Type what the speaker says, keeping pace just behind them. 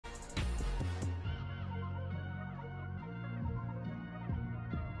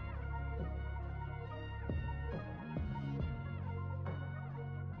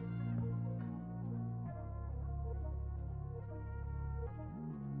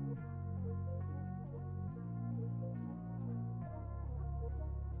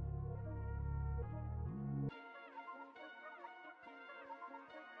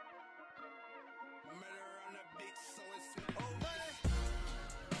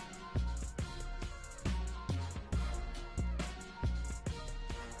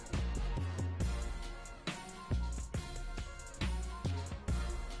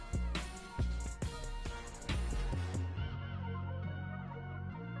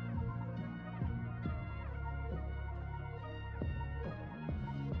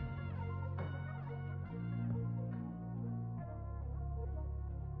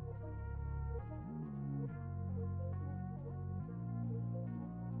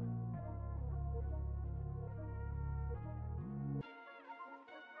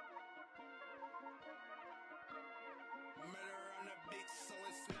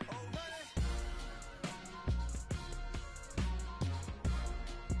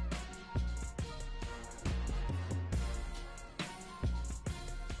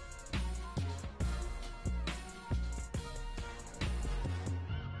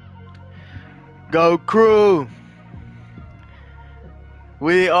Go crew!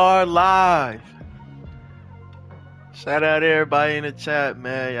 We are live! Shout out everybody in the chat,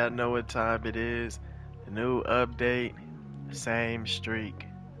 man. Y'all know what time it is. New update, same streak,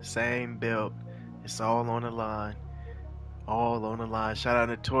 same belt. It's all on the line. All on the line. Shout out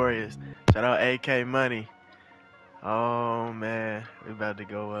Notorious. Shout out AK Money. Oh man, we about to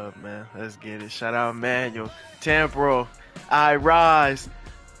go up, man. Let's get it. Shout out Manuel, Temporal, I Rise,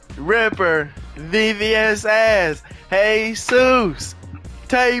 Ripper, VVS Ass, Jesus,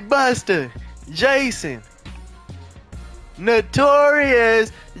 Tay Buster, Jason,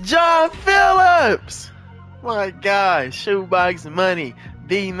 Notorious, John Phillips. My God, Shoebox Money,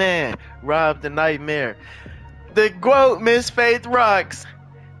 D-Man, Rob the Nightmare, the GWOAT Miss Faith Rocks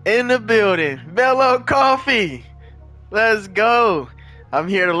in the building, Bello Coffee. Let's go. I'm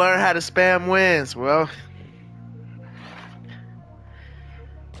here to learn how to spam wins. Well,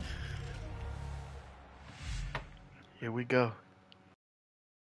 here we go.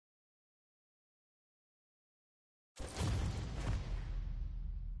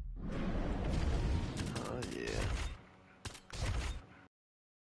 Oh, yeah.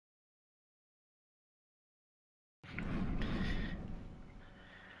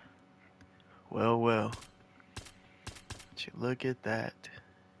 Well. Would you look at that.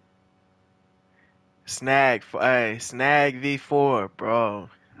 Snag V4, bro.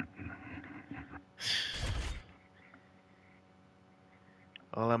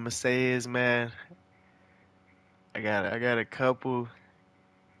 All I'm gonna say is, man, I got a couple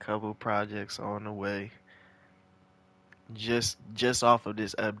projects on the way. Just off of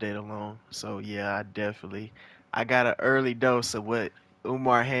this update alone. So yeah, I got an early dose of what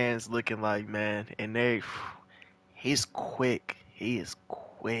Umar Hands looking like, man. And he's quick. He is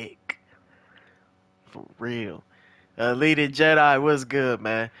quick. For real. Elite Jedi, what's good,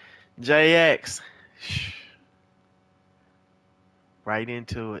 man? JX. Right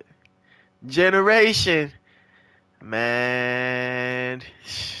into it. Generation. Man.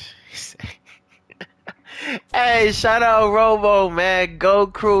 Hey, shout out Robo, man. Go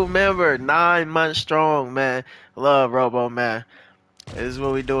Crew member. 9 months strong, man. Love Robo, man. This is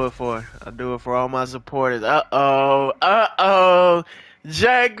what we do it for. I do it for all my supporters. Uh-oh.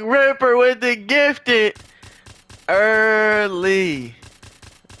 Jack Ripper with the gifted early.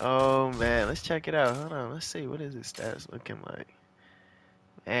 Oh, man. Let's check it out. Hold on. Let's see. What is his stats looking like?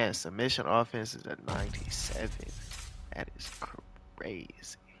 Man, submission offense is at 97. That is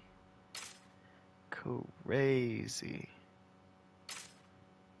crazy. Crazy.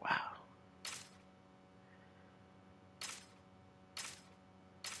 Wow.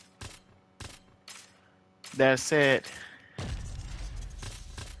 That said,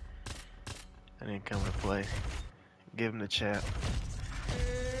 I didn't come to play. Give him the champ.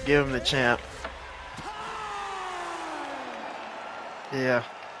 Give him the champ. Yeah.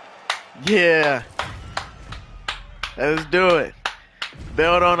 Let's do it.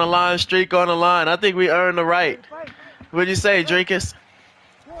 Belt on the line, streak on the line. I think we earned the right. What'd you say, Drinkus?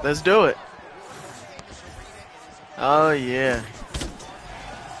 Let's do it. Oh, yeah.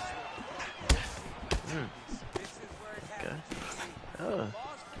 Okay.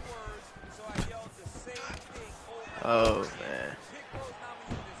 Oh, man.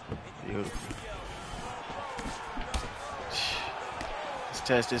 Beautiful. Let's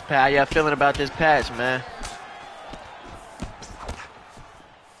test this patch. How y'all feeling about this patch, man?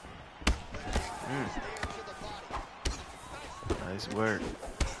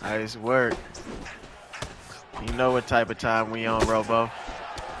 Nice work. You know what type of time we on, Robo.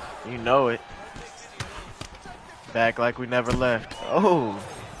 You know it. Back like we never left. Oh.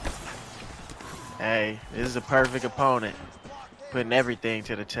 Hey, this is a perfect opponent. Putting everything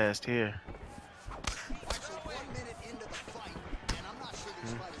to the test here.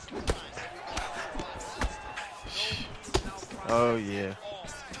 Oh, yeah.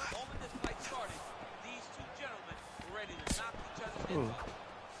 Ooh.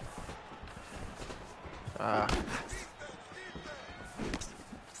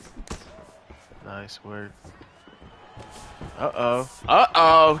 Nice work.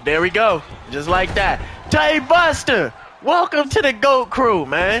 Uh-oh. There we go. Just like that. Tay Buster, welcome to the GOAT Crew,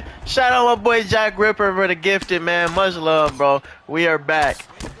 man. Shout out my boy Jack Ripper for the gifted, man. Much love, bro. We are back.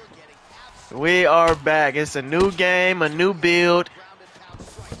 It's a new game, a new build.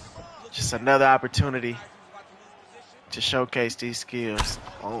 Just another opportunity to showcase these skills.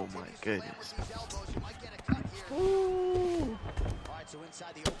 Oh, my goodness. Ooh.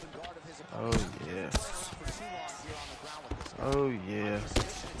 Oh, yeah.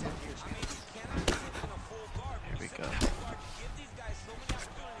 Here we go.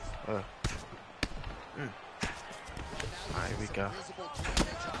 we go.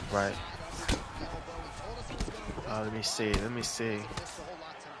 Right. Let me see. Let me see.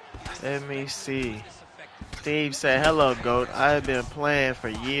 Let me see. Steve said, "Hello, GOAT. I have been playing for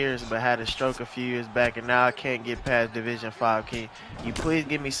years, but had a stroke a few years back, and now I can't get past Division 5. Can you please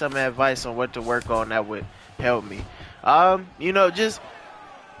give me some advice on what to work on that would help me?" You know, just,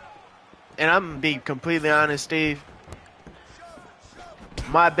 and I'm gonna be completely honest, Steve.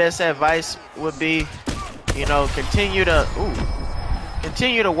 My best advice would be, you know, continue to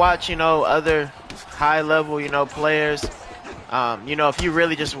watch, you know, other high level, you know, players. You know, if you're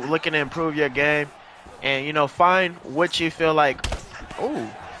really just looking to improve your game, and you know, find what you feel like, ooh,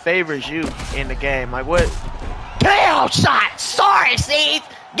 favors you in the game. Like what? KO shot! Sorry, Steve!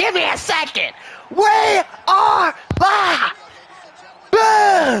 Give me a second! We are back!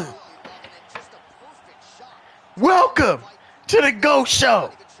 Boom! Welcome to the GOAT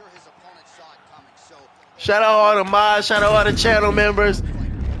Show. Shout out all the mods, shout out all the channel members.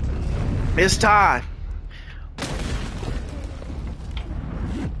 It's time.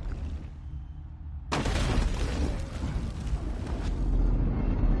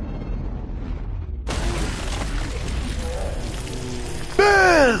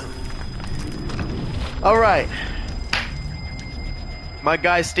 Boom! All right. My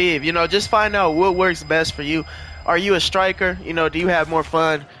guy Steve, you know, just find out what works best for you. Are you a striker? You know, do you have more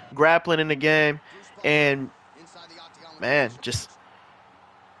fun grappling in the game? And man, just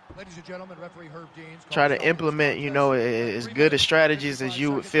try to implement, you know, as good as strategies as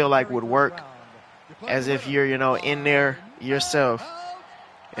you would feel like would work, as if you're, you know, in there yourself.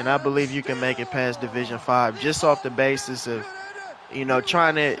 And I believe you can make it past Division 5 just off the basis of, you know,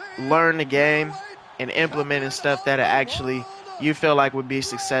 trying to learn the game and implementing stuff that actually you feel like would be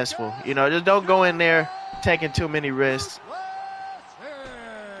successful. You know, just don't go in there taking too many risks.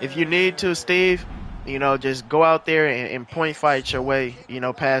 If you need to, Steve, you know, just go out there and point fight your way, you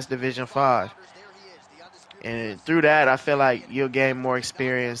know, past Division 5. And through that, I feel like you'll gain more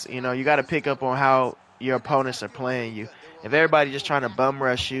experience. You know, you got to pick up on how your opponents are playing you. If everybody just trying to bum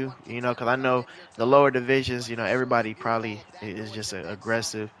rush you, you know, because I know the lower divisions, you know, everybody probably is just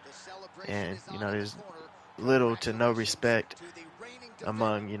aggressive. And, you know, there's little to no respect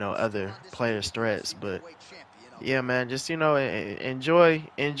among, you know, other players' threats. But yeah, man, just, you know, enjoy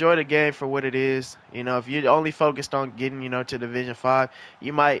the game for what it is. You know, if you're only focused on getting, you know, to Division 5,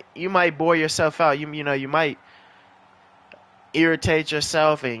 you might bore yourself out. You know, you might irritate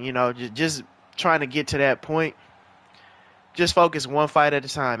yourself, and you know, just trying to get to that point. Just focus one fight at a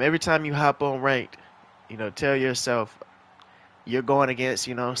time. Every time you hop on ranked, you know, tell yourself you're going against,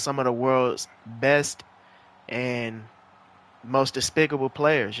 you know, some of the world's best and most despicable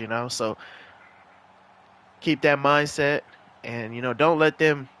players, you know. So keep that mindset, and you know, don't let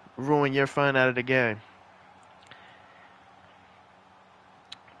them ruin your fun out of the game.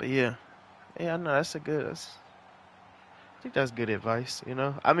 But yeah, I know I think that's good advice, you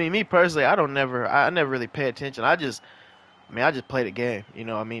know. I mean, me personally, I never really pay attention. I just play the game, you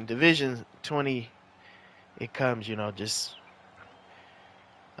know. I mean, Division 20, it comes, you know, just,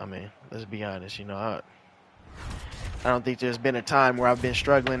 I mean, let's be honest, you know, I don't think there's been a time where I've been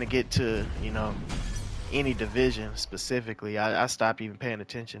struggling to get to, you know, any division specifically. I stopped even paying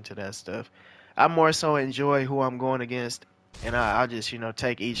attention to that stuff. I more so enjoy who I'm going against, and I just, you know,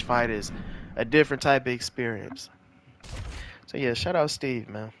 take each fight as a different type of experience. So yeah, shout out Steve,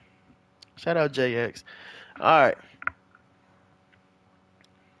 man. Shout out JX. All right.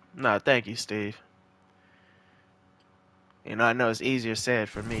 No, thank you, Steve. You know, I know it's easier said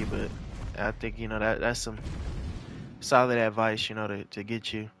for me, but I think, you know, that's some solid advice, you know, to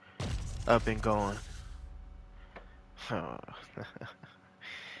get you up and going. Oh.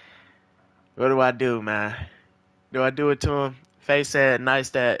 What do I do, man? Do I do it to him? Faye said, nice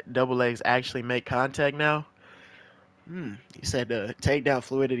that double legs actually make contact now. He said the takedown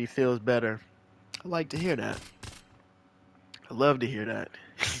fluidity feels better. I like to hear that. I love to hear that.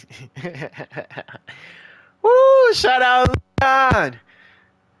 Woo! Shout out Leon!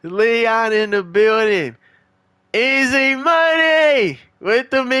 Leon in the building. Easy Money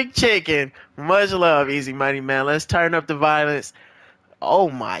with the McChicken. Much love, Easy Money, man. Let's turn up the violence. Oh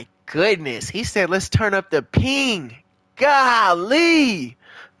my goodness. He said, let's turn up the ping. Golly.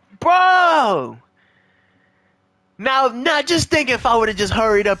 Bro. Now just think if I would have just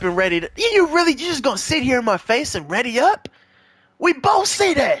hurried up and ready to. You just gonna sit here in my face and ready up? We both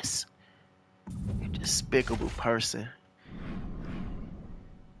see this. You despicable person.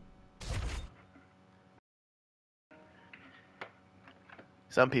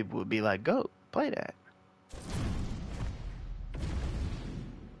 Some people would be like, go, play that.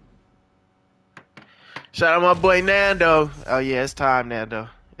 Shout out my boy Nando. Oh yeah, it's time, Nando.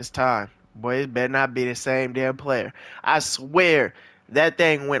 It's time. Boy, it better not be the same damn player. I swear that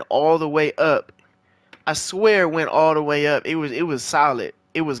thing went all the way up. I swear it went all the way up. It was solid.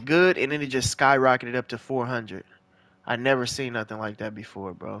 It was good, and then it just skyrocketed up to 400. I never seen nothing like that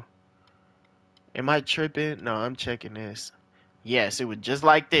before, bro. Am I tripping? No, I'm checking this. Yes, it was just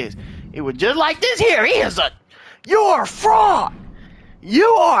like this. It was just like this here. You're a fraud. You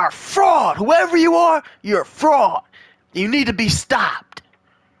are a fraud. Whoever you are, you're a fraud. You need to be stopped.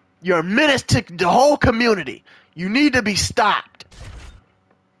 You're a menace to the whole community. You need to be stopped.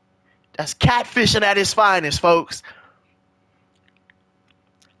 That's catfishing at its finest, folks.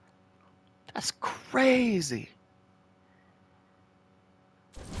 That's crazy.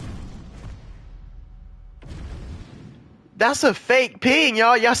 That's a fake ping,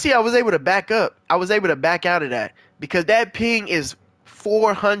 y'all. Y'all see I was able to back up. I was able to back out of that because that ping is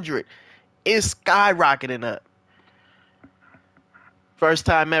 400. It's skyrocketing up. First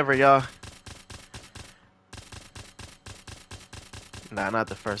time ever, y'all. Nah, not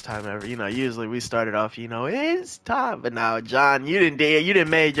the first time ever. You know, usually we started off, you know, it's time. But now, John, you didn't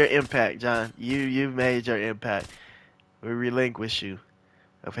made your impact, John. You made your impact. We relinquish you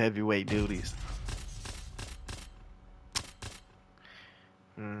of heavyweight duties.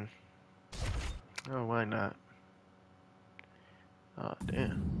 Oh, why not? Oh,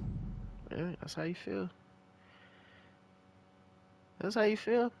 damn. Really? That's how you feel? That's how you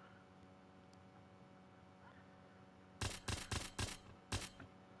feel?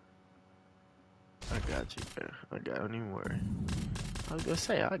 I got you, man. Don't even worry. I was gonna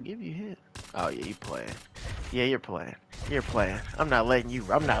say, I'll give you a hit. Oh, yeah, you playing. Yeah, you're playing. You're playing. I'm not letting you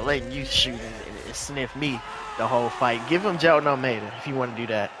shoot and sniff me the whole fight. Give him Jailton Almeida if you want to do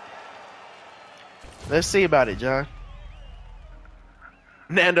that. Let's see about it, John.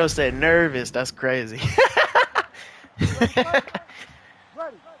 Nando said nervous. That's crazy.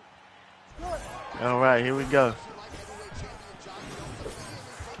 All right, here we go.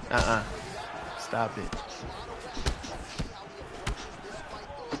 Stop it.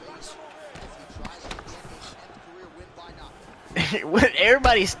 What,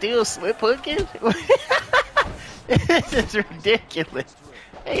 everybody still slip hooking? This is ridiculous.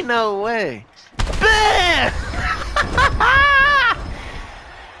 Ain't no way. Bam!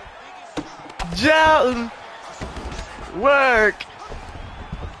 Jailton, work.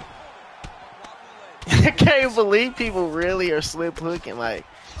 I can't believe people really are slip hooking. Like,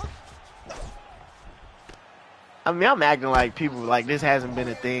 I mean, I'm acting like people like this hasn't been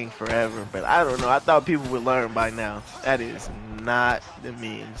a thing forever, but I don't know. I thought people would learn by now. That is not the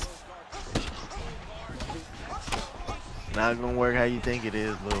means. Not gonna work how you think it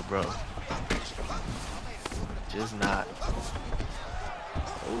is, little bro. Just not.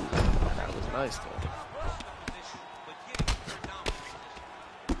 Ooh, that was nice though.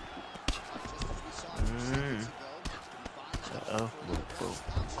 Uh-oh.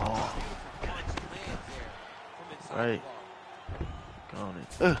 Oh. Right. Got it.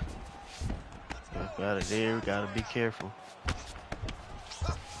 Got it there. We gotta be careful.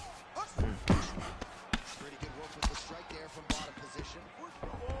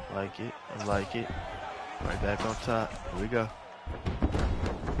 Like it. I like it. Right back on top. Here we go.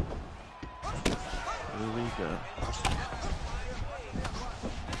 Here we go.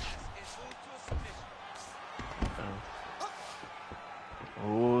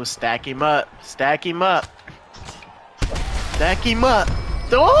 Oh, stack him up. Stack him up. Stack him up.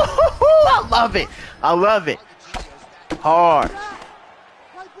 Oh, I love it. I love it. Hard.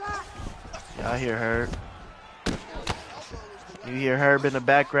 Y'all hear Herb? You hear Herb in the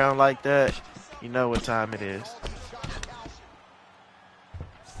background like that? You know what time it is.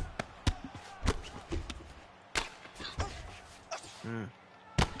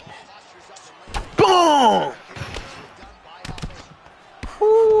 Boom!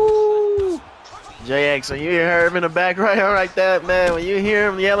 Woo! JX, when you hear Herb in the background like that, man, when you hear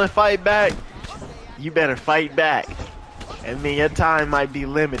him yelling fight back, you better fight back. I mean, your time might be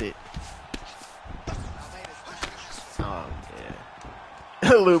limited. Oh,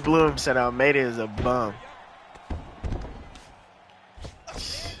 yeah. Lou Bloom said Almeida is a bum.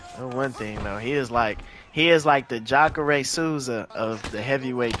 One thing, though, he is like the Jacare Souza of the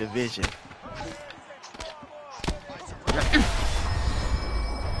heavyweight division.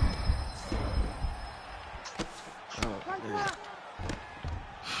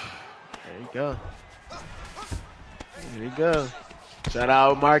 Go. Here we go. Shout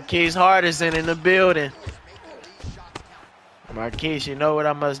out Marquise Hardison in the building. Marquise, you know what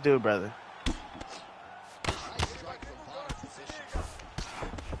I must do, brother.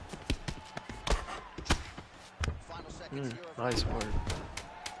 Nice work.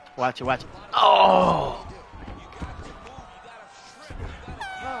 Watch it, watch it. Oh!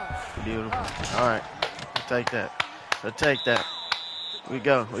 Beautiful. All right. We'll take that. We'll take that. We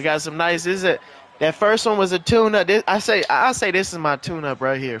go. We got some nice. This is it. That first one was a tune-up. I say this is my tune-up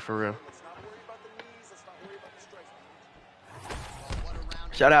right here for real.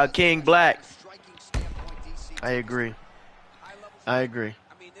 Shout out King Black. I agree. I agree.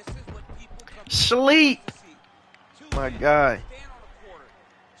 Sleep. My guy.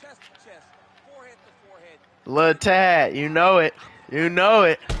 Lil Tad, you know it. You know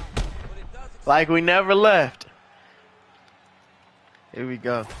it. Like we never left. Here we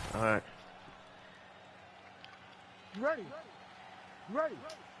go. All right. Ready. Ready.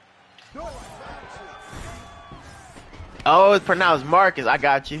 Oh, it's pronounced Marcus. I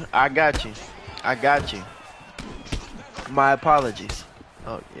got you. I got you. I got you. My apologies.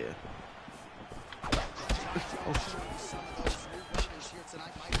 Oh, yeah.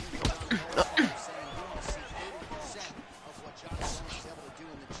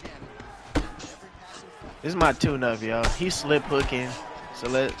 This is my tune-up, y'all. He's slip hooking, so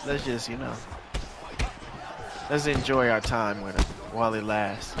let's just, you know, let's enjoy our time with him while it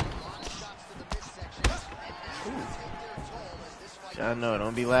lasts. I know,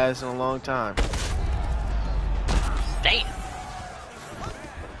 don't be lasting a long time. Damn.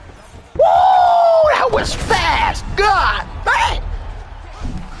 Whoa, that was fast. God, man.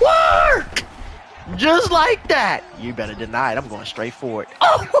 Work. Just like that. You better deny it. I'm going straight for it.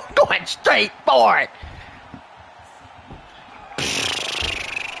 Oh, going straight for it.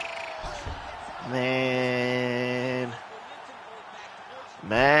 Man,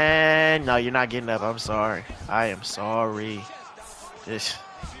 no, you're not getting up. I'm sorry. I am sorry. This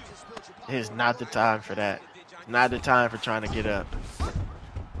is not the time for that. Not the time for trying to get up.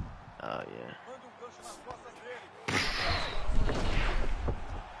 Oh, yeah.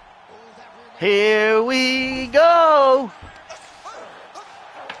 Here we go.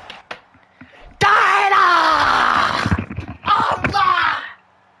 Oh, God.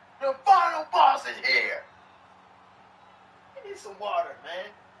 The final boss is here. You need some water, man.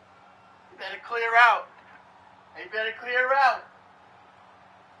 You better clear out. You better clear out.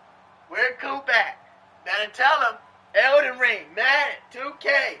 Where Coop at? Better tell him. Elden Ring, Madden,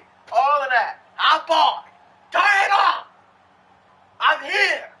 2K, all of that. Hop on. Turn it off. I'm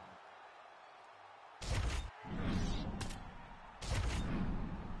here.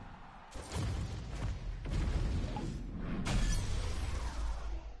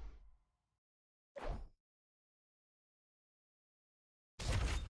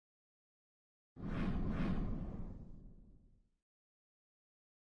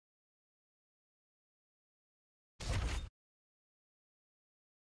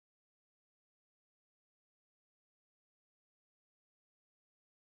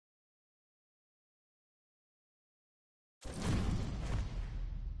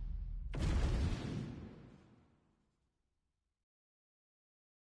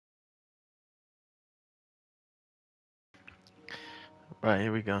 Right,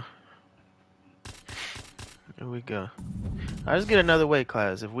 here we go. Here we go. Alright, let's get another weight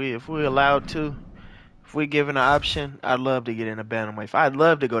class. If we allowed to, if we given an option, I'd love to get in a bantamweight. I'd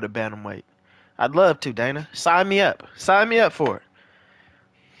love to go to bantamweight. I'd love to, Dana. Sign me up. Sign me up for it.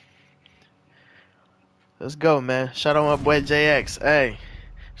 Let's go, man. Shout out my boy JX. Hey,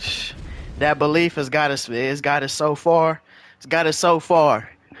 that belief has got us. It's got us so far. It's got us so far.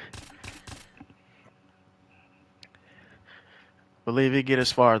 Believe it get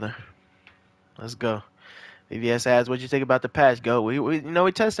us farther. Let's go. VVS asks, "What you think about the patch?" Go.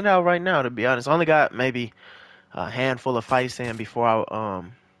 We testing out right now. To be honest, only got maybe a handful of fights in before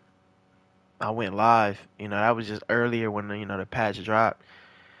I went live. You know, that was just earlier when the patch dropped.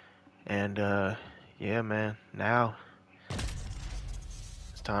 And yeah, man. Now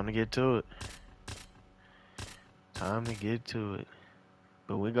it's time to get to it. Time to get to it.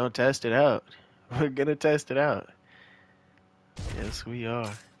 But we're gonna test it out. We're gonna test it out. Yes, we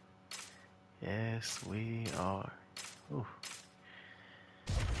are. Yes, we are. Ooh.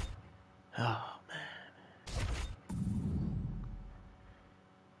 Oh, man.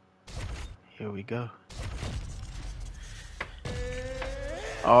 Here we go.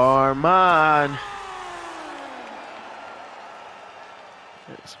 Armand.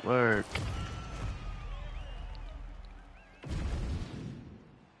 Let's work.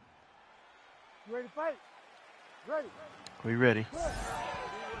 You ready to fight? Ready. We ready.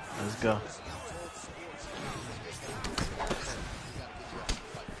 Let's go.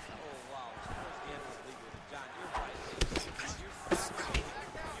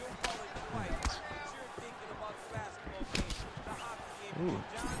 Ooh.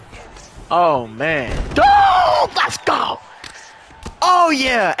 Oh, man. Oh, let's go. Oh,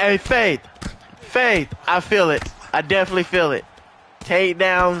 yeah. Hey, Faith. Faith, I feel it. I definitely feel it.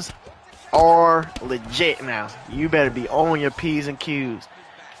 Takedowns are legit now. You better be on your P's and Q's.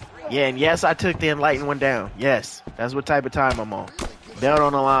 Yeah, and yes, I took the enlightened one down. Yes, that's what type of time I'm on. Belt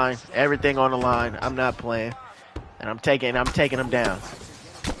on the line, everything on the line. I'm not playing, and I'm taking them down.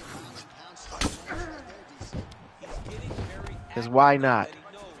 Cause why not?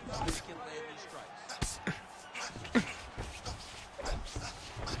 Let's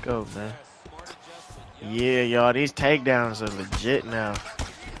go, man. Yeah, y'all, these takedowns are legit now.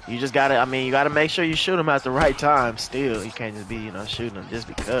 You just gotta, I mean, you gotta make sure you shoot them at the right time. Still, you can't just be, shooting them just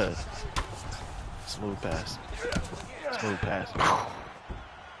because. Smooth pass. Smooth pass.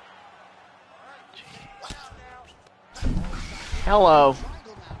 Hello.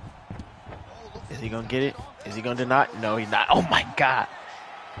 Is he gonna get it? Is he gonna deny? No, he's not. Oh my God.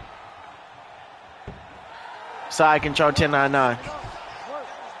 Side control 1099.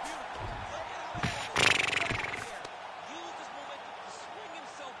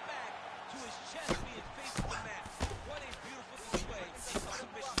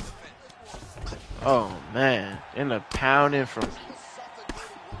 Oh man, in the pounding from.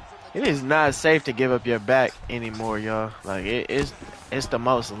 It is not safe to give up your back anymore, y'all. Like it's the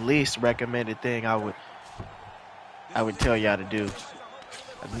most least recommended thing I would tell y'all to do.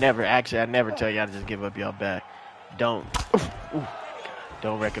 I never tell y'all to just give up your back. Don't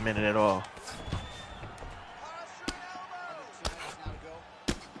recommend it at all.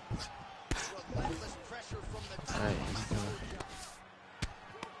 All right,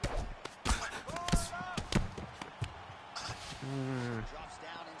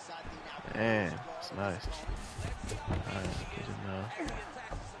 man, it's nice. Alright, get it now.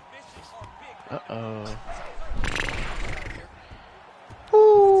 Uh-oh.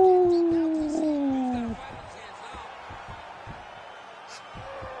 Ooh.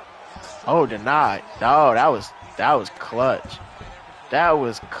 Oh, denied. Oh, that was clutch. That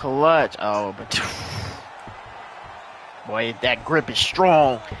was clutch. Oh, but boy, that grip is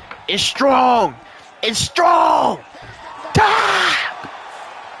strong. It's strong. It's strong.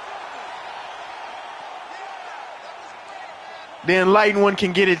 The enlightened one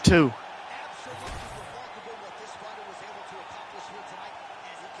can get it too.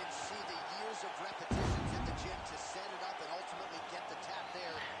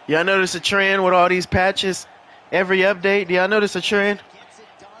 Y'all notice a trend with all these patches? Every update, do y'all notice a trend?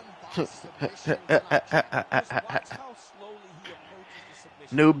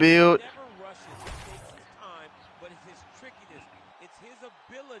 New build.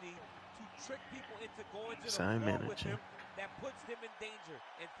 Sign manager. That puts them in danger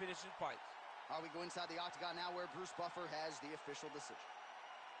and finishing fights. We go inside the octagon now where Bruce Buffer has the official decision.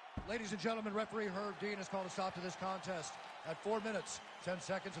 Ladies and gentlemen, referee Herb Dean has called a stop to this contest at 4 minutes, 10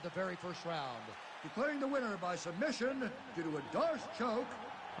 seconds of the very first round. Declaring the winner by submission due to a Darce choke.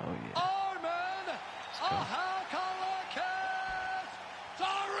 Oh, yeah. Arman Ahalkalakis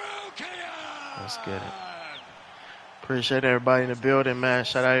Tsarukyan! Let's get it. Appreciate everybody in the building, man.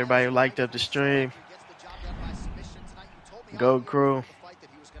 Shout out everybody who liked up the stream. Go crew. I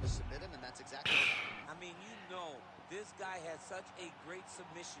mean, this guy has such a great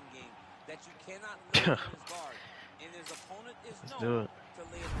submission game that you cannot lay his guard. And his opponent is known to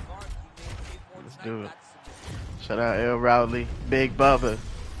lay his guard. Let's do it. Shout out L. Rowley. Big Bubba.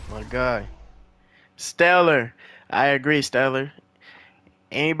 My guy. Stellar. I agree, Stellar.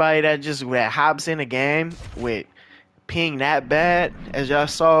 Anybody that hops in a game with ping that bad, as y'all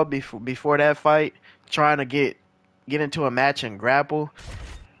saw before that fight, trying to get into a match and grapple,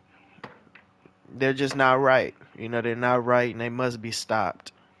 they're just not right. They're not right, and they must be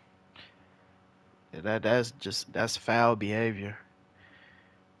stopped. That's foul behavior.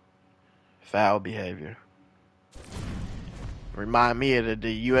 Foul behavior. Remind me of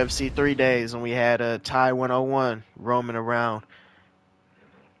the UFC 3 days when we had Ty 101 roaming around.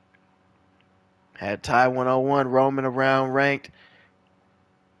 Had Ty 101 roaming around ranked,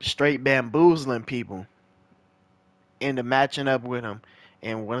 straight bamboozling people into matching up with him.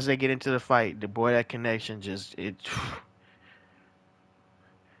 And once they get into the fight, the boy, that connection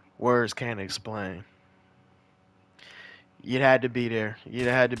words can't explain. You'd had to be there. You'd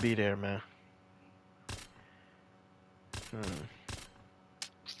had to be there, man.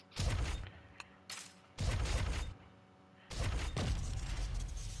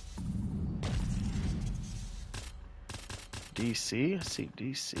 DC? I see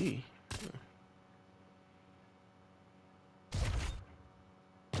DC.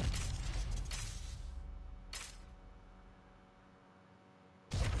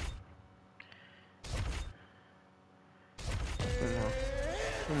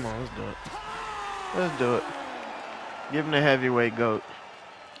 Come on, let's do it. Let's do it. Give him the heavyweight goat.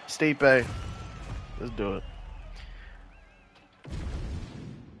 Stipe. Let's do it.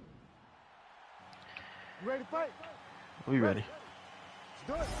 You ready to fight? We ready. Let's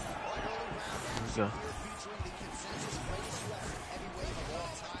do it. Let's go. Featuring the consensus greatest UFC heavyweight of all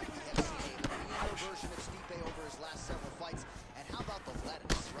time, we have seen a leaner version of Stipe over his last several fights. And how about the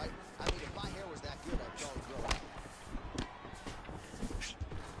lettuce, right? I mean, if my hair was that good, I'd probably grow it.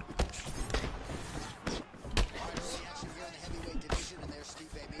 All right, early action here in the heavyweight division, and there's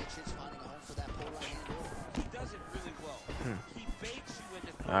Stipe Miocic finding a home for that pull right hand over. He does it really well. He baits you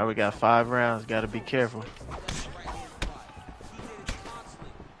into All right, we got 5 rounds. Got to be careful.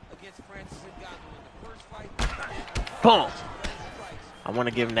 Boom! I want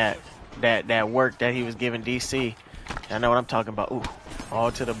to give him that work that he was giving DC. I know what I'm talking about. Ooh,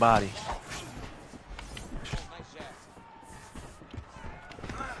 all to the body.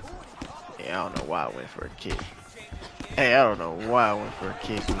 Yeah, I don't know why I went for a kick. Hey, I don't know why I went for a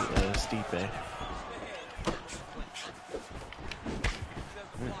kick with Stipe.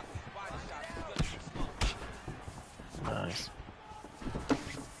 Nice.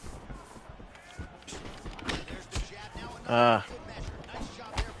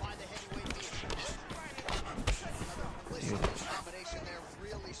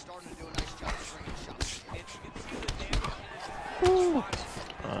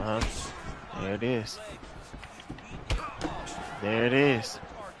 There it is. There it is.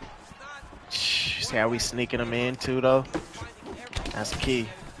 See how we sneaking them in too, though? That's key.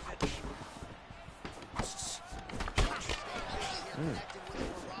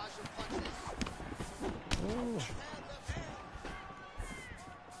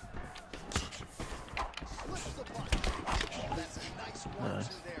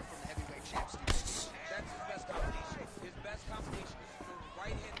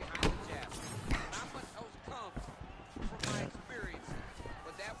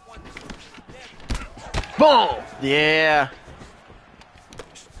 Boom! Yeah.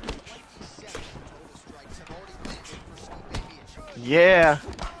 Yeah.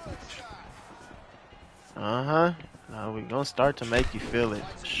 Uh-huh. Now we're gonna start to make you feel it,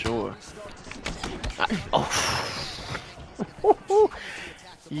 sure. Oh.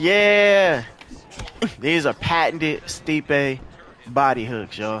 Yeah. These are patented Stipe body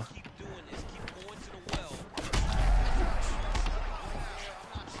hooks, y'all.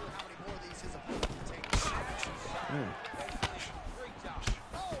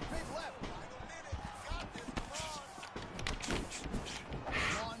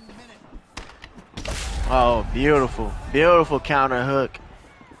 Oh, beautiful. Beautiful counter hook.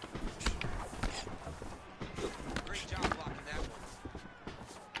 Great job blocking that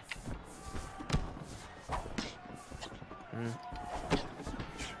one.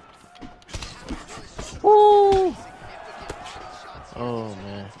 Woo! Oh,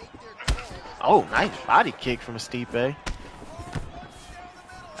 man. Oh, nice body kick from Stipe.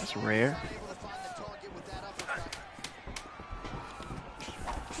 That's rare.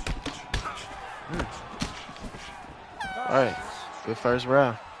 All right, good first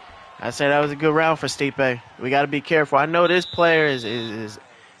round. I say that was a good round for Stipe. We got to be careful. I know this player is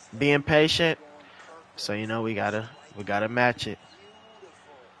being patient, so you know we gotta match it.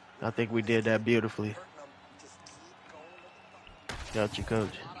 I think we did that beautifully. Got you,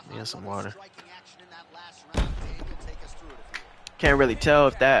 coach. Get some water. Can't really tell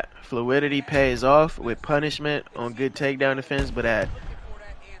if that fluidity pays off with punishment on good takedown defense, but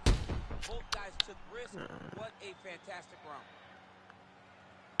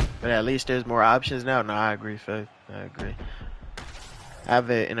at least there's more options now. No, I agree, Faith. I agree. I have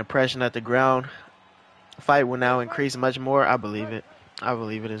an impression that the ground fight will now increase much more. I believe it. I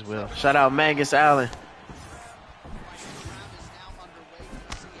believe it as well. Shout out Mangus Allen.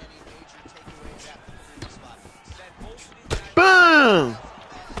 Boom!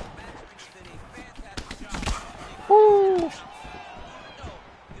 Woo!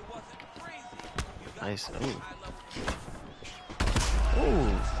 Nice. Ooh.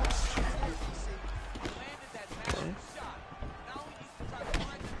 Ooh. Okay.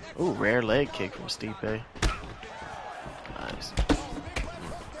 Ooh, rare leg kick from Stipe. Nice.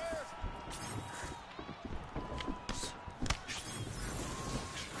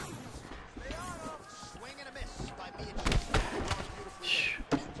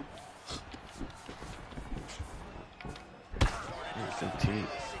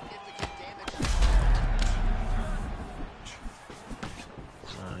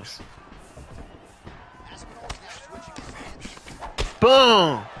 Nice.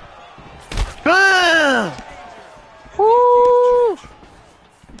 Boom! Boom! Woo!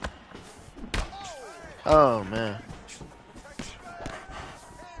 Oh, man.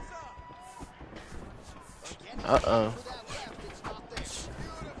 Uh-oh.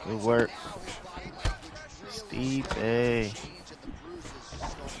 Good work. Stipe. I mean,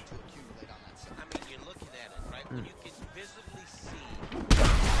 you're looking at it, right? When you can visibly see.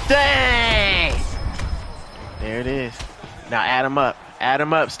 Dang! There it is. Now add him up. Add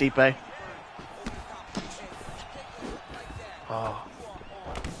him up, Stipe. Oh.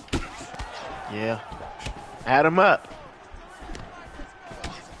 Yeah. Add him up.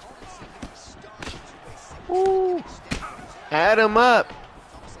 Woo. Add him up.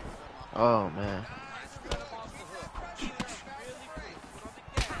 Oh, man.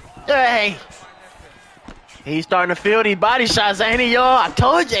 Hey. He's starting to feel these body shots, ain't he, y'all? I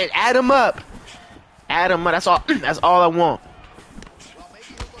told you. Add him up. Add him up. That's all. That's all I want.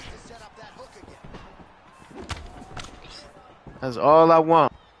 That's all I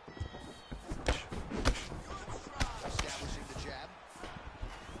want. Establishing the jab.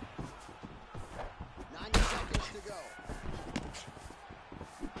 90 seconds to go.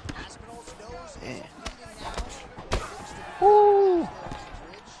 Aspinall's nose is bleeding now. Woo.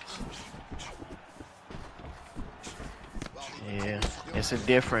 Yeah, it's a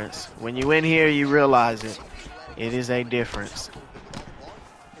difference. When you in here, you realize it. It is a difference.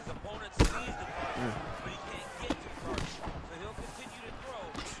 His opponent sees the punch, but he can't get to Carter. So he'll continue to throw,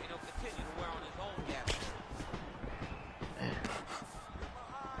 and he'll continue to wear on his own gas.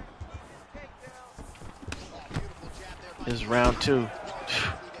 This is round two.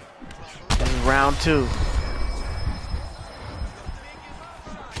 This is round two.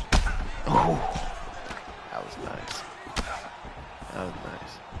 Ooh. That was nice. That was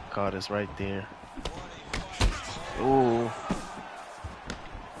nice. Caught us right there. Ooh.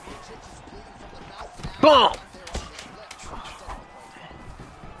 Boom!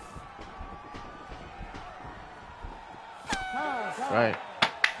 Right.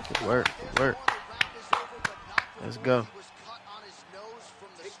 Good work. Good work. Let's go.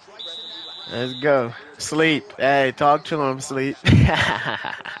 Let's go. Sleep. Hey, talk to him, Sleep.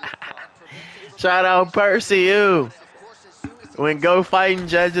 Shout out Percy, you. When Go Fighting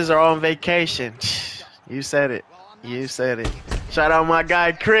judges are on vacation. You said it. You said it. Shout out my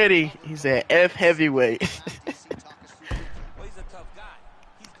guy Critty. He said F heavyweight. Well, he's a tough guy.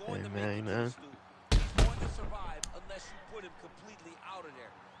 He's going to make it to the stool. He's going to survive unless you put him completely out of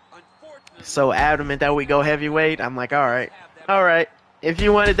there. Unfortunately, So adamant that we go heavyweight. I'm like, all right. If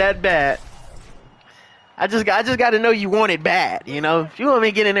you want it that bad. I just got to know you want it bad, you know. If you want me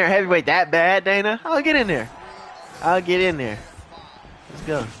to get in there heavyweight that bad, Dana, I'll get in there. I'll get in there. Let's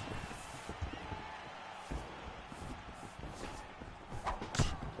go.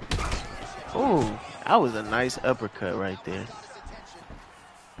 Ooh, that was a nice uppercut right there.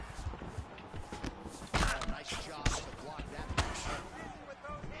 Nice job to block that.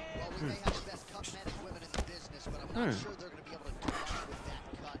 Well, we may have the best cut men and women in the business, but I'm not sure they're going to be able to do much with that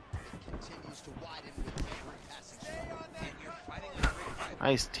cut. It continues to widen with every passing shot. and you're fighting a great fighter.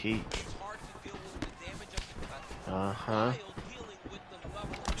 Nice teeth. It's hard to deal with the damage of the cut. Uh-huh. While dealing with the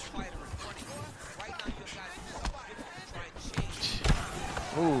level of the fighter in front of you. Right now, you've got to try and change.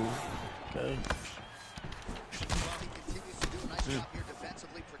 Ooh. Okay. Well, he continues to do a nice job here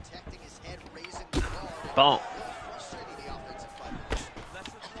defensively, protecting his head, raising the guard. Boom. Frustrating the offensive fighter.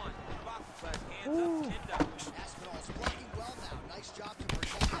 Lesson one, in boxing class, hands up, chin down. Aspinall's blocking well now. Nice job to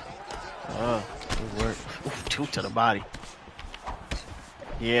protect that. Good work. Ooh, two to the body.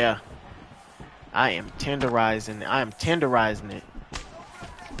 Yeah. I am tenderizing it. I'm tenderizing it.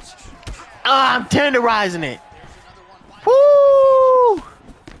 I'm tenderizing it. Woo!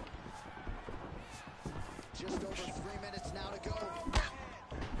 Just over 3 minutes now to go.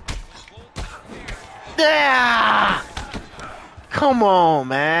 Yeah! Come on,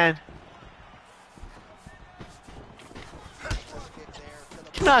 man.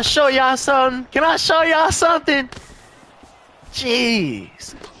 Can I show y'all something? Can I show y'all something?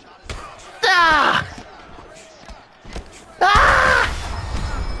 Jeez. Ah! Ah!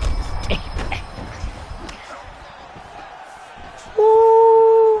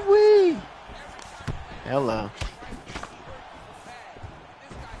 Woo-wee. Hello.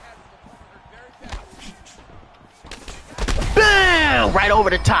 Bam! Right over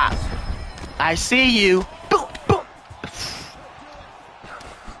the top. I see you. Boom, boom.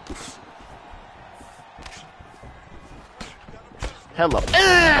 Hello.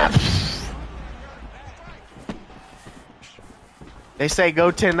 They say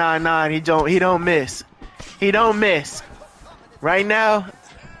go 10-9-9. He don't miss. He don't miss. Right now,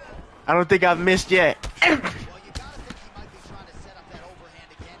 I don't think I've missed yet. Well, you gotta think he might be trying to set up that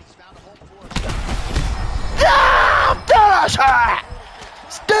overhand again. He's found a home for it. attack!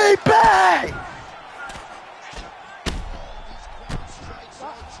 Stipe!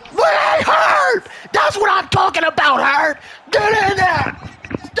 Hey, Herb! That's what I'm talking about, Herb! Get in there!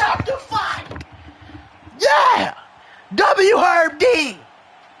 Stop the fight! Yeah! W. Herb Dean!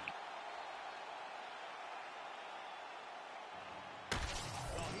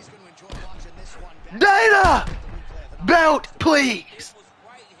 Dana! Belt, please! It was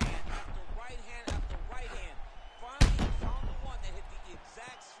right hand after right hand after right hand. Finally, he found the one that hit the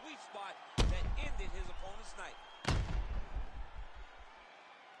exact sweet spot that ended his opponent's night.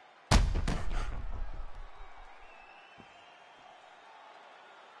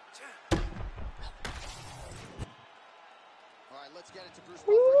 All right, let's get it to Bruce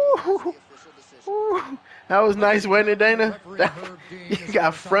Buffer. He has the official decision. Ooh, that was nice, wasn't it, Dana? You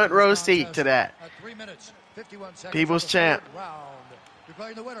got front row seat to that. At 3 minutes, 51 seconds People's of the champ. third round.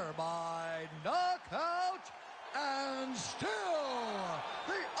 Declaring the winner by knockout and still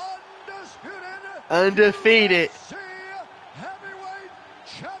the Undefeated. UFC heavyweight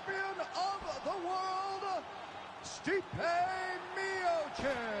champion of the world, Stipe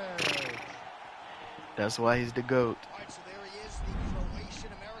Miocic. That's why he's the GOAT. All right, so there he is, the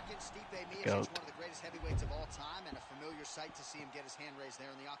Croatian-American Stipe Miocic, Goat. one of the greatest heavyweights of all time, and a familiar sight to see him get his hand raised there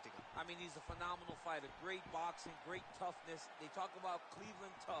in the octagon. I mean, he's a phenomenal fighter. Great boxing, great toughness. They talk about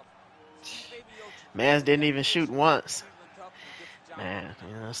Cleveland tough. Stipe Miocic- Mans didn't even shoot once. Cleveland tough, he gets the job Man, done.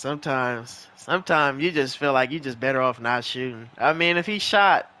 you know, sometimes you just feel like you just better off not shooting. I mean, if he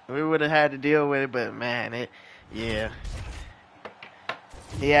shot, we would have had to deal with it, but man, yeah.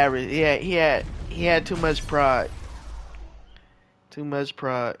 He had too much pride. Too much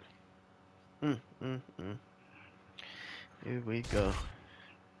pride. Here we go.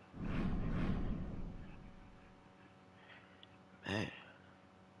 Man.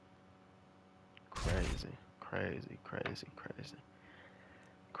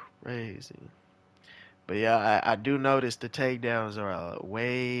 Crazy. But yeah, I do notice the takedowns are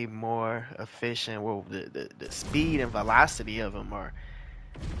way more efficient. Well, the speed and velocity of them are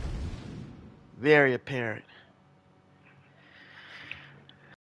very apparent.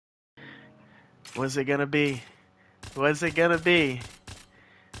 What's it gonna be?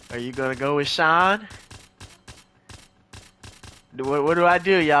 Are you gonna go with Sean? What do I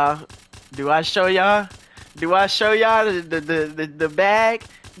do, y'all? Do I show y'all the bag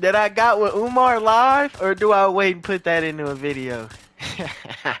that I got with Umar live, or do I wait and put that into a video?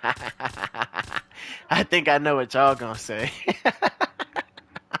 I think I know what y'all gonna say.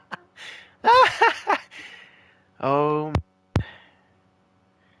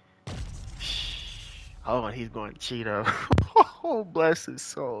 Oh, he's going Cheeto. Oh, bless his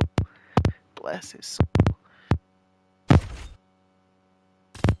soul. Bless his soul.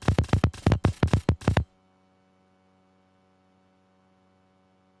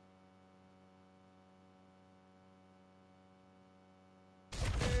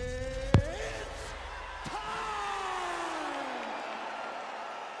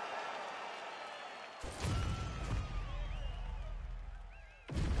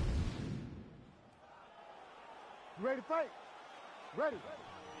 You ready to fight? Ready.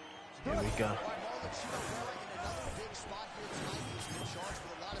 Here we go.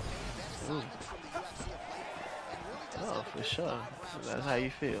 Oh, for sure. That's how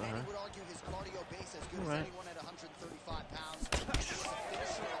you feel, huh? All right.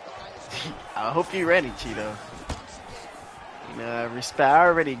 I hope you're ready, Cheeto. You know, I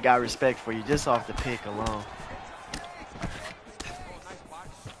already got respect for you just off the pick alone.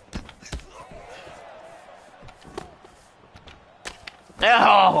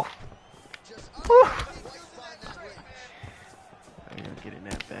 No! Whew. I'm gonna get in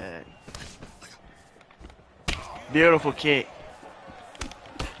that bag. Beautiful kick.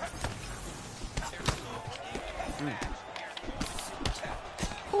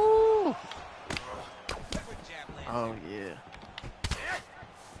 Ooh. Oh yeah.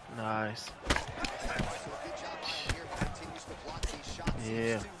 Nice.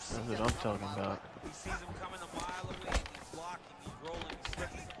 Yeah, that's what I'm talking about. He sees him coming a mile away, and he's blocking, he's rolling, he's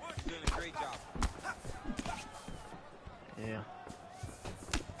slipping. He's doing a great job. Yeah.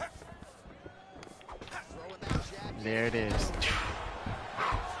 There it is.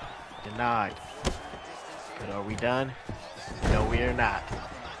 Denied. But are we done? No, we are not.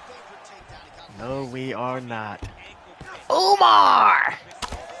 No, we are not. Umar!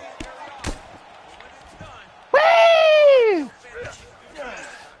 Woo!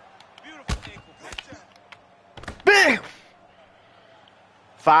 Bam!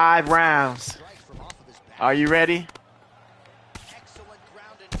 5 rounds. Are you ready?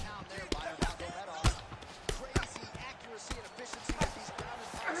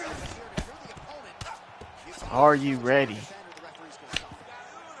 Are you ready?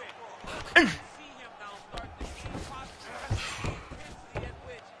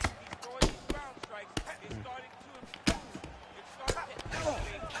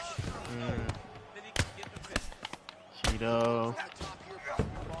 Cheeto.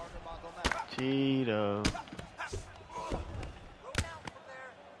 Cheeto.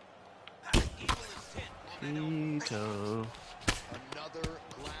 Cheeto. Another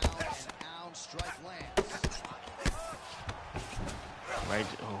ground and pound strike lands. Right.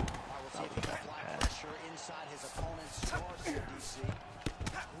 Oh. We'll see if he can apply pressure inside his opponent's yards here, DC.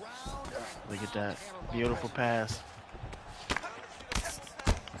 Ground and Look at that. Beautiful pass.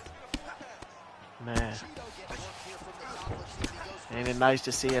 Man. Ain't it nice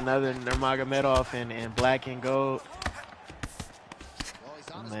to see another Nurmagomedov in black and gold?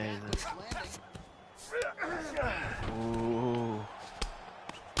 Amazing. Ooh.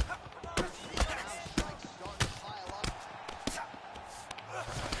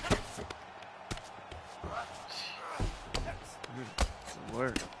 Good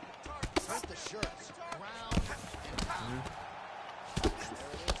work.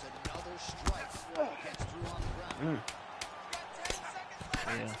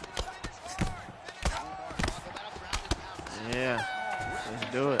 Yeah. Yeah.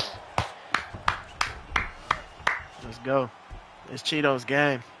 Let's do it. Let's go. It's Cheeto's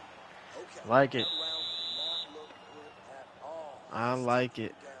game. I like it. I like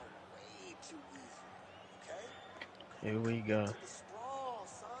it. Here we go.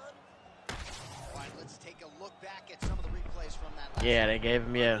 Yeah, they gave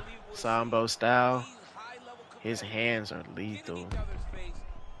him, yeah, Sambo style. His hands are lethal.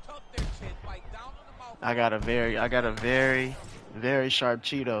 I got a very, very sharp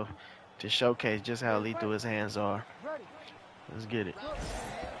Cheeto to showcase just how lethal his hands are. Let's get it.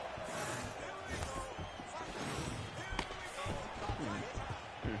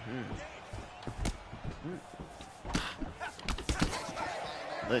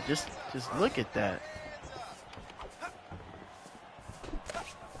 Look, just look at that.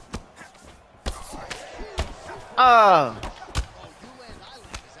 Oh.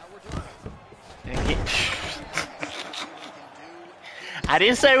 I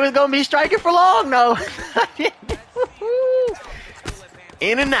didn't say it was gonna be striking for long, though.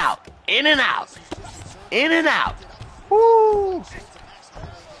 In and out, in and out, in and out. Woo!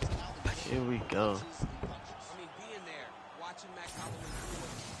 Here we go.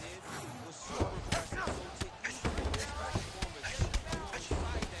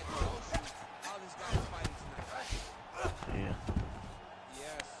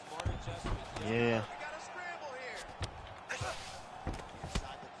 Yeah.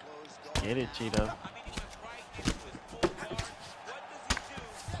 Get it, Cheeto.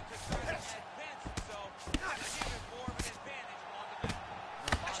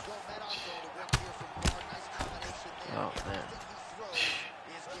 Oh, man.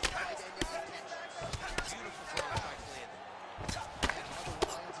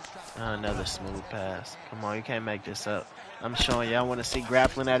 Another smooth pass. Come on, you can't make this up. I'm showing you. I want to see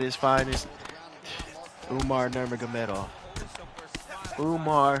grappling at his finest. Umar Nurmagomedov.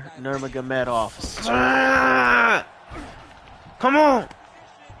 Umar Nurmagomedov. Come on!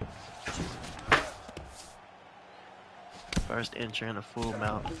 First entry in a full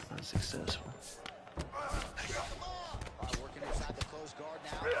mount. Unsuccessful. Working inside the closed guard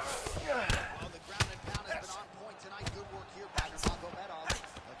now. Well, the ground and pound has been on point tonight. Good work here by Nurmagomedov.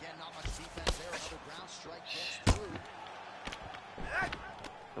 Again, not much defense there. Another ground strike gets through.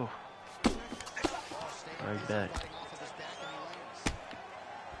 Oh. Right back.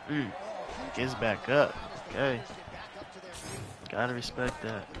 Gets back up. Okay. Gotta respect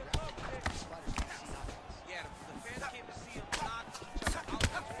that.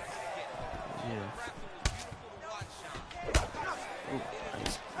 Yeah. Ooh,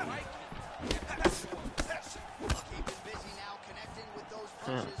 nice.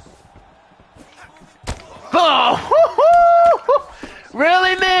 Oh!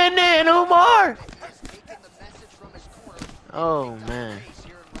 Really, man, Umar? Oh, man.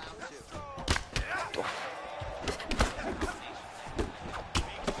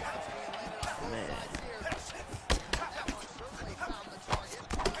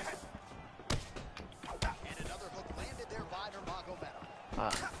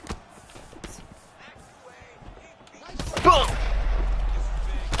 Boom!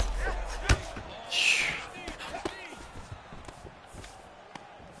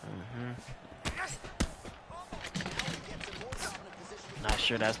 Not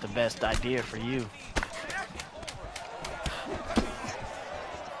sure that's the best idea for you.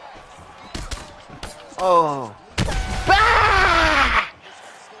 Oh. Bah!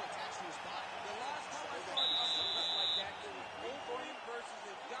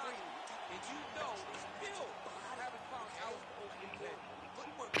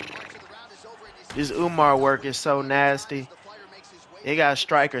 This Umar work is so nasty. They got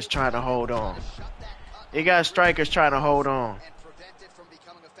strikers trying to hold on. They got strikers trying to hold on.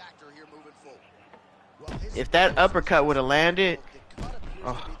 If that uppercut would have landed,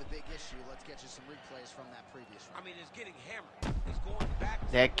 oh.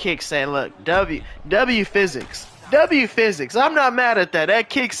 That kick saying, look, W physics. W physics. I'm not mad at that. That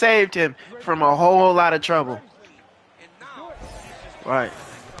kick saved him from a whole lot of trouble. Right.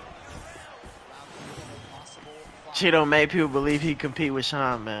 Cheeto made people believe he compete with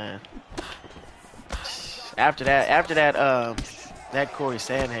Sean, man. After that Corey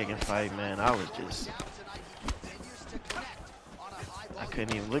Sandhagen fight, man, I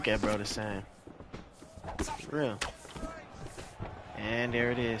couldn't even look at bro the same. For real. And there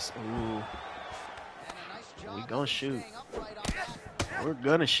it is. Ooh. We gonna shoot. We're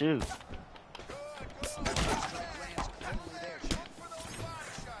gonna shoot.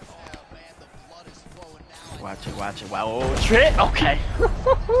 Watch it. Wow, oh, trick. Okay.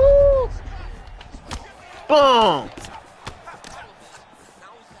 Boom.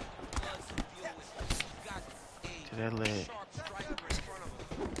 To that leg.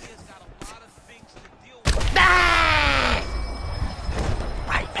 Ah!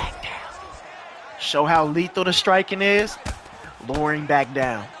 Right back down. Show how lethal the striking is. Lowering back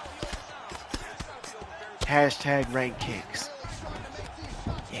down. Hashtag rank kicks.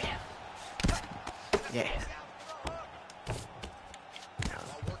 Yeah. Yeah.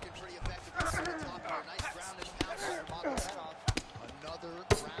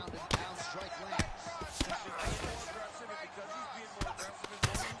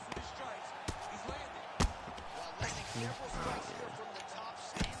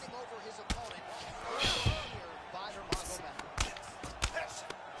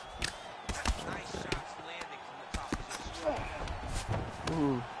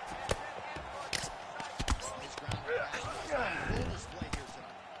 Ooh.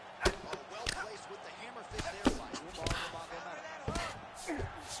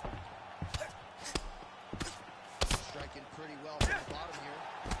 Striking pretty well from the bottom here.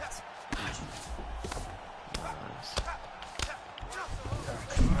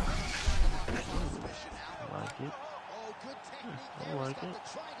 I like it.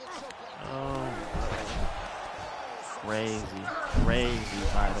 Oh, crazy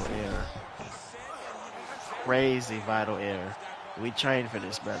vital error. Crazy vital error. We trained for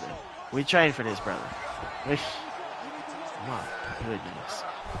this, brother. My goodness.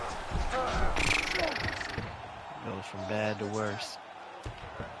 Goes from bad to worse.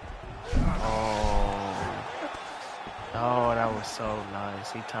 Oh, that was so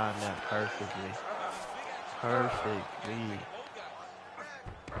nice. He timed that perfectly.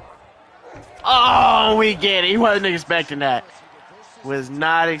 Oh, we get it. He wasn't expecting that. Was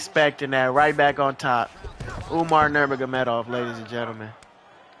not expecting that. Right back on top. Umar Nurmagomedov, ladies and gentlemen.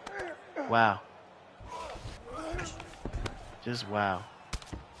 Wow. Just wow.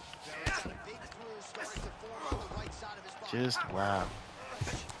 Just wow.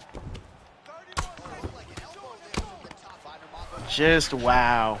 Just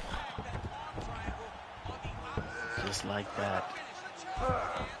wow. Just like that.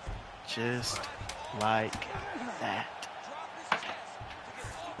 Just like that.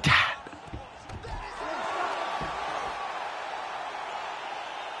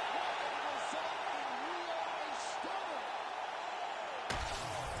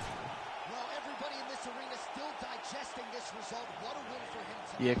 Well, everybody in this arena still digesting this result. What a win for him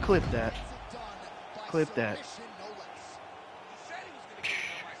tonight. Yeah, clip that. Clip that.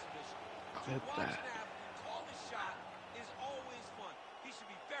 Clip that.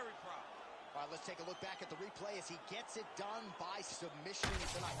 Let's take a look back at the replay as he gets it done by submission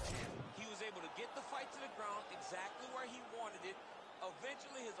tonight. He was able to get the fight to the ground exactly where he wanted it.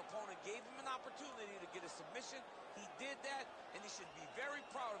 Eventually, his opponent gave him an opportunity to get a submission. He did that, and he should be very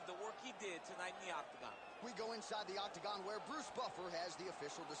proud of the work he did tonight in the octagon. We go inside the octagon where Bruce Buffer has the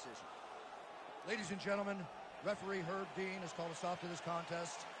official decision. Ladies and gentlemen, referee Herb Dean has called a stop to this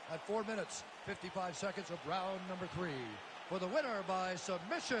contest at 4 minutes, 55 seconds of round number 3. For the winner by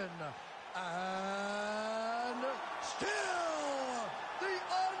submission, and still the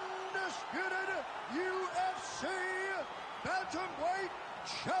undisputed UFC bantamweight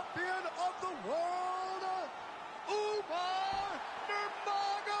champion of the world, Umar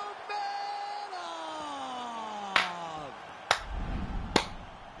Nurmagomedov.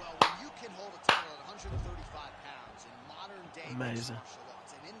 Well, when you can hold a title at 135 Amazing. martial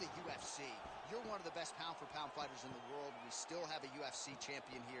arts. And in the UFC, you're one of the best pound-for-pound fighters in the world. We still have a UFC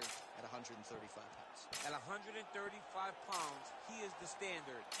champion here at 135 pounds. At 135 pounds, he is the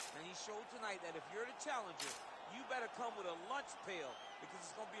standard. And he showed tonight that if you're the challenger, you better come with a lunch pail because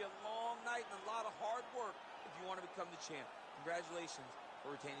it's going to be a long night and a lot of hard work if you want to become the champ. Congratulations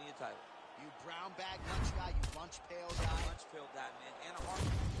for retaining your title. You brown bag lunch guy, you lunch pail guy. Lunch pail guy, man. And a hard...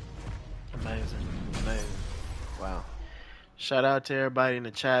 Amazing. Amazing. Wow. Shout out to everybody in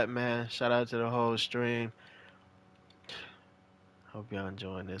the chat, man. Shout out to the whole stream. Hope y'all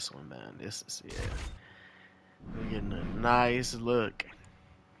enjoying this one, man. This is, yeah. We're getting a nice look.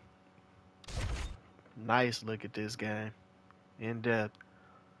 Nice look at this game. In depth.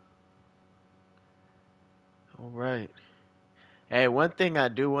 All right. Hey, one thing I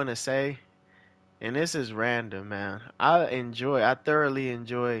do want to say, and this is random, man. I thoroughly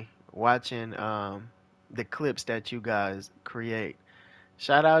enjoy watching the clips that you guys create.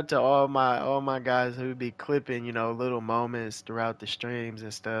 Shout out to all my guys who be clipping, you know, little moments throughout the streams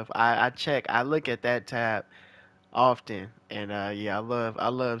and stuff. I look at that tab often, and yeah, I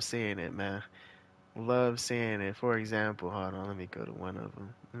love seeing it, man. Love seeing it. For example, hold on, let me go to one of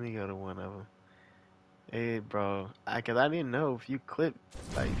them. Hey, bro, cause I didn't know if you clip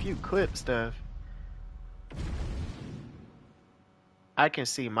stuff, I can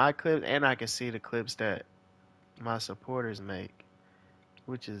see my clips and I can see the clips that my supporters make,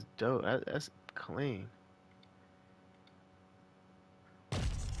 which is dope. That's clean.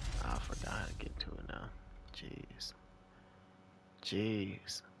 I forgot how to get to it now.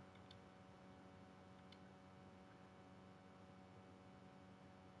 Jeez.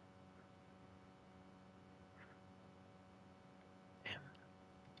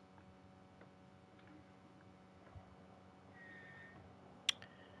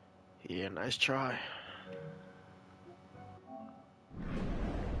 Yeah, nice try.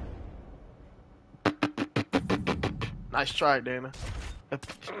 Nice try, Dana.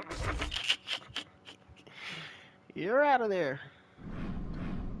 You're out of there.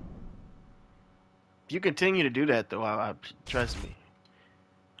 If you continue to do that, though, I trust me.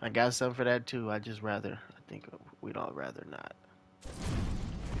 I got something for that, too. I think we'd all rather not.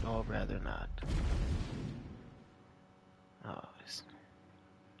 We'd all rather not. Oh, it's...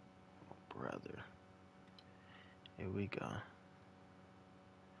 brother. Here we go.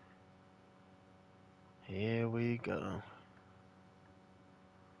 Here we go.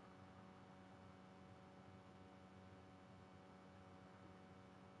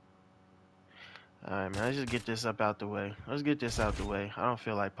 Alright, man, let's just get this up out the way. Let's get this out the way. I don't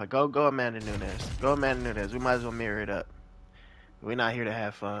feel like play. Go Amanda Nunes. Go Amanda Nunes. We might as well mirror it up. We're not here to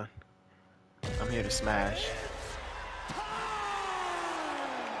have fun. I'm here to smash.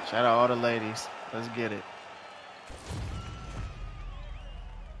 Shout out all the ladies. Let's get it.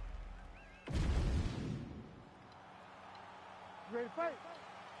 Ready to fight?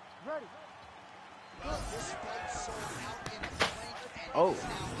 Ready. Oh.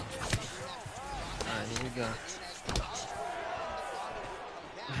 Alright, here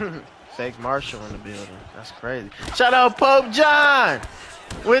we go. Fake Marshall in the building. That's crazy. Shout out Pope John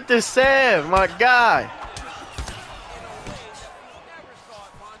with the save, my guy.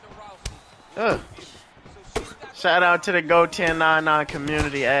 Shout out to the Go 1099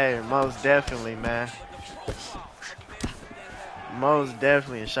 community. Hey, most definitely, man. Most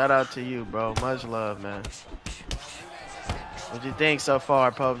definitely. And shout out to you, bro. Much love, man. What you think so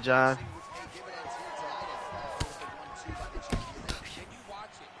far, Pope John?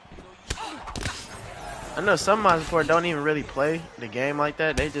 I know some of my support don't even really play the game like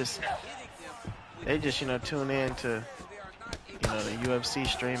that. They just you know, tune in to, you know, the UFC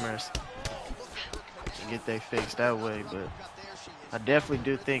streamers and get they fix that way. But I definitely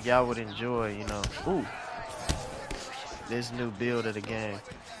do think y'all would enjoy, you know, this new build of the game.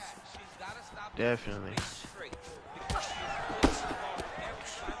 Definitely.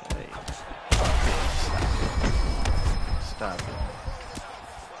 Hey. Stop it.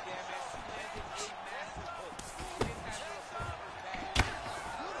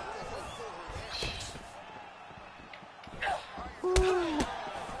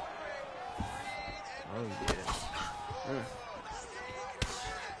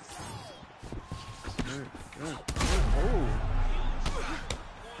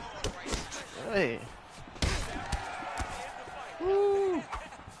 Hey. Woo.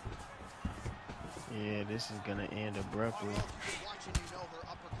 Yeah, this is gonna end abruptly.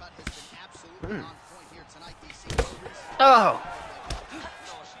 Oh.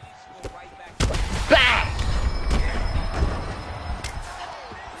 Back.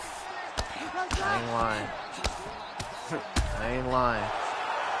 I ain't lying. I line.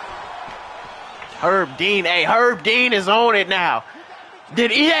 Herb Dean. Hey, Herb Dean is on it now.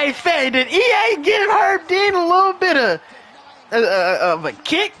 Did EA give Herb Dean a little bit of a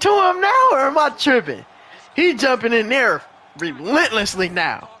kick to him now, or am I tripping? He jumping in there relentlessly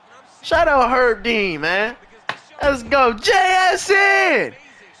now. Shout out Herb Dean, man. Let's go. JSN.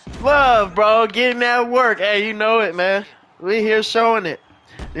 Love, bro. Getting that work. Hey, you know it, man. We here showing it.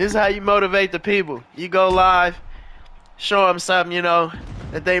 This is how you motivate the people. You go live, show them something, you know,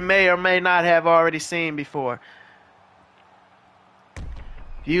 that they may or may not have already seen before.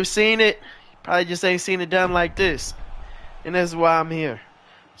 If you've seen it, you probably just ain't seen it done like this. And that's why I'm here.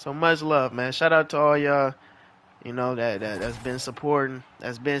 So much love, man. Shout out to all y'all, you know, that's been supporting,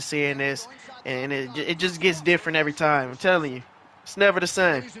 that's been seeing this. And it just gets different every time. I'm telling you. It's never the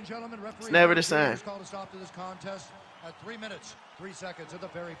same. It's never the same. At 3 minutes, 3 seconds of the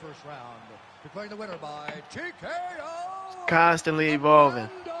very first round. Declaring the winner by TKO. Constantly evolving.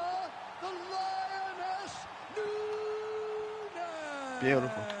 The Lioness Nunes.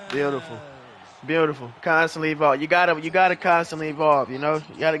 Beautiful, beautiful, beautiful. Constantly evolve. You gotta constantly evolve. You know,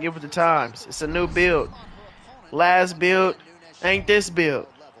 you gotta get with the times. It's a new build. Last build ain't this build.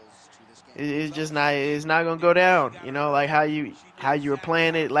 It's just not. It's not gonna go down. You know, like how you were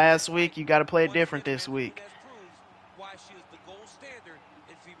playing it last week. You gotta play it different this week.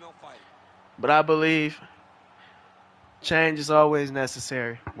 But I believe change is always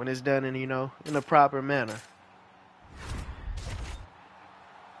necessary when it's done in, you know, in a proper manner.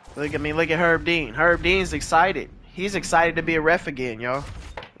 Look at Herb Dean. Herb Dean's excited. He's excited to be a ref again, y'all.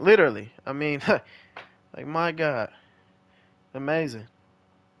 Literally. I mean, like, my God. Amazing.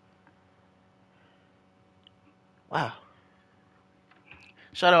 Wow.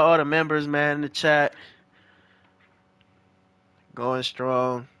 Shout out all the members, man, in the chat. Going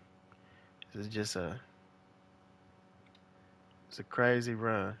strong. It's just it's a crazy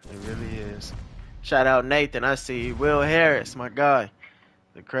run. It really is. Shout out Nathan. I see you. Will Harris, my guy.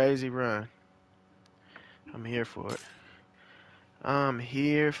 The crazy run. I'm here for it. I'm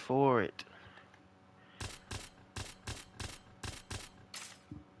here for it.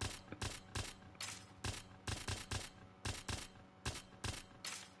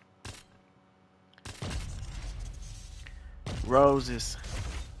 Roses.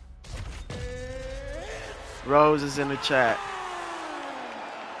 Roses in the chat.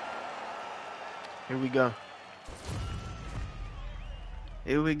 Here we go.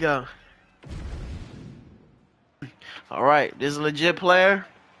 Here we go. All right, this is a legit player.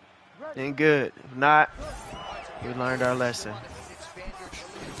 Ain't good. If not, we learned our lesson.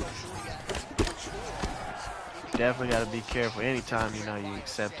 Definitely got to be careful anytime you know you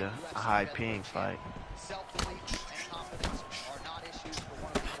accept a high ping fight.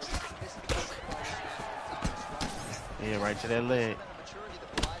 Yeah, right to that leg.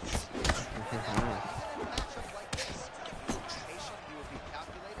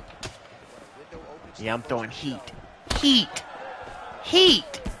 Yeah, I'm throwing heat. Heat! Heat!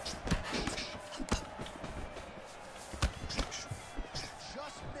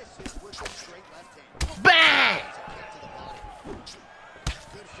 Bang!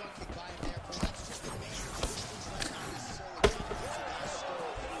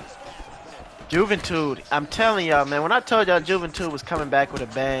 Juventude, I'm telling y'all, man, when I told y'all Juventude was coming back with a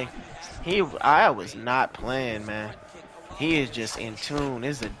bang, I was not playing, man. He is just in tune.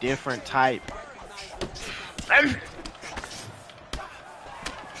 It's a different type.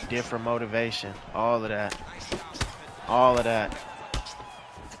 Different motivation. All of that. All of that.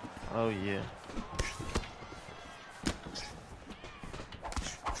 Oh, yeah.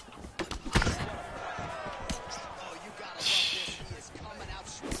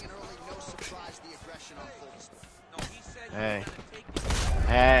 Hey.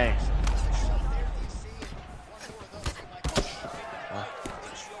 Hey.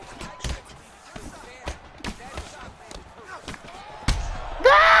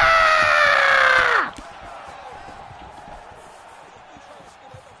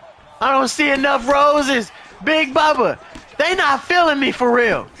 I don't see enough roses. Big Bubba. They not feeling me for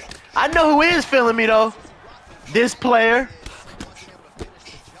real. I know who is feeling me though. This player.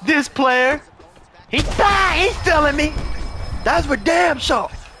 This player. He's feeling me. That's for damn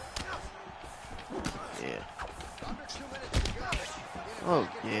sure. Yeah. Oh,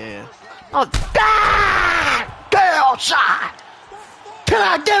 yeah. Oh, damn shot. Can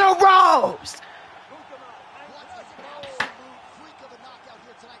I get a rose?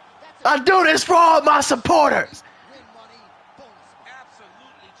 I do this for all my supporters.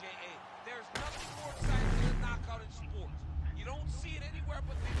 Absolutely, J.A. There's nothing more exciting than a knockout in sports. You don't see it anywhere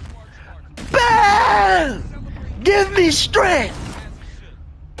but the martial arts. Bam! Give me strength.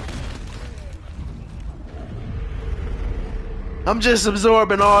 I'm just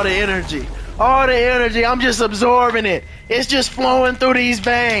absorbing all the energy. All the energy, I'm just absorbing it. It's just flowing through these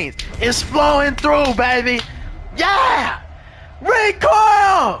veins. It's flowing through, baby. Yeah!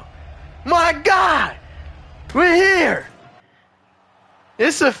 Recoil! My God! We're here.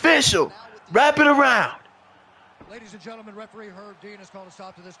 It's official. Wrap it around. Ladies and gentlemen, referee Herb Dean has called a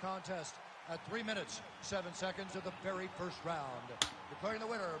stop to this contest at 3 minutes, 7 seconds of the very first round. Declaring the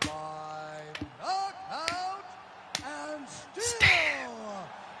winner by knockout and still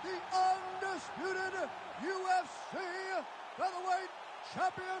the undisputed UFC featherweight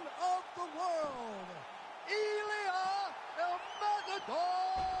champion of the world, Ilia El Matador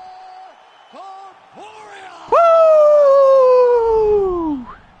Topuria! Woo!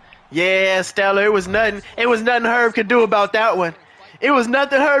 Yeah, Stella, it was nothing Herb could do about that one. It was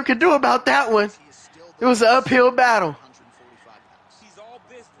nothing Herb could do about that one. It was an uphill battle. He's all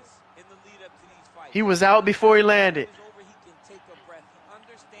business in the lead up to these fights. He was out before he landed. He can take a breath. He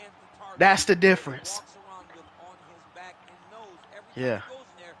understands the target. That's the difference. He walks around with on his back and knows every Yeah. time he goes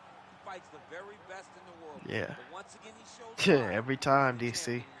in there, he fights the very best in the world. Yeah. But once again, he shows Yeah, every time,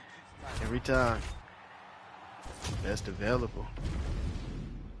 DC. Every time. Best available.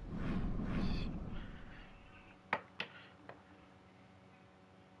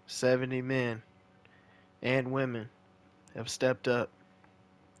 "70 men and women have stepped up.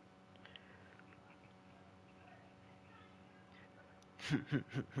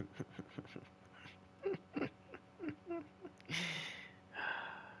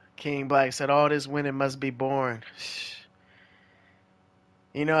 King Black said, "All this winning must be boring."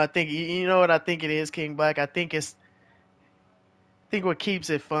 You know, you know what I think it is, King Black. I think what keeps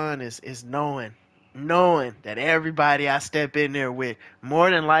it fun is knowing that everybody I step in there with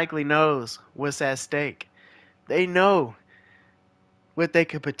more than likely knows what's at stake. They know what they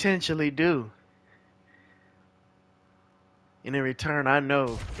could potentially do. And in return, I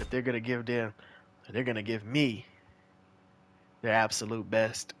know that they're going to give me their absolute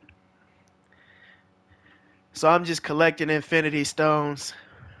best. So I'm just collecting Infinity Stones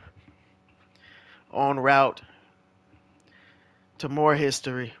en route to more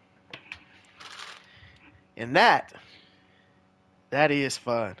history. And that is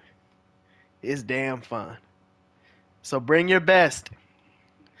fun. It's damn fun. So bring your best.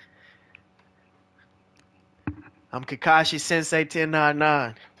 I'm Kakashi Sensei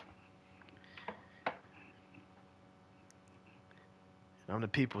 1099. I'm the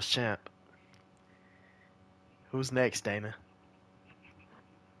people's champ. Who's next, Dana?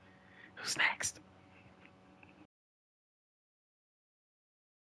 Who's next?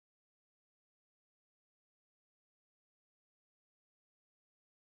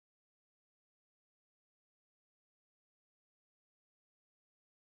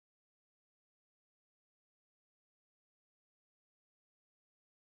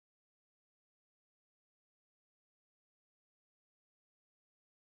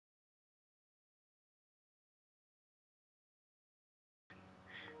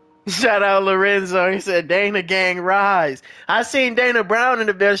 Shout out Lorenzo. He said, "Dana gang rise." I seen Dana Brown in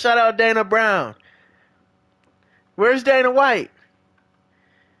the building. Shout out Dana Brown. Where's Dana White?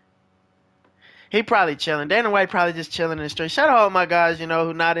 He probably chilling. Dana White probably just chilling in the street. Shout out all my guys,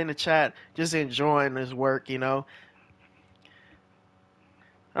 who not in the chat, just enjoying his work, I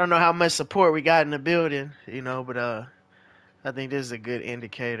don't know how much support we got in the building, but I think this is a good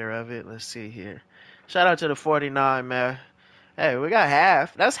indicator of it. Let's see here. Shout out to the 49, man. Hey, we got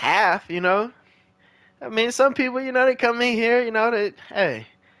half. That's half, I mean, some people, they come in here, they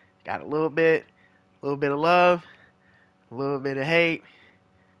got a little bit of love, a little bit of hate.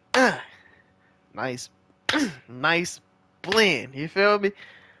 Nice nice blend. You feel me?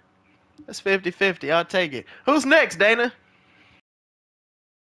 That's 50-50. I'll take it. Who's next, Dana?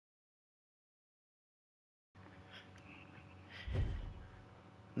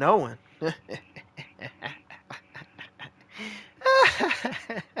 No one.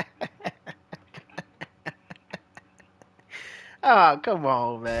 Oh, come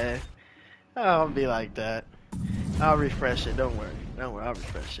on, man. I don't be like that. I'll refresh it. Don't worry. I'll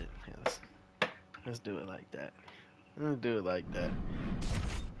refresh it. Let's do it like that. Let's do it like that.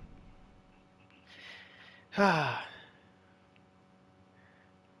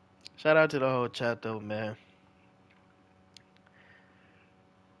 Shout out to the whole chat, though, man.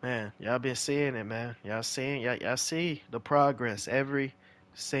 Man, y'all been seeing it, man. Y'all see the progress every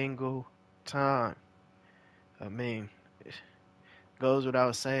single time. I mean, it goes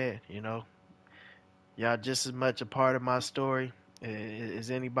without saying, Y'all just as much a part of my story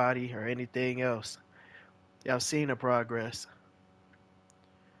as anybody or anything else. Y'all seen the progress.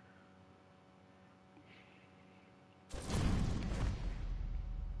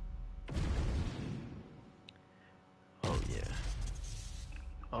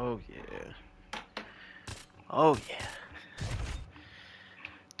 Oh yeah. Oh yeah.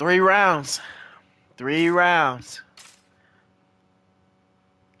 3 rounds. 3 rounds.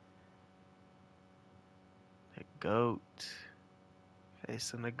 The GOAT.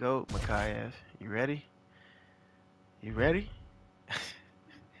 Facing the GOAT, Makayev. You ready? You ready?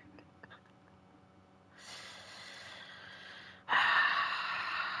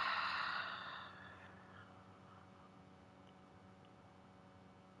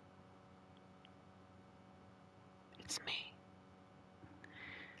 It's me.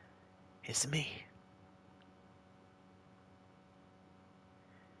 It's me.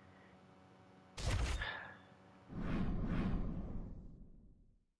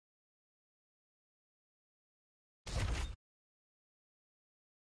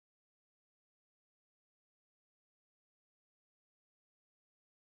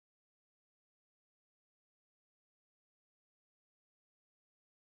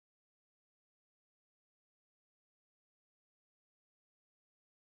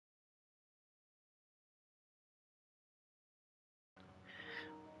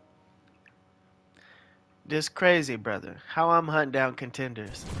 This crazy, brother. How I'm hunting down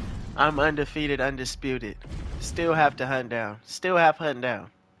contenders. I'm undefeated, undisputed. Still have to hunt down. Still have hunting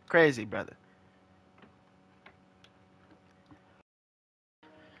down. Crazy, brother.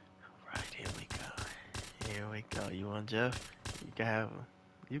 Right, here we go. Here we go. You want Jeff? You can have him.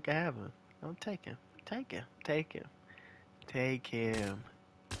 You can have him. Don't take him. Take him. Take him. Take him.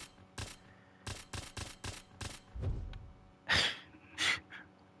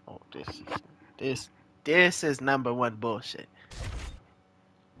 Oh, this is #1 bullshit.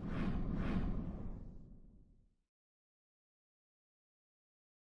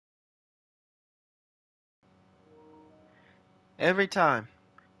 Every time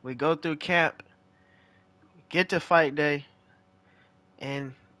we go through camp, get to fight day,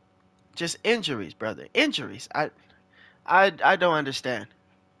 and just injuries, brother. Injuries. I don't understand.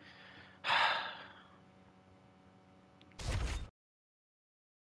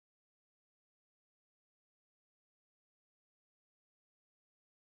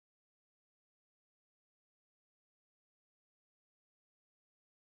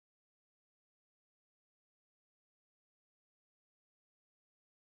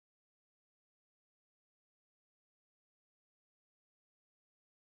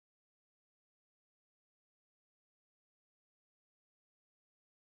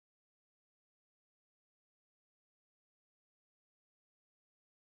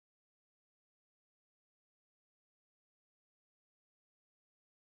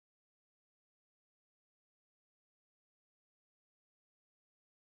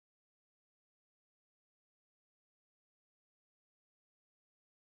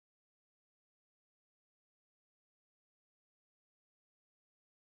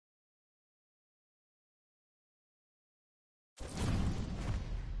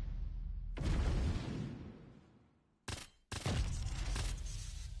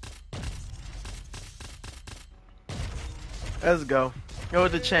 Let's go. Go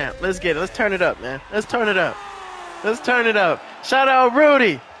with the champ. Let's get it. Let's turn it up, man. Let's turn it up. Let's turn it up. Shout out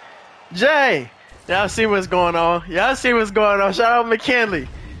Rudy. Jay. Y'all see what's going on. Y'all see what's going on. Shout out McKinley.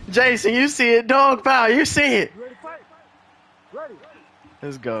 Jason, you see it. Dog Power, you see it. You ready to fight? Ready.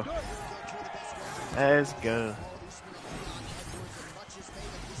 Let's go. Let's go.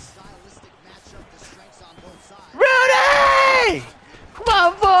 Rudy! My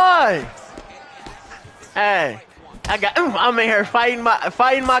boy! Hey. I'm in here fighting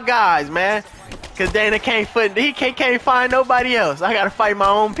my guys, man. Cause Dana can't find nobody else. I gotta fight my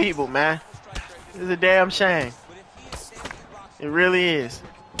own people, man. It's a damn shame. It really is.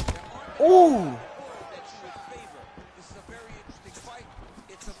 Ooh.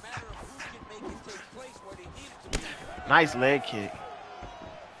 Nice leg kick.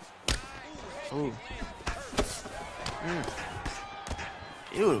 Ooh.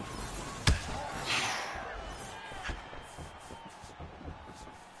 Beautiful.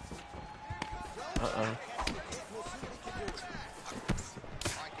 Uh-oh.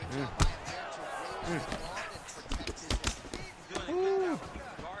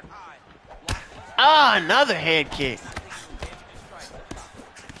 Ah, another head kick.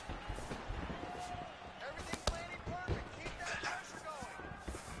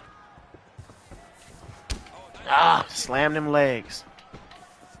 Ah, slam them legs.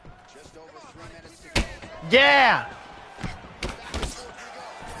 Yeah.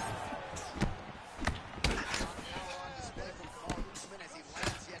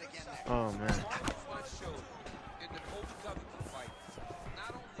 Oh man.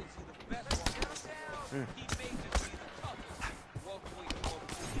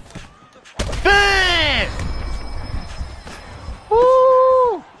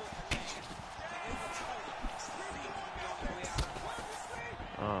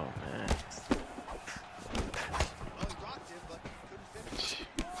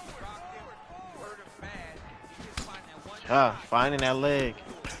 finding that leg.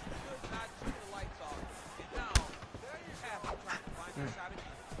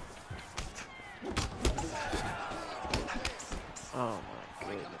 Oh my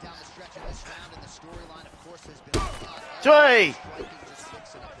Coming goodness. down the stretch of this round, and the storyline, of course, has been Joy! just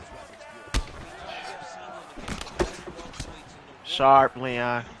mixing up his weapons beautifully. Sharp,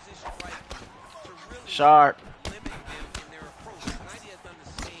 Leon. Sharp.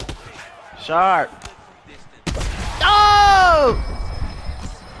 Sharp. Oh!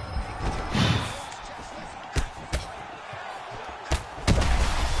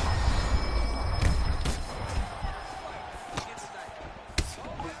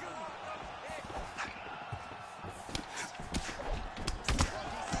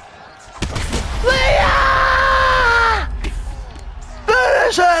 Leon!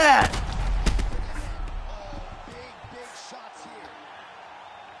 Finish it! Big shots here.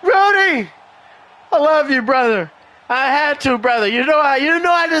 Rudy! I love you, brother. I had to, brother. You know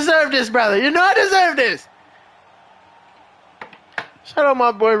I deserve this, brother. You know I deserve this. Shout out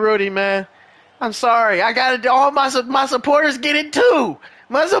my boy Rudy, man. I'm sorry. I got it. All my supporters get it too.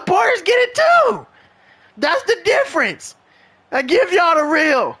 My supporters get it too. That's the difference. I give y'all the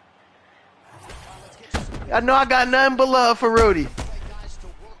real. I know I got nothing but love for Rudy. Guys to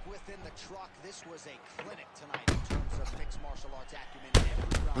work within the truck. This was a clinic tonight in terms of mixed martial arts acumen in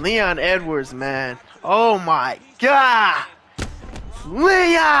every round. Leon Edwards, man. Oh my God.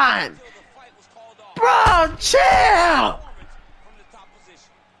 Leon! Bro, chill!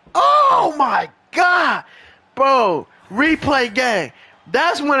 Oh my God! Bro, replay game.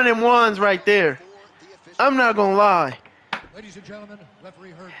 That's one of them ones right there. I'm not gonna lie. Ladies and gentlemen,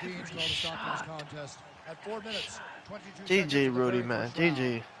 referee Herb Deans called a stop to this contest at 4 minutes, 22 seconds. GG, of the Rudy, very man. first round,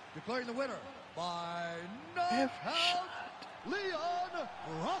 GG. Declaring the winner by knockout, Leon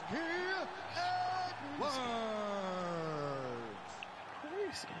Rocky Edwards.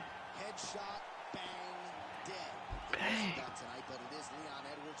 Crazy. Headshot, bang, dead. Bang. Not tonight, but it is Leon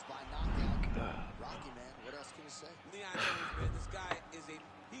Edwards by knockout. Rocky, man, what else can you say? Leon Edwards, man, this guy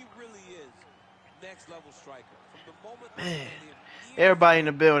he really is next level striker. From the moment Man. Everybody in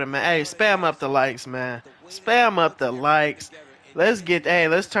the building, man. Hey, spam up the likes, man. Spam up the likes. Let's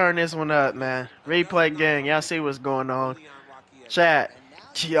turn this one up, man. Replay gang, y'all see what's going on. Chat,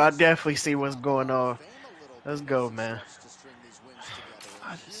 y'all definitely see what's going on. Let's go, man.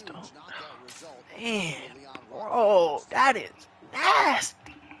 I just don't know. Man, bro, that is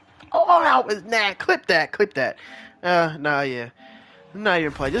nasty. Oh, that was nasty. Clip that. Nah, yeah. I'm not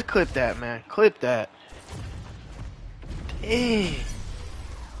even playing. Just clip that, man. Clip that. Dang.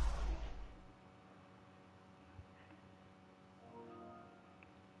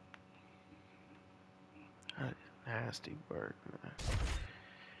 That is nasty work, man.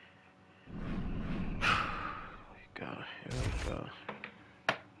 Here we go.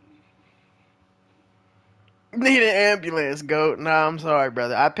 Need an ambulance, goat. Nah, I'm sorry,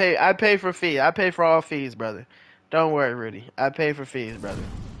 brother. I pay for fee. I pay for all fees, brother. Don't worry, Rudy. I pay for fees, brother.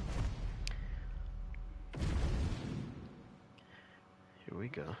 Here we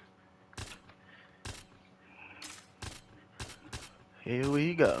go. Here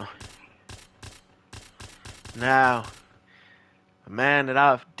we go. Now, a man that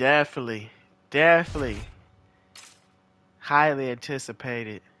I've definitely highly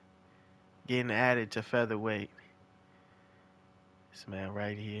anticipated getting added to featherweight. This man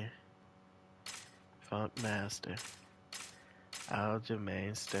right here. Funk Master.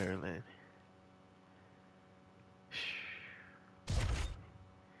 Aljamain Sterling.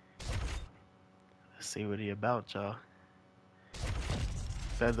 Let's see what he about, y'all.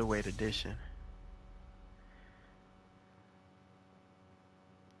 Featherweight edition.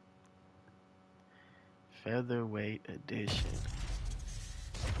 Featherweight edition.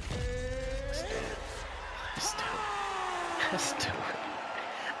 Let's do it.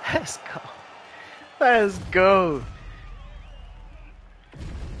 Let's go. Let's go.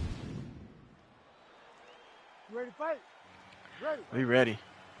 You ready to fight? Ready. We ready.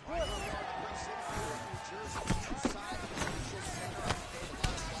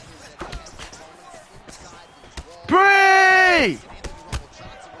 Bree!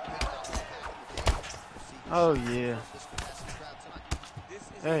 Oh yeah.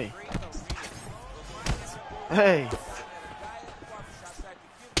 Hey. Hey.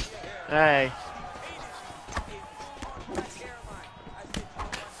 Hey.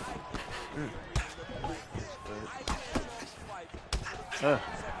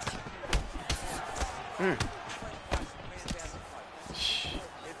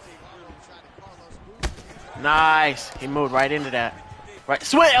 Nice. He moved right into that. Right.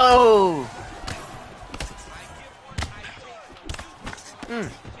 Swing. Oh.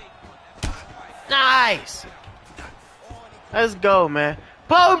 Nice. Let's go, man.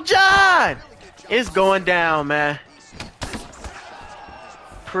 Pope John! It's going down, man.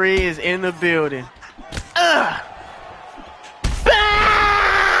 Pre is in the building.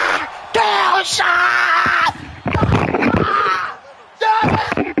 Down shot!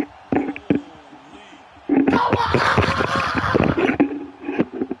 Come on!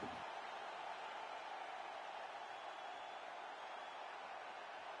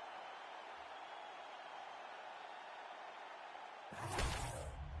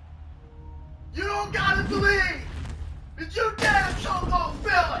 You don't gotta believe, but you damn sure gon'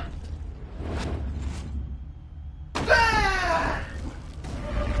 feel it. Bang!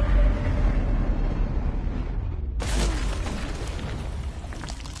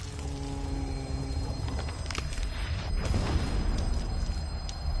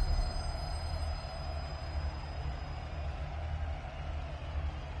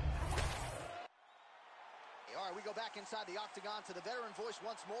 All right, we go back inside the octagon to the veteran voice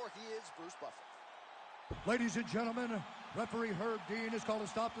once more. He is Bruce Buffer. Ladies and gentlemen, referee Herb Dean has called a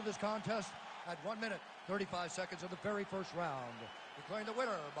stop to this contest at 1 minute, 35 seconds of the very first round. Declaring the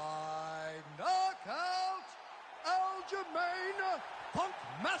winner by knockout, Aljamain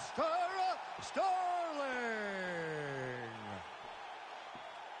Funkmaster Sterling.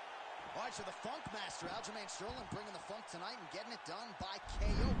 All right, so the Funk Master, Aljamain Sterling, bringing the funk tonight and getting it done by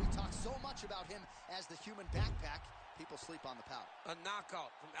KO. We talk so much about him as the human backpack. People sleep on the power. A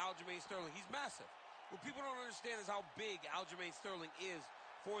knockout from Aljamain Sterling. He's massive. What people don't understand is how big Aljamain Sterling is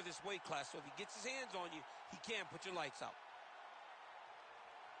for this weight class. So if he gets his hands on you, he can put your lights out.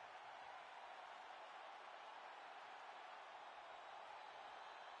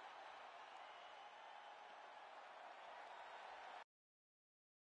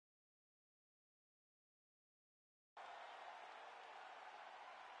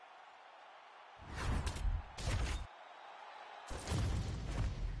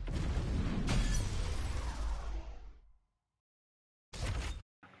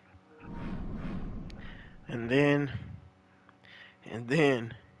 And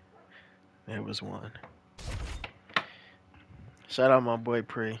then, there was one. Shout out my boy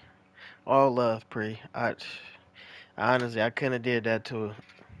Pre. All love, Pre. Honestly, I couldn't have did that to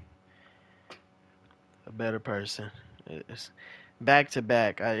a better person. It's back to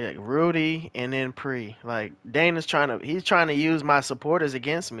back. Rudy and then Pre. Like Dana's he's trying to use my supporters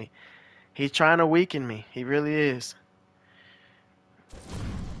against me. He's trying to weaken me. He really is.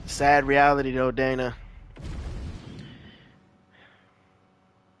 Sad reality though, Dana.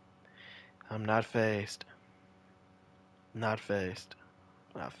 I'm not phased. Not phased.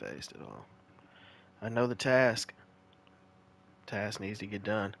 Not phased at all. I know the task. Task needs to get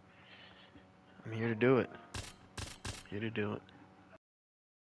done. I'm here to do it. Here to do it.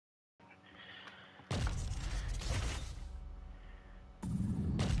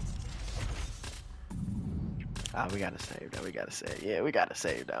 Ah, we gotta save that. We gotta save. Yeah, we gotta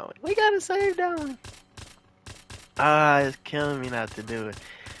save that one. We gotta save that one. Ah, it's killing me not to do it.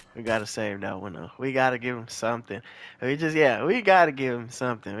 We gotta save that one though. We gotta give him something. We gotta give him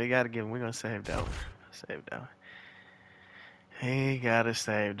something. We're gonna save that one. Save that one. He gotta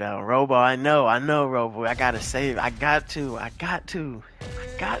save that one. Robo, I know, Robo. I gotta save. I got to.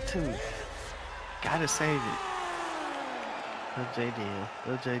 Gotta save it. Little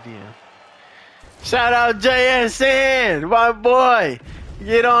JDM. Shout out JSN, my boy.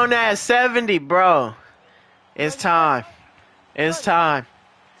 Get on that 70, bro. It's time. It's time.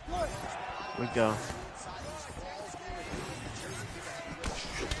 We go.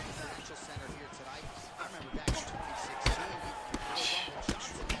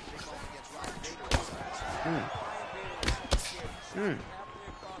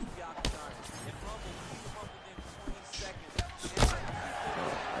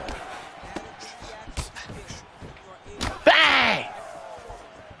 Bang!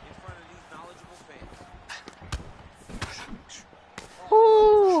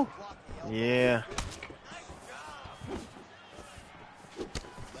 Woo! Yeah.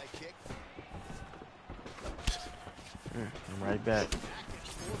 I'm right back.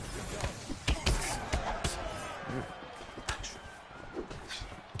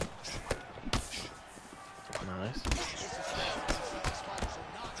 Nice.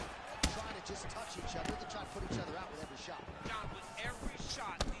 Trying to just touch each other. They try to put each other out with every shot. John, with every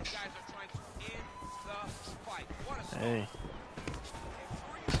shot, these guys are trying to end the fight. What a Hey.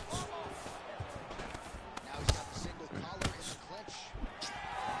 Now he's got the single collar in the clinch.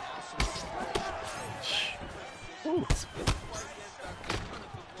 Now some Ooh.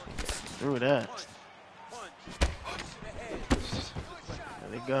 Ooh, that.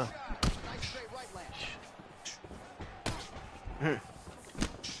 Let it go. Nice straight right land.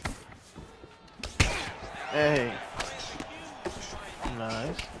 Hey.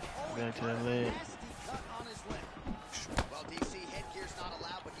 Nice. Back to the leg. Nasty cut on his lip. Well, DC, headgear's not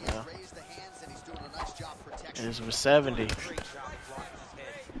allowed, but he has raised the hands and he's doing a nice job protecting. This was 70. Great job blocking his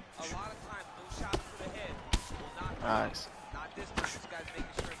head. A lot of times, those shots to the head will not Nice. Not this time. This guy's making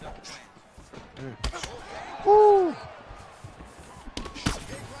sure it doesn't land. Woo! Big right hand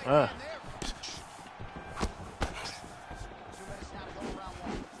there. 2 minutes now to go around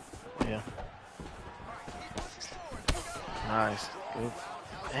one. Yeah. Nice. Good.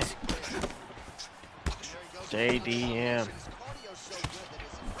 Hey. JDM.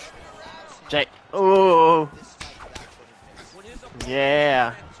 J. Ooh.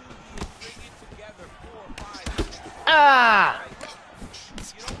 Yeah. Ah.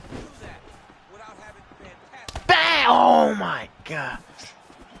 Bang! Oh my God.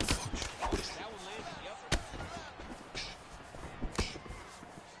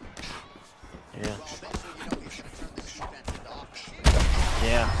 Yeah.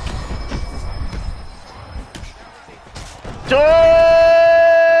 Yeah.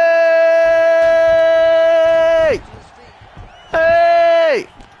 Hey! Hey!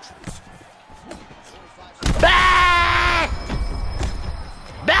 Back!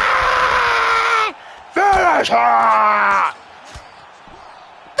 Back! Finish her! Ah!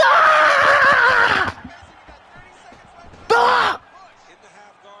 Ah! In the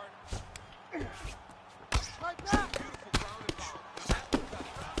half guard. Right back.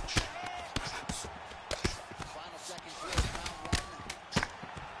 Final seconds here of round one.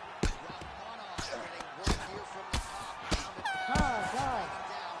 Rock getting work here from the top. Time. Down.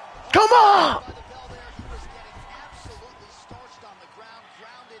 Come on! By the bell there, he was getting absolutely starched on the ground,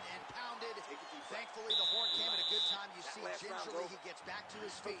 grounded and pounded. Thankfully, the horn came at a good time. You see, gingerly, he gets back to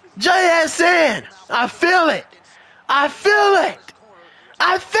his feet. JSN! I feel it! I feel it!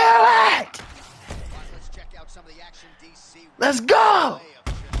 I feel it! Let's check out some of the action, DC. Let's go! Way of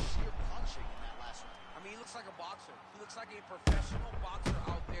just sheer punching in that last one. I mean, he looks like a boxer. He looks like a professional boxer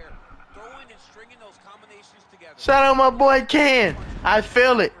out there, throwing and stringing those combinations together. Shout out my boy Ken. I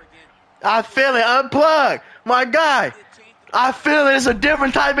feel it. I feel it. Unplug. My guy. I feel it. It's a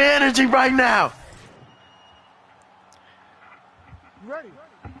different type of energy right now. You ready?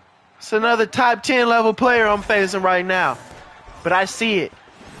 It's another top 10 level player I'm facing right now. But I see it.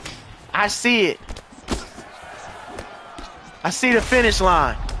 I see it. I see the finish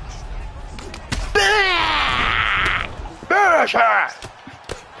line. Bang! Finish her!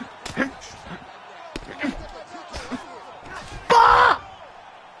 Bah!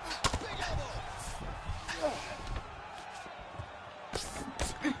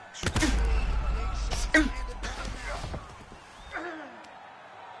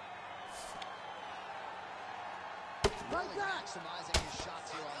 Really maximizing his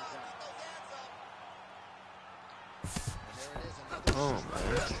shots here on the ground. And there it is, another Oh, man.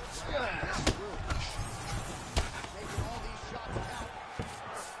 making all these shots count.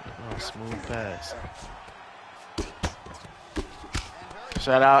 Oh, smooth pass.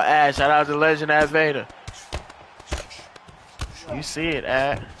 Shout out Ad. Shout out to Legend Ad Vader. You see it,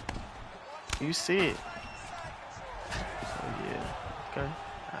 Ad. You see it. Oh, yeah. Okay.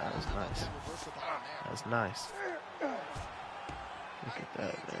 That was nice. That's nice. Look at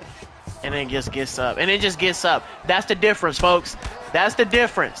that, man. And it just gets up. And it just gets up. That's the difference, folks. That's the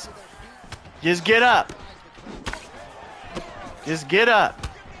difference. Just get up. Just get up.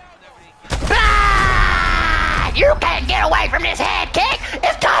 Ah! You can't get away from this head kick.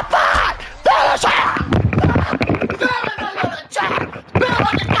 It's top 5. Finish it.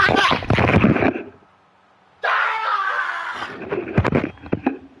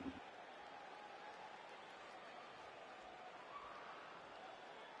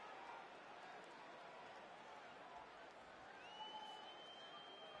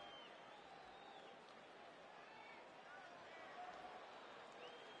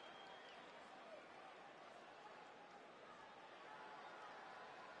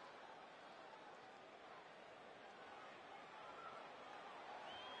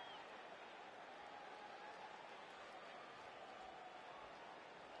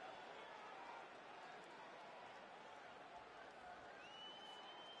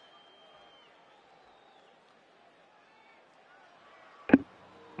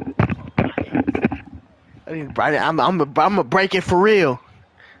 I'm gonna break it for real.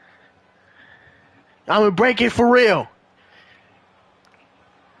 I'm gonna break it for real.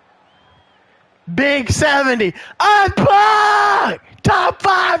 Big 70. Unplug! Top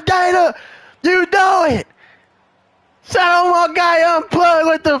 5 data. You know it. Shout out my guy Unplug.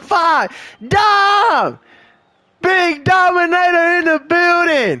 with the 5. Dom! Big Dominator in the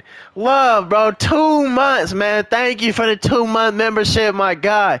building. Love, bro. 2 months, man. Thank you for the 2-month membership, my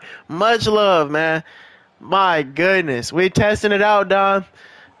guy. Much love, man. My goodness. We testing it out, Dom.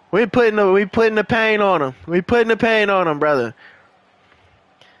 We putting the pain on him. We putting the pain on him, brother.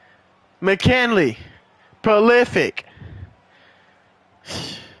 McKinley. Prolific.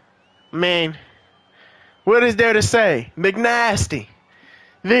 Man. What is there to say? McNasty.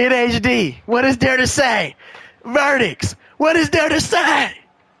 VidHD. What is there to say? Verdicts. What is there to say?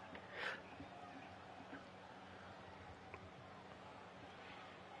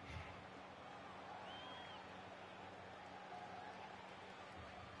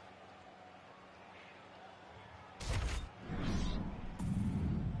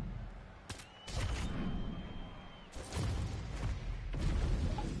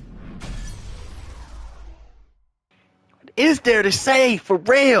 What is there to say for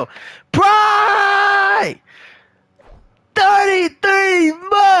real? Pride! 33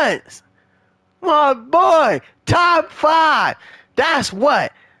 months! My boy, top 5. That's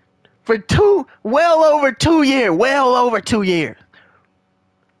what? For well over 2 years.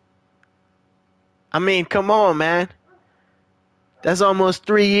 I mean, come on, man. That's almost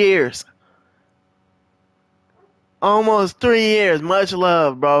 3 years. Almost 3 years. Much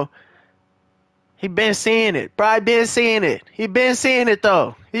love, bro. He been seeing it. Probably been seeing it. He been seeing it,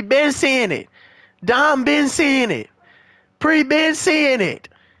 though. He been seeing it. Dom been seeing it. Pre been seeing it.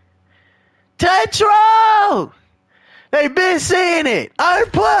 Tetro! They been seeing it.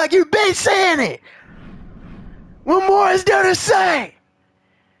 Unplug, you been seeing it. What more is there to say?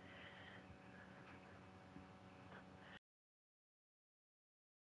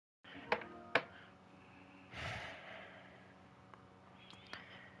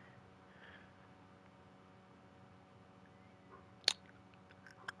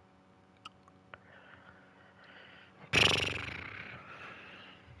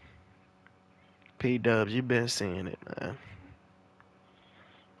 P-Dubs, you been seeing it, man.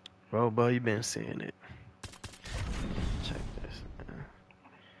 Robo, you been seeing it. Check this,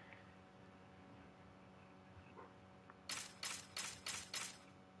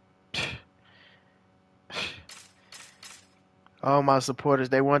 man. All my supporters,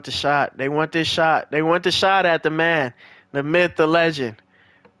 they want the shot. They want this shot. They want the shot at the man, the myth, the legend.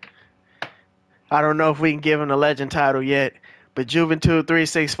 I don't know if we can give him the legend title yet, but Juventud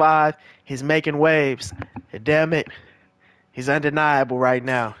 365, he's making waves. And damn it, he's undeniable right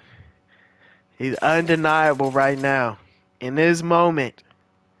now. He's undeniable right now. In this moment,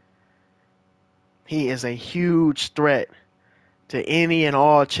 he is a huge threat to any and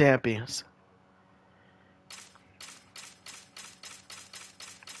all champions.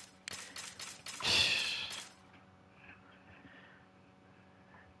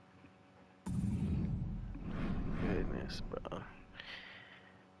 Goodness, bro.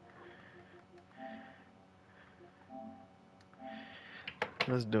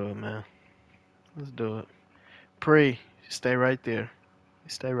 Let's do it, man. Let's do it. Pre, stay right there.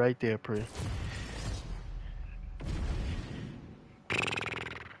 Stay right there, Pre.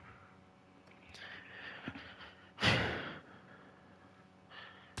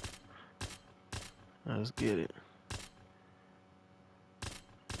 Let's get it.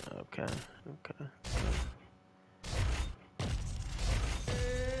 Okay.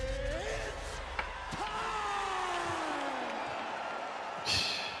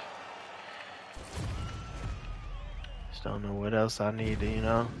 Just don't know what else I need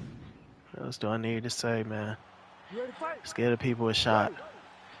to, What else do I need to say, man? You ready to fight? Let's give the people a shot.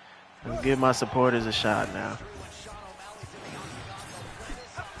 Let's give my supporters a shot now.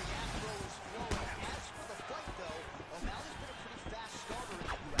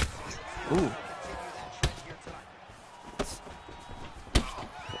 Ooh.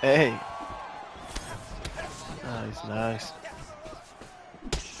 Hey. Nice.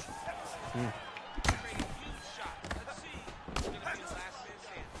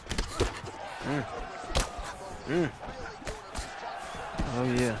 Oh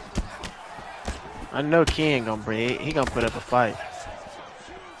yeah. I know King gonna bring it. He gonna put up a fight.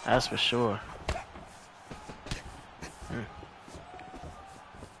 That's for sure.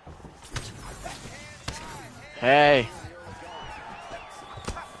 Hey.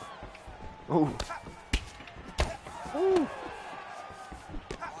 Ooh.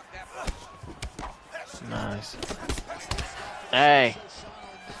 Nice. Hey.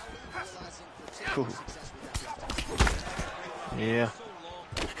 Ooh. Yeah.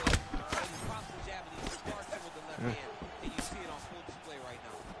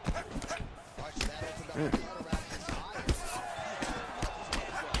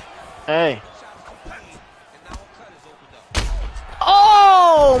 Hey. Shot too clean, and now a cut has opened up.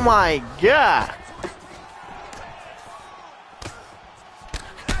 Oh my God.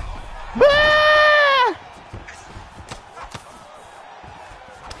 Ah!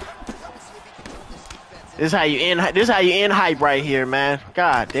 This is how you end. This is how you end hype right here, man.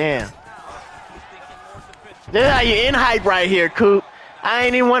 God damn. This is how you end hype right here, Coop. I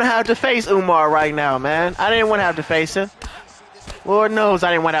ain't even want to have to face Umar right now, man. I didn't want to have to face him. Lord knows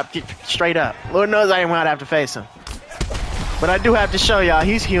I didn't want to have to get straight up. Lord knows I didn't want to have to face him. But I do have to show y'all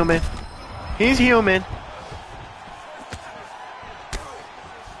he's human. He's human.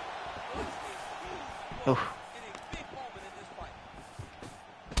 Oof.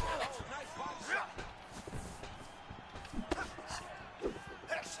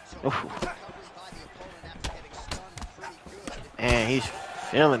 Oof. Man, he's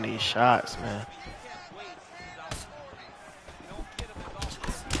feeling these shots, man.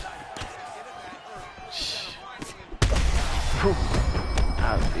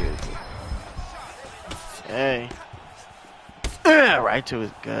 That was beautiful. Hey. Right to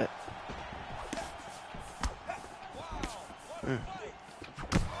his gut.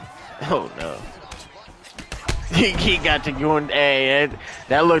 Oh no. He got to go in. Hey,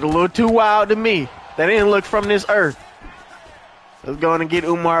 that looked a little too wild to me. That didn't look from this earth. Let's go on and get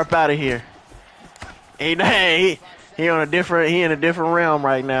Umar up out of here. He in a different realm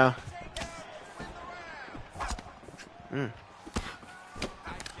right now.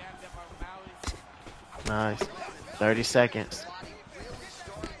 Nice. 30 seconds.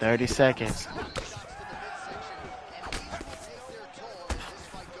 30 seconds.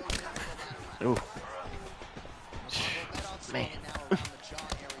 Ooh. Man.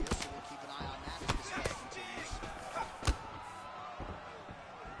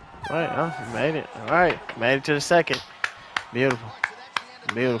 All right, oh, made it. All right, made it to the second. Beautiful.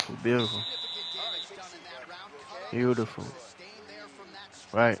 Beautiful, beautiful. Beautiful.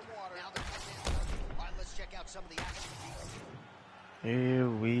 Right. Here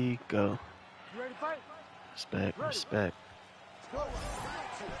we go. You ready to fight? Respect, respect.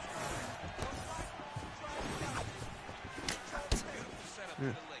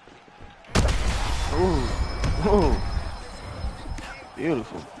 Ooh, ooh.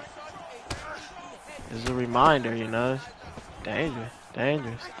 Beautiful. This is a reminder, you know. Dangerous,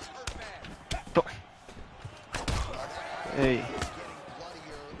 dangerous. Hey.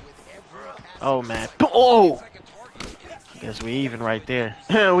 Oh, man. Oh! Guess we even right there.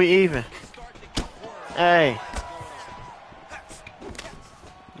 We even. Hey.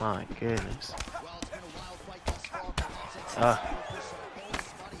 My goodness.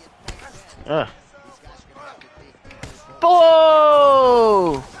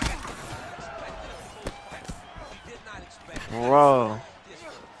 Whoa! Bro.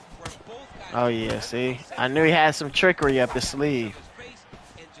 Oh, yeah, see? I knew he had some trickery up his sleeve.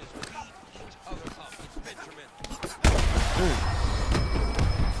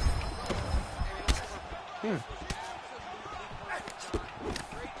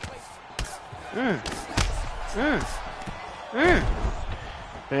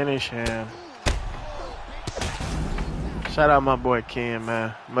 Finish him. Shout out my boy Ken,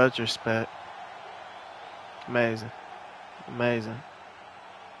 man. Much respect. Amazing. Amazing.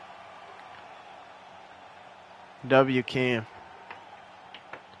 W Ken.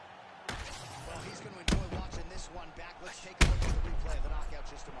 Well, he's going to enjoy watching this one back. Let's take a look at the replay of the knockout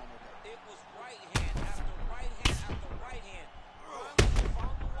just a moment ago. It was right hand after right hand after right hand. Finally, he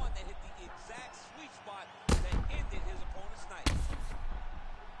found the one that hit the exact sweet spot that ended his opponent's night.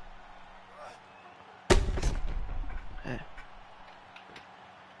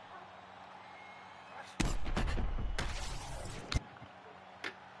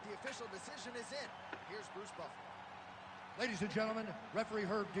 The official decision is in. Here's Bruce Buffer. Ladies and gentlemen, referee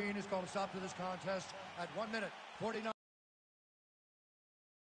Herb Dean has called a stop to this contest at 1 minute, 49.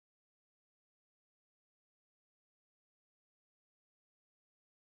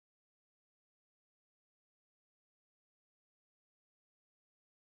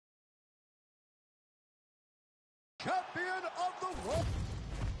 Champion of the world.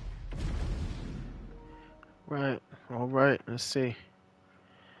 Right. All right. Let's see.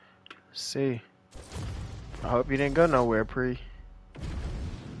 Let's see. I hope you didn't go nowhere, Pre. All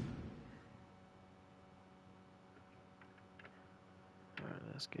right,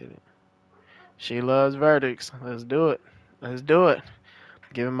 let's get it. She loves verdicts. Let's do it. Let's do it.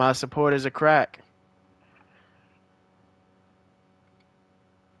 Giving my supporters a crack.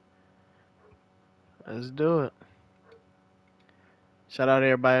 Let's do it. Shout out to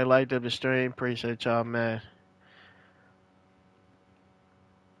everybody who liked up the stream. Appreciate y'all, man.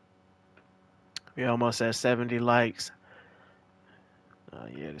 We almost at 70 likes. Oh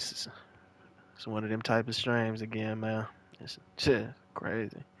yeah, this is it's one of them type of streams again, man. It's just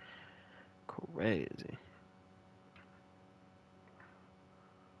crazy. Crazy.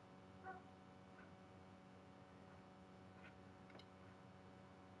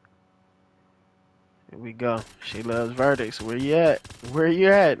 Here we go. She loves verdicts. Where you at? Where you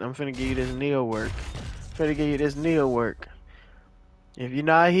at? I'm finna give you this Neil work. Finna give you this Neil work. If you're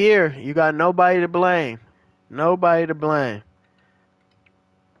not here, you got nobody to blame. Nobody to blame.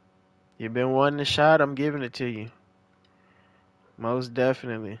 You've been wanting a shot, I'm giving it to you. Most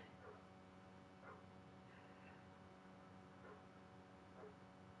definitely.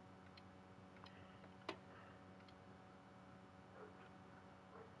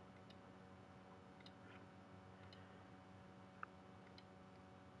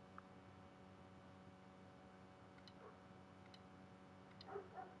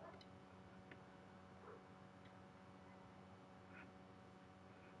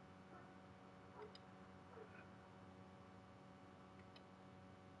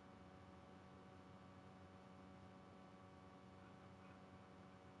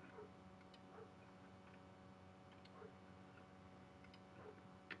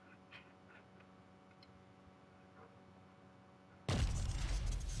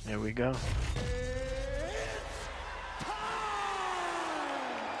 There we go. You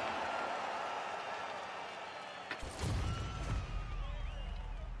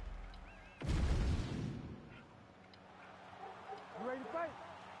ready to fight?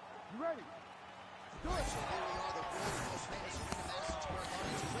 You ready? Do it. So here we are, the world's most famous arena, Madison Square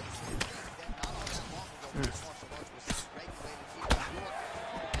Garden. It's crazy to think that not all that long ago, mixed martial arts was regulated here in New York. That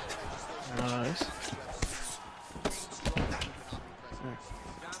legislation Nice.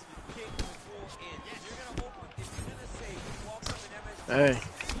 Hey.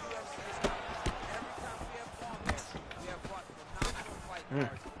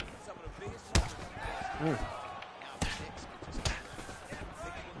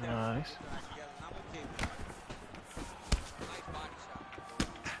 Nice.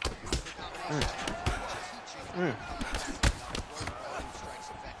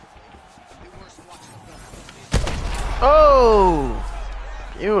 Oh,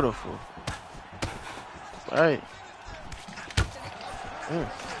 beautiful. Right.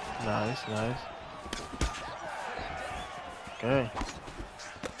 Nice, nice. Okay.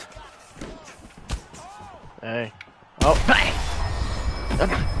 Hey. Oh, bang!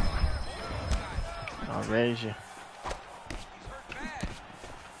 I'll raise you.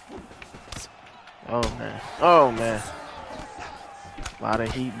 Oh, man. Oh, man. A lot of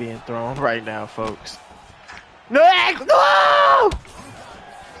heat being thrown right now, folks. No! No!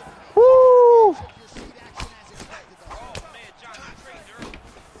 Woo!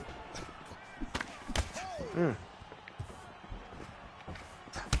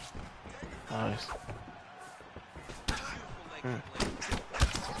 Nice.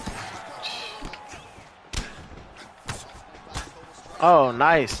 Oh,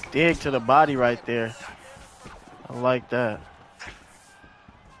 nice. Dig to the body right there. I like that.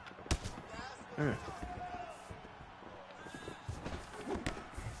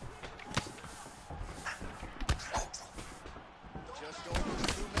 Just over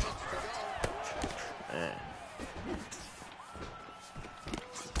 2 minutes to go. Man.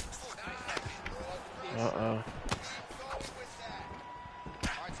 Uh-oh. All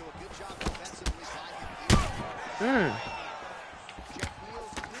right, so a good job defensively by him here. Jack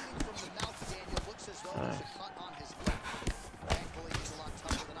Neal's bleeding from the mouth, Daniel. Looks as though there's a cut on his lip. Thankfully, he's a lot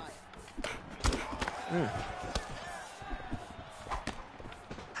tougher than I am.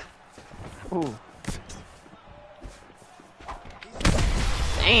 Ooh.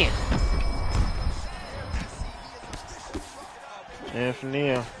 Damn. Jeff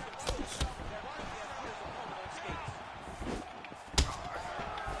Neal.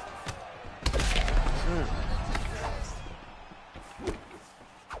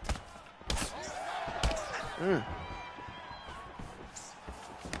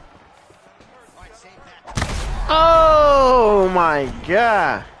 Oh my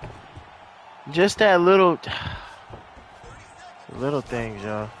God. Just that little things,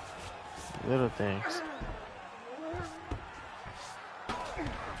 y'all. Little things.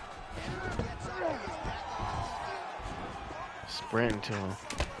 Sprinting to him.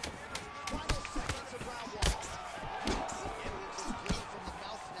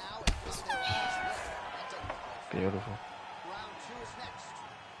 Beautiful. Round two is next.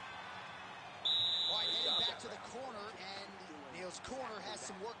 All right, heading back to the corner, and Neal's corner has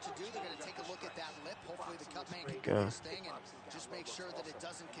some work to do. They're going to take a look at that lip. Hopefully the cut man can do his thing and just make make sure that it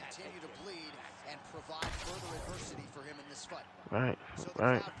doesn't continue to bleed and provide further adversity for him in this fight. Right, So the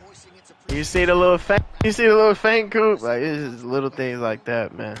right. crowd voicing its You see the little feint? You see the little feint, Coop? Like, it's just little appreciation. things like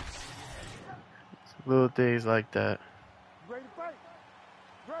that, man. Little things like that. You ready to fight?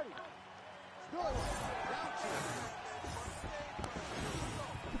 Ready. Go.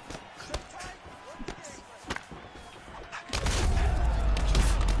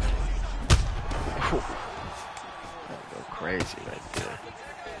 That go crazy right there.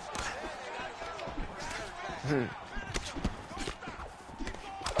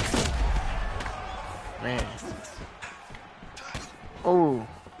 Man. Oh.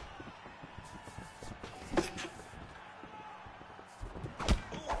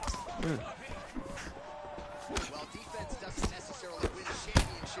 Well, defense doesn't necessarily win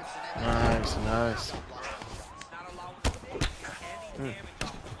championships in MMA. Nice, nice. Not allowing him to take any damage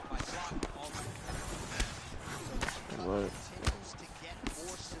off by blocking all the What? Continues to get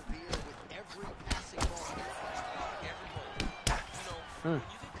more severe with every passing moment. When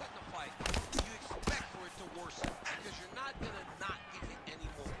you get cut in a fight, you expect for it to worsen because you're not gonna not get hit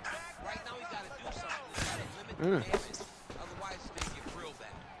anymore. Right now, he's got to do something to try to limit the damage. Otherwise, it's gonna get real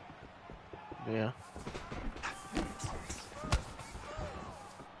bad. Yeah.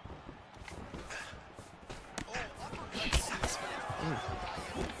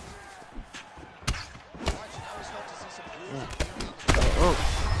 Oh.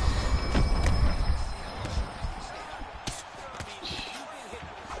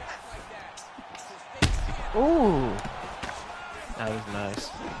 Ooh. That was nice.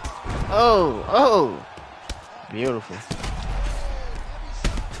 Oh, oh. Beautiful.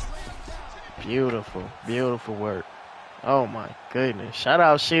 Beautiful, beautiful work. Oh my goodness. Shout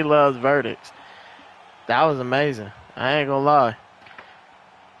out She Loves Verdicts. That was amazing. I ain't gonna lie.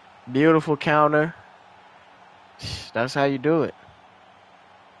 Beautiful counter. That's how you do it.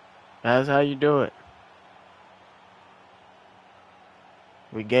 That's how you do it.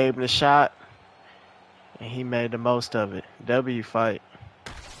 We gave him the shot, and he made the most of it. W fight.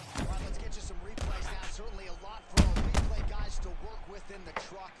 All right, let's get you some replays now. Certainly a lot for our replay guys to work with in the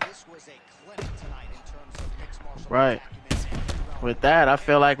truck. This was a clinic tonight in terms of mixed martial Right. arts acumen. With that, I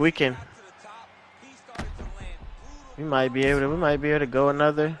feel like we can. We might be able to go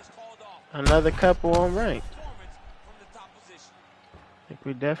another couple on rank. I think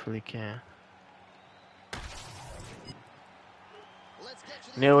we definitely can. Let's get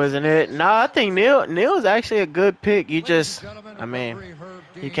you the Neil isn't it? No, I think Neil's actually a good pick. You just, I mean,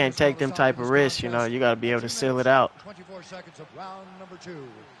 you can't take them type of risks. You know, you got to be able to seal it out. 24 seconds of round number 2.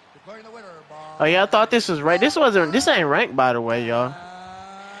 Declaring the winner by Oh yeah, I thought this was right. This ain't ranked, by the way, y'all.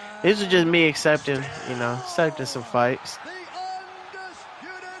 This is just me accepting some fights. the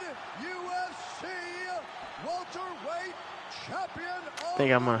undisputed UFC welterweight champion of I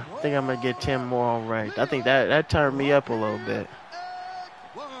think I'm gonna get 10 more on ranked. I think that turned me up a little bit.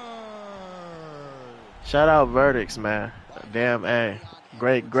 Shout out Verdicts, man. Damn, hey,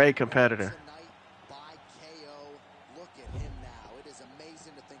 great competitor. tonight by KO. Look at him now. It is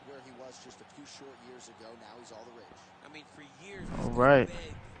amazing to think where he was just a few short years ago. Now he's all the rage. I mean, for years, All right.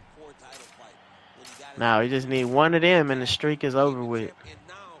 for a title fight. When you got Now we just need one of them, and the streak is over with. And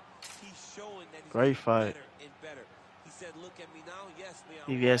now he's showing that he's Great getting fight. better and better. He said, "Look at me now." Yes,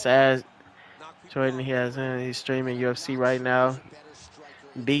 Leon. EVS asked Jordan, he's streaming UFC right now.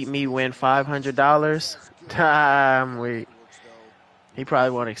 Beat me, win $500. I'm weak. He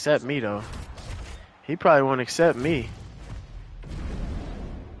probably won't accept me though. He probably won't accept me.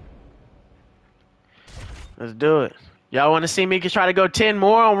 Let's do it. Y'all want to see me try to go 10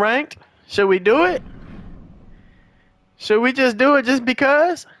 more on ranked? Should we do it? Should we just do it just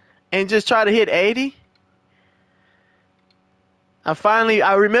because? And just try to hit 80?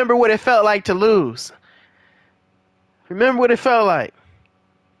 I remember what it felt like to lose. Remember what it felt like.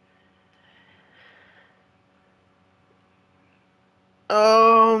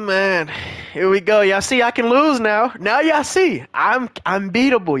 Oh man, here we go. Y'all see, I can lose now. Now y'all see, I'm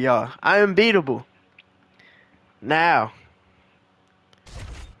beatable, y'all. I am beatable. Now,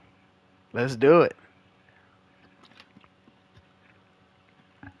 let's do it.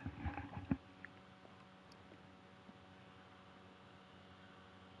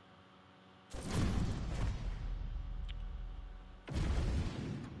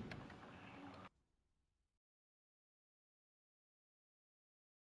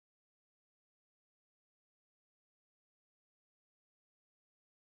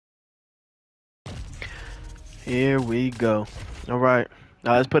 Here we go. All right.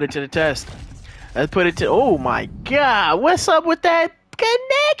 Now let's put it to the test. Let's put it to. Oh my God. What's up with that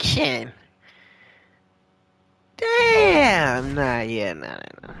connection? Damn. Nah, yeah, nah.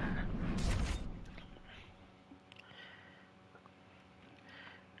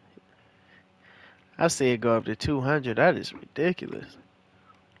 I see it go up to 200. That is ridiculous.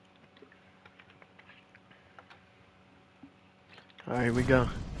 All right, here we go.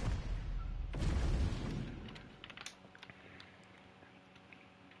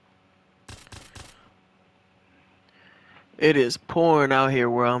 It is pouring out here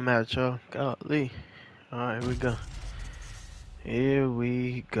where I'm at, y'all. Golly. All right, here we go. Here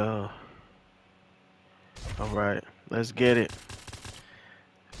we go. All right, let's get it.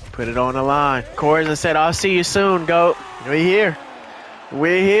 Put it on the line. Corson said, I'll see you soon, GOAT. We're here.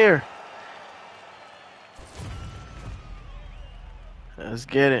 We're here. Let's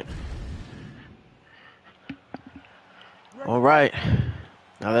get it. All right.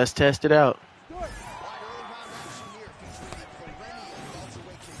 Now let's test it out.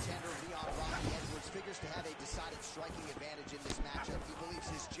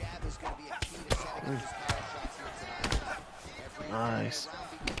 Nice.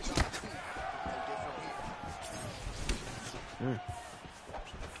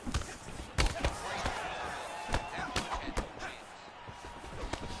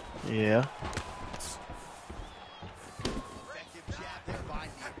 Yeah.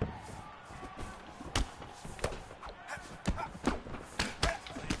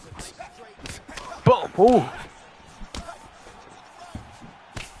 Boom. Ooh.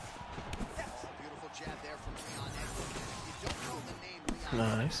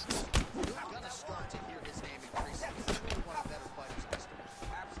 Nice.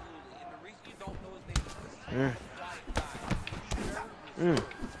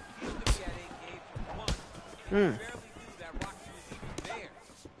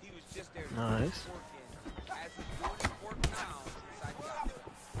 Nice.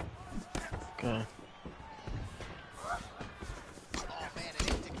 Okay.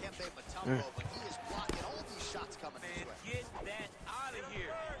 Get that out of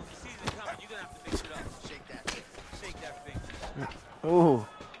here. The season coming, you're gonna have to mix it up. Shake that thing. Ooh.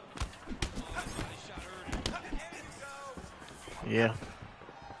 Yeah.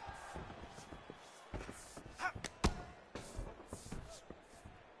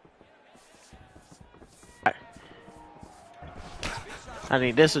 I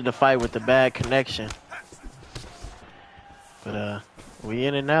think this is the fight with the bad connection. But we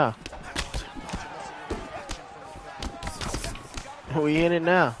in it now. We in it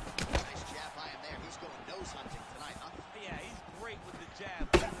now. Yeah, he's great with the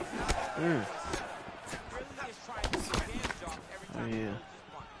jab. Really is trying to get damage off every time he Yeah.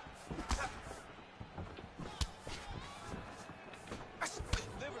 throws his punch.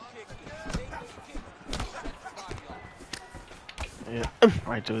 Liver kick, take those kicks, set your body off. Yeah.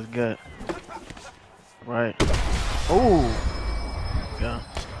 Right to his gut. Right. Ooh. Yeah.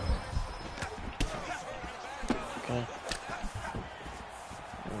 Okay.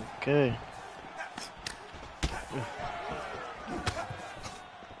 Okay.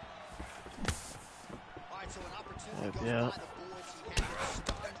 Yeah.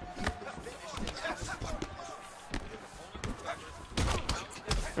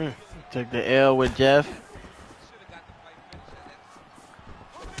 Took the L with Jeff.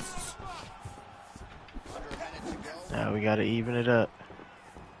 Now we gotta even it up.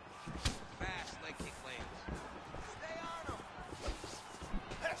 Fast leg kick lands. Stay on him.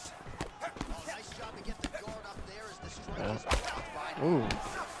 Nice job to get the guard up there as the strike is blocked by Ooh.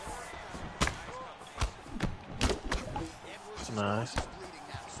 Nice. bleeding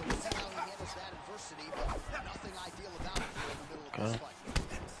now. So we'll see how he handles that adversity, but nothing ideal about it here in the middle of Okay. this fight.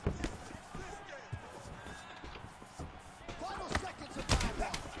 Final seconds of round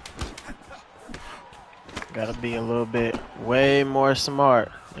one. Gotta be a little bit way more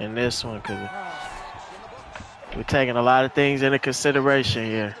smart in this one because we're taking a lot of things into consideration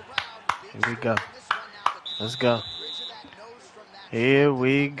here. Here we go. Let's go. Here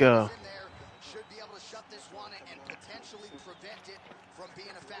we go. Should be able to shut this one and potentially prevent it from being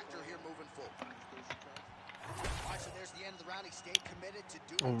a factor here moving forward. All right, so there's the end of the round. He stayed committed to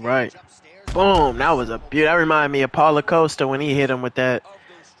doing All right. damage upstairs. Boom. That was a beaut. That reminded me of Paulo Costa when he hit him with that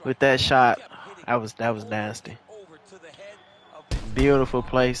shot. That was nasty. Over to the head of Beautiful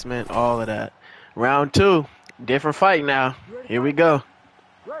placement. All of that. Round two. Different fight now. Here we go.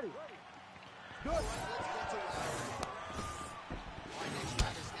 Ready. Good.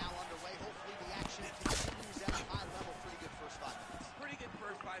 pretty good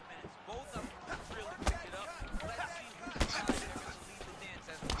first 5 minutes. Both of them really picked it up. Let's see who's the guy that's going to lead the dance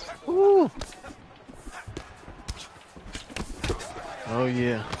as we go forward. Ooh. Oh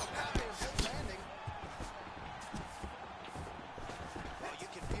yeah.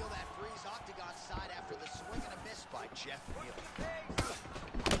 octagon side after the swing and a miss by Jeff Neal.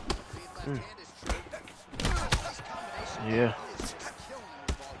 Being left-handed is true. This combination Yeah. is just killing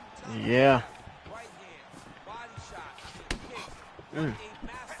with volume. Yeah. Right hand, body shot, kicks. Mm. A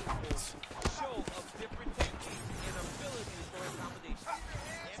masterful show of different techniques and ability to throw a combination.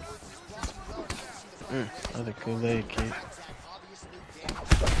 Edwards is blocking well. Now you see the front Another cool leg kick. That obviously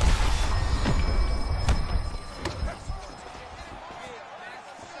damaged.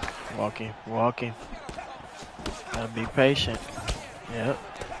 Walking. Gotta be patient. Yep.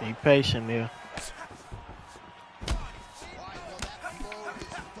 Be patient, Neil.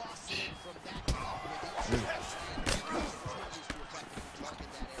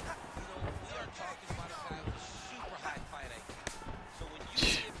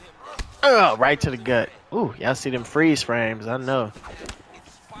 Oh, right to the gut. Ooh, y'all see them freeze frames? I know.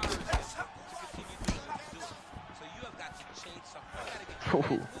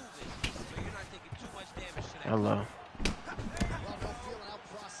 Ooh. Hello. Well, no feeling out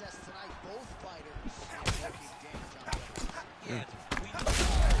process tonight. Both fighters taking damage on the other.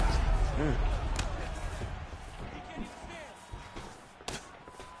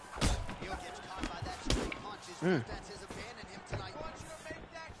 Neal gets caught by that straight punch. His defense has abandoned him tonight.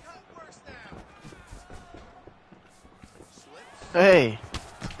 Hey,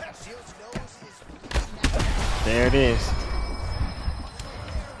 Neal's nose is bleeding out. there it is.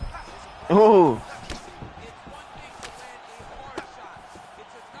 Ooh.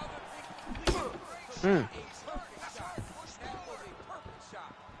 Mm.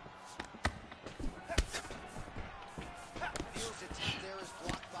 Neal's attempt there is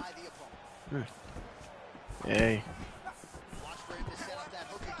blocked by the opponent. Hey. Watch for him to set up that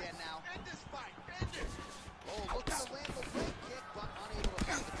hook again now. Oh, looking to land the leg kick, but unable to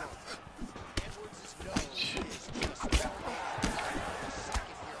find the door. Edwards' nose is just falling out.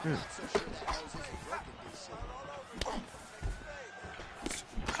 Second here. I'm not so sure that nose isn't broken, DC.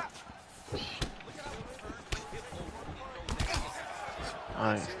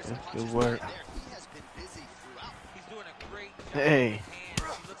 Alright, that's good work. There, he has been busy throughout. He's doing a great job Hey. with his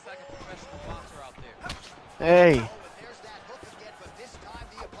hands. He looks like a professional boxer out there. Hey. Oh, and there's that hook again, but this time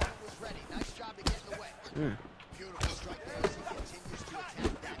the opponent was ready. Nice job to get in the way. Beautiful strike there as he continues to attack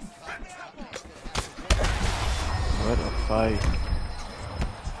that cut. Combination that has to work. What a fight.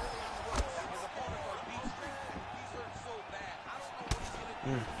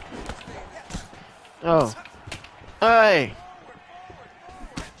 Oh. Hey.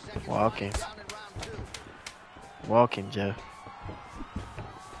 Walking. Down in round two. Walking, Jeff.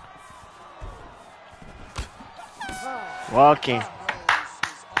 Walking. Rose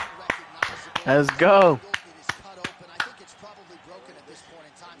is unrecognizable. Let's go. It is cut open. I think it's probably broken at this point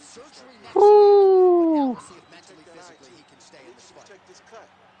in time. Surgery next Woo. week. We'll see if mentally, physically he can stay in this fight.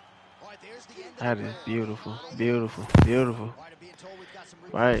 All right, there's the end of That the is round. beautiful. Beautiful. Beautiful. All right, I'm being told we've got some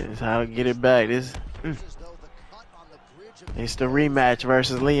Right, that's how I get it back. This as though the cut on the bridge of it's the rematch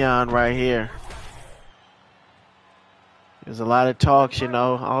versus Leon right here. There's a lot of talks, you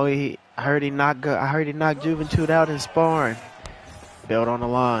know. I heard he knocked Juventud out in sparring. Belt on the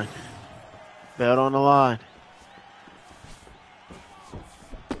line. Belt on the line.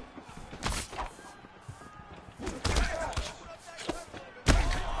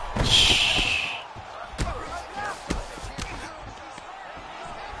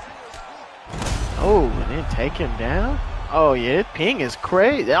 Oh, and then take him down? Oh, yeah, this ping is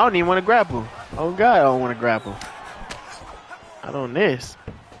crazy. I don't even want to grapple. Oh, God, I don't want to grapple. Not on this.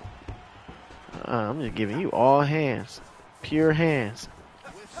 I'm just giving you all hands. Pure hands.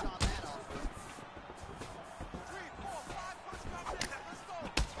 whiffs on that offer.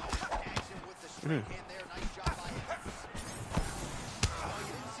 Tags him with the straight hand there. Nice job by him. Well,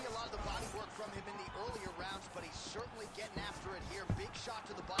 you didn't see a lot of the body work from him in the earlier rounds, but he's certainly getting after it here. Big shot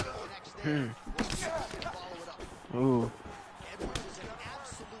to the body connects there. We'll see if he can follow it up. Ooh. Edwards is an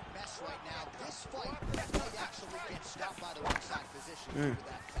absolute mess right now. This fight might actually get stopped by the ringside physician due to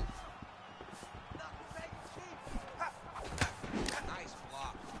that cut. Nice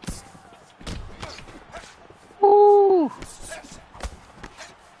block. Ooh.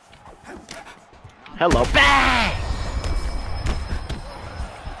 Hello. Bang!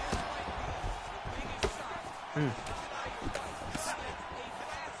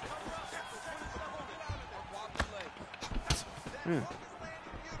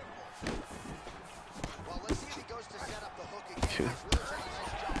 Well, let's see if he goes to set up the hook again. He's really done a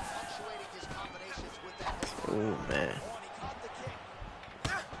nice job punctuating his combinations with that hook. Oh, man. Oh, and he caught the kick.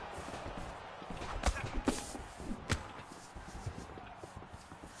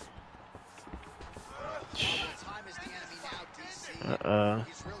 Well, time is the enemy now, DC.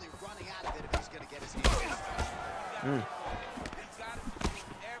 He's really running out of Mm. He's got to do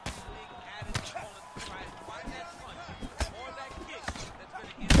everything at his opponent to try and find that punch or that kick that's going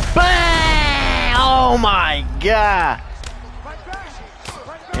to get him. Bang! Oh my God! Fight back. Fight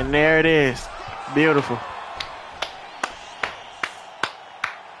back. And there it is. Beautiful.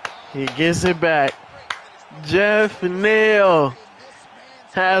 He gets it back. Jeff Neal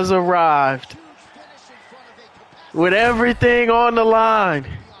has arrived with everything on the line.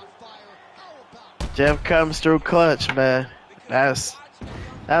 Jeff comes through clutch, man. That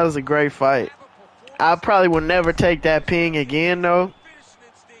was a great fight. I probably will never take that ping again, though.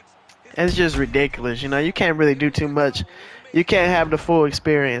 It's just ridiculous. You know, you can't really do too much. You can't have the full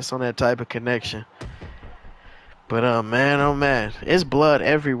experience on that type of connection. But, man, oh, man. It's blood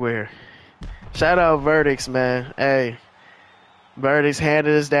everywhere. Shout out Verdicts, man. Hey, Verdicts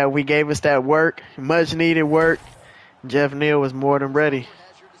handed us that. We gave us that work, much needed work. Jeff Neal was more than ready.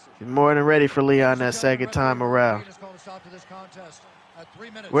 More than ready for Leon that second time around.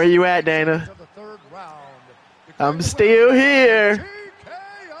 Where you at, Dana? I'm still here.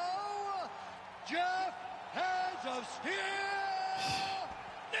 Jeff Hands of Steel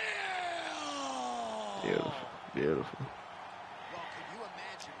Neal. Beautiful, beautiful. Well, can you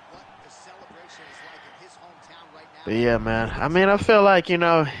imagine what the celebration is like in his hometown right now? But yeah, man. I mean, I feel like, you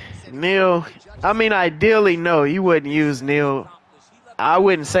know, Neal, I mean, ideally, no, you wouldn't use Neal. I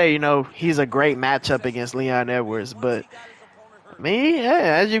wouldn't say, you know, he's a great matchup against Leon Edwards, but I mean,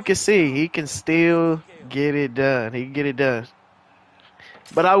 yeah, as you can see, he can still get it done. He can get it done.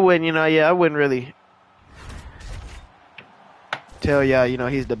 But I wouldn't, you know, yeah, I wouldn't really tell y'all, you know,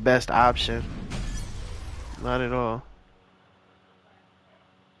 he's the best option. Not at all.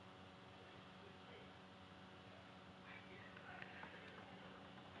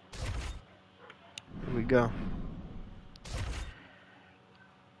 Here we go.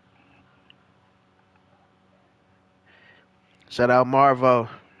 Shout out Marvo.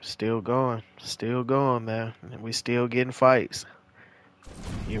 Still going, man. And we still getting fights.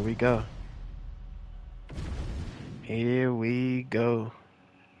 Here we go. Here we go.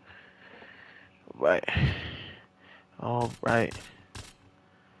 Right. All right.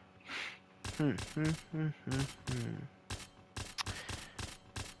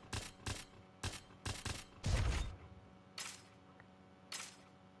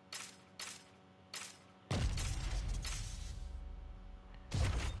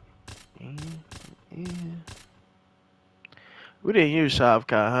 We didn't use Shavkat,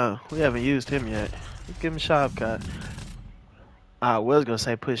 huh? We haven't used him yet. Let's give him Shavkat. I was gonna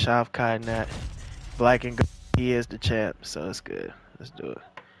say put Shavkat in that black and gold. He is the champ, so it's good. Let's do it.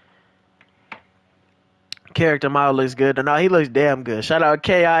 Character model looks good. No, he looks damn good. Shout out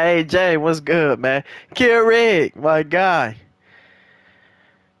KIAJ. What's good, man? Keurig, my guy.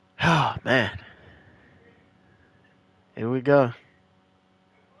 Oh, man. Here we go.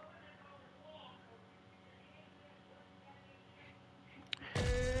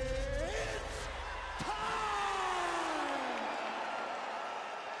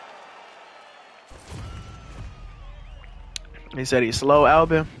 He said he's slow,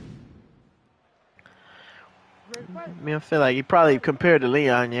 Alvin. I mean, I feel like he probably, compared to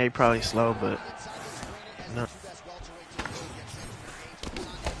Leon, yeah, he probably slow, but no.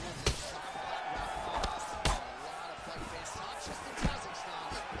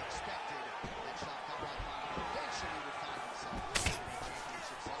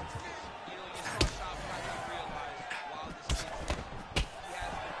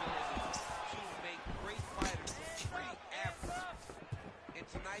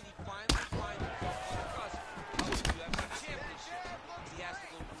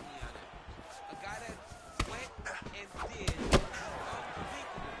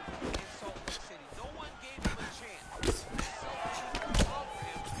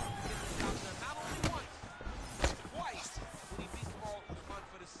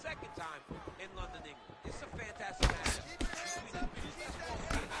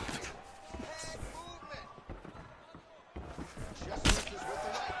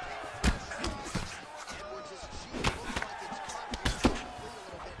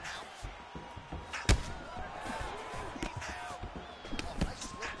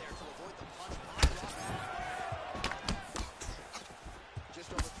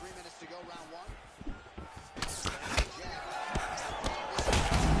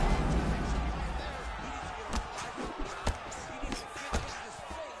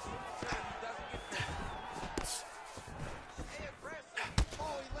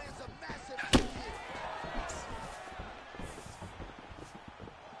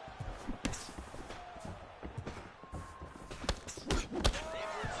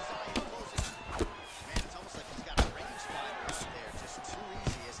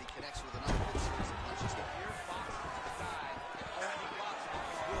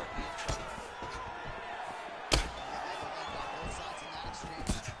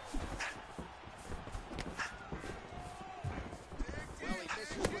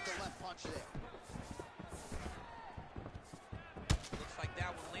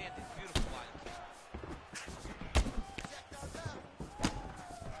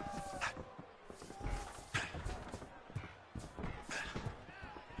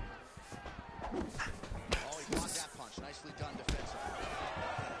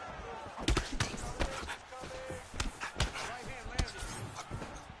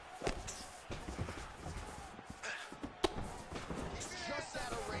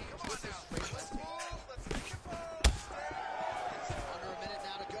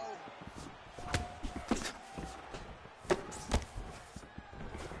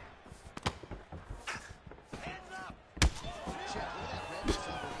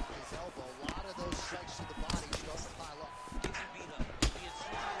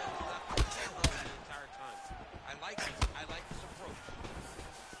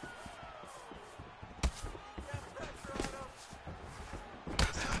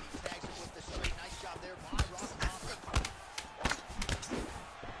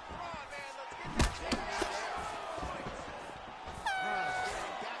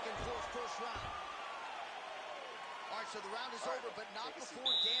 was over, but not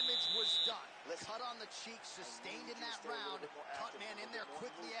before damage was done. Cut on the cheek, sustained in that round. Cut man in there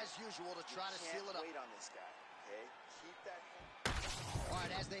quickly as usual to try to seal it up. Wait on this guy, okay? Keep that. All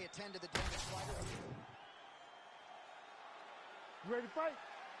right, as they attend to the damage fighter. You ready to fight?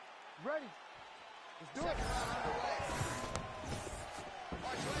 Ready. Let's do it. Second round underway. All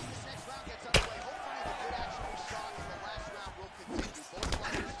right, so as this next round gets underway, hopefully the good action we saw in the last round will continue. Both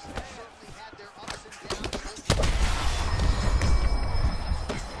fighters certainly had their ups and downs.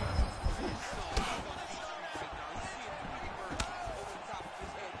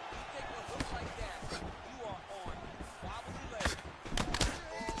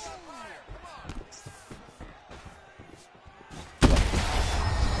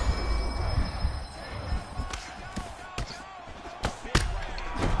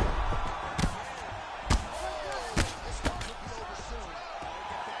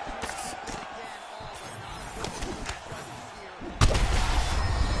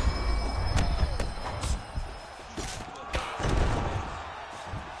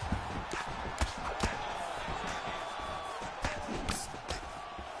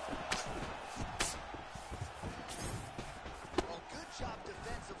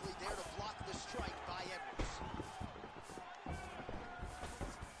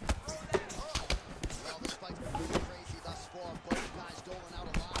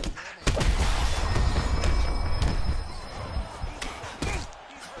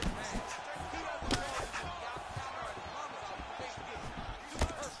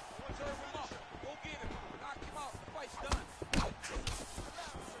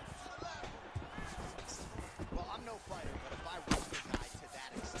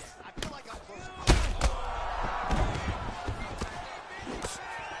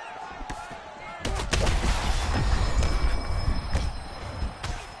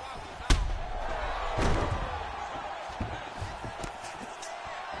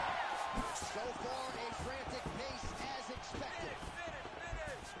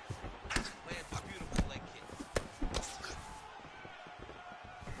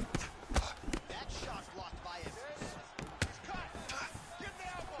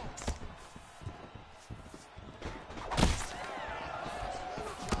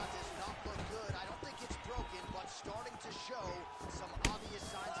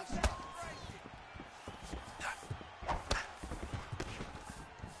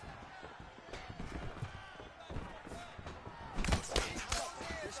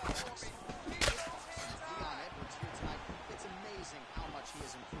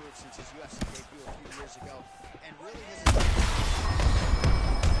 Since his UFC debut a few years ago, and really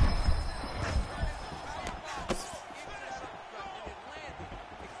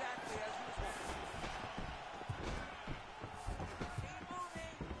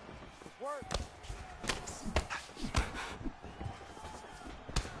Work.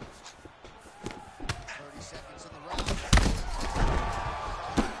 30 seconds in the round.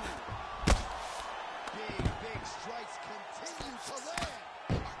 Big strikes continue to land.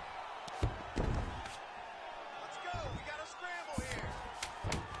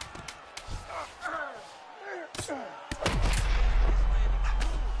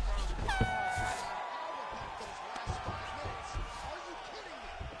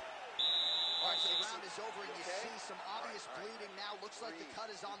 Over and you see some obvious bleeding now. Looks like the cut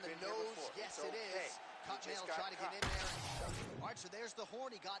is on the nose. Yes, it is. Cut nail trying to get in there. All right, so there's the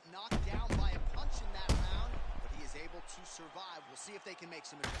horn. He got knocked down by a punch in that round, but he is able to survive. We'll see if they can make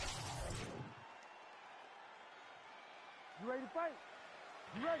some adjustments. You ready to fight?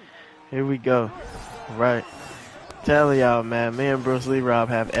 You ready? Here we go. Right. Tell y'all, man, me and Bruce Lee Rob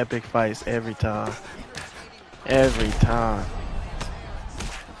have epic fights every time. Every time.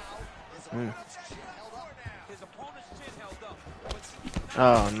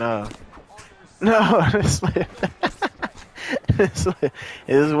 Oh no. No, this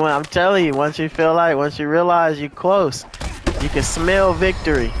is when I'm telling you, once you realize you're close, you can smell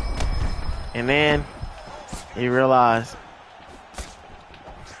victory. And then you realize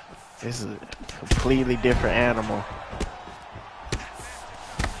this is a completely different animal.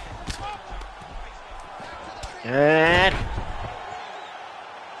 And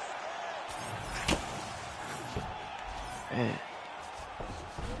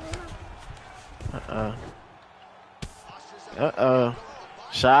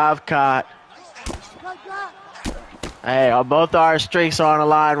Shav caught. Hey, both our streaks are on the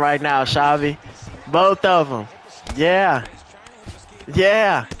line right now, Shavi. Both of them. Yeah.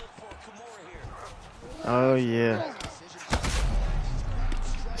 Yeah. Oh, yeah.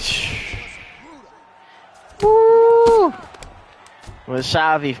 Woo! With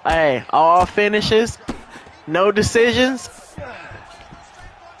Shavi. Hey, all finishes. No decisions.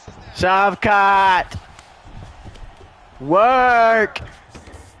 Shavkat. Work.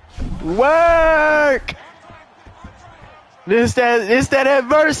 Work. This that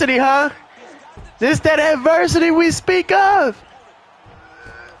adversity, huh? This that adversity we speak of.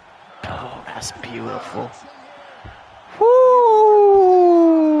 Oh, that's beautiful. Woo!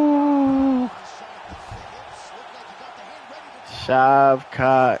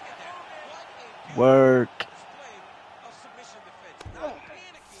 Shavkat. Work.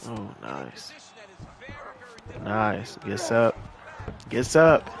 Oh, nice. Nice. Gets up. Gets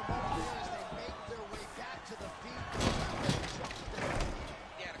up.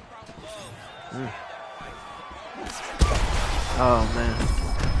 Oh, man.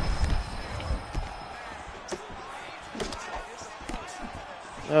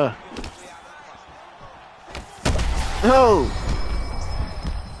 Oh.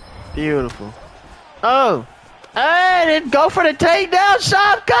 Beautiful. Oh. Hey, didn't go for the takedown,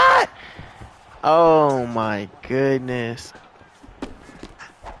 Shavkat. Oh, my goodness.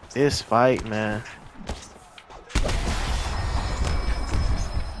 This fight, man.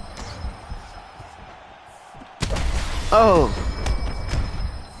 Oh.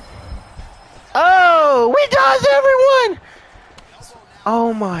 Oh, we dodged everyone.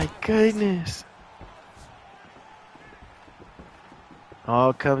 Oh my goodness.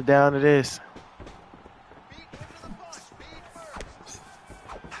 All comes down to this.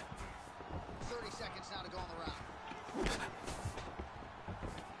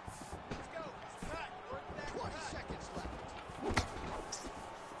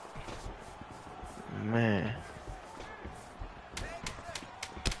 Man.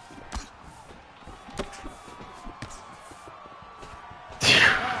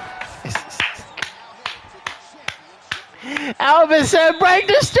 Alvin said, break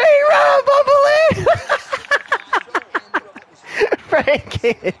the street run, Bubbly! Break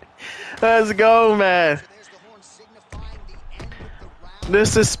it. Let's go, man. The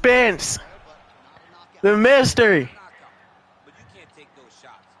suspense. The mystery.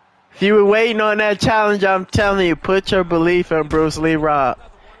 If you were waiting on that challenge, I'm telling you, put your belief in Bruce Lee Rob.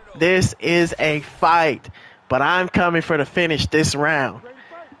 This is a fight, but I'm coming for the finish this round.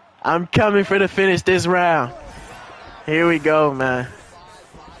 I'm coming for the finish this round. Here we go, man.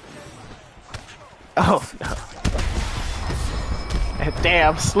 Oh, no.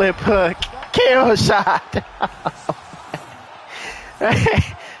 Damn, slip hook. Kill shot.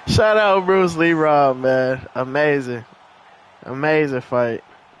 Shout out Bruce Lee Rob, man. Amazing. Amazing fight.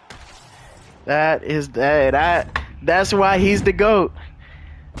 That's why he's the GOAT.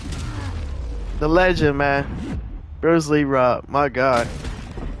 The legend, man. Bruce Lee Rob. My God.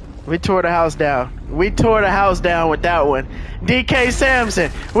 We tore the house down. We tore the house down with that one. DK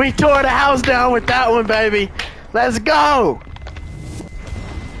Sampson. We tore the house down with that one, baby. Let's go.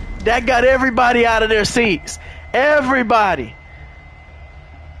 That got everybody out of their seats. Everybody.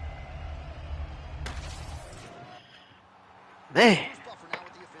 Man.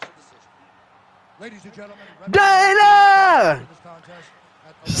 Ladies and gentlemen, Dana!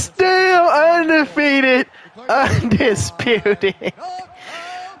 Still undefeated, undisputed.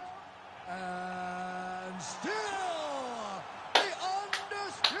 and still the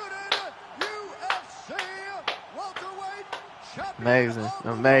undisputed UFC welterweight champion. Amazing,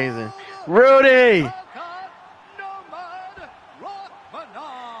 amazing. Rudy!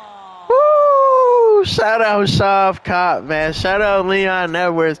 Woo! Shout out Shavkat, man. Shout out Leon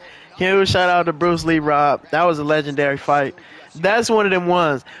Edwards. Huge shout out to Bruce Lee Rob. That was a legendary fight. That's one of them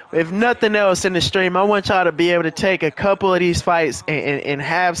ones. If nothing else in the stream, I want y'all to be able to take a couple of these fights and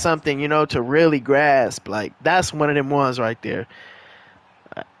have something, you know, to really grasp. Like, that's one of them ones right there.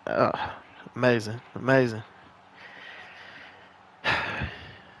 Amazing. Amazing.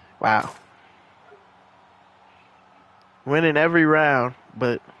 Wow. Winning every round,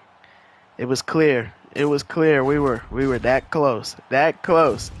 but it was clear. It was clear we were that close. That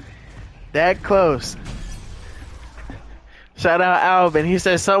close. That close. Shout out Alvin. He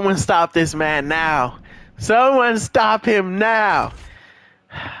said, someone stop this man now. Someone stop him now.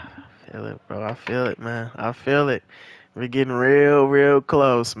 I feel it, bro. I feel it, man. I feel it. We're getting real, real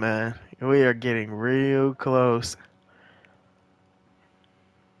close, man. We are getting real close.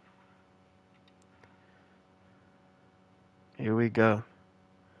 Here we go.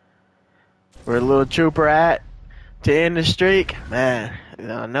 Where a little trooper at to end the streak? Man,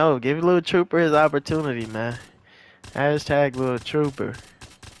 I know. Give a little trooper his opportunity, man. Hashtag little trooper.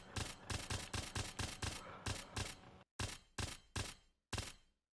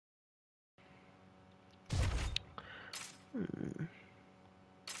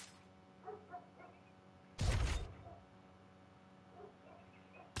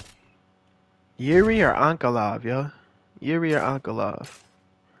 Yuri or Ankalov, yo? Yuri or Ankalov?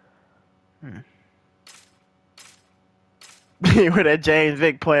 Where that James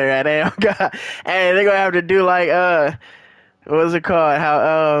Vick player at? Hey, oh God. Hey, they're gonna have to do like what's it called?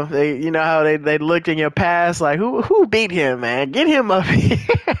 How they, you know how they looked in your past, like who beat him, man? Get him up here.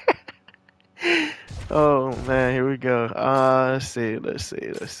 Oh man, here we go. Let's see.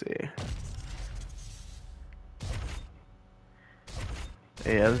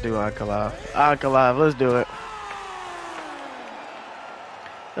 Yeah, let's do Ankalov. Ankalov, let's do it.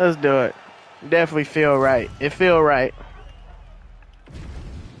 Let's do it. Definitely feel right. It feel right.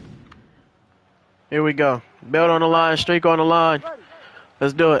 Here we go. Belt on the line, streak on the line.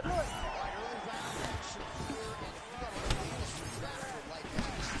 Let's do it.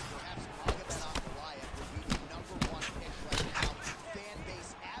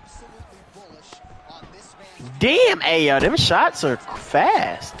 Damn, Ayo, them shots are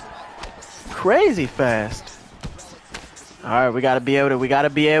fast. Crazy fast. All right, we gotta be able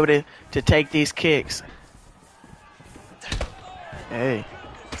to take these kicks. Hey.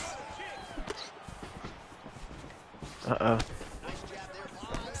 Uh-oh.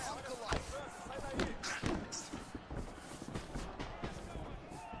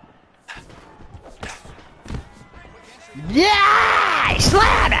 Yeah!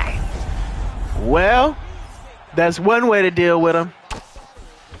 Slammer! Well, that's one way to deal with him.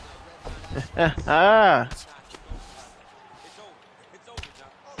 Ah.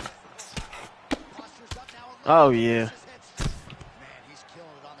 Oh, yeah. Man, he's killing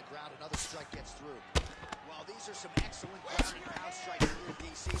it on the ground. Another strike gets through. Well, these are some excellent ground and pound strikes here,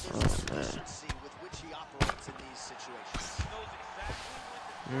 DC. There's efficiency with which he operates in these situations.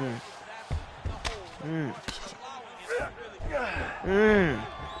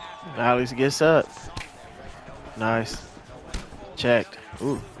 Alex gets up. Nice. Checked.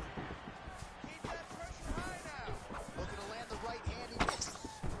 Ooh.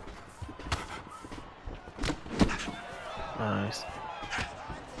 Nice.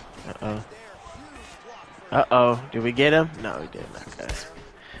 Uh-oh. Uh-oh. Did we get him? No, we didn't. Okay.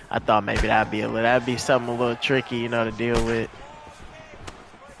 I thought maybe that'd be something a little tricky, you know, to deal with.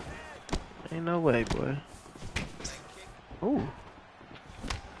 Ain't no way, boy. Ooh.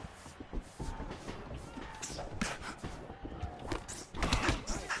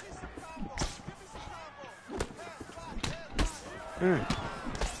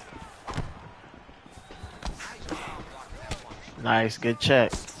 Nice, good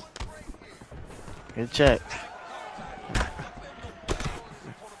check. Good check.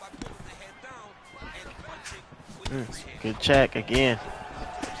 Good check again.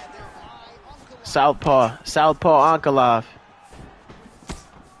 Southpaw Ankalov.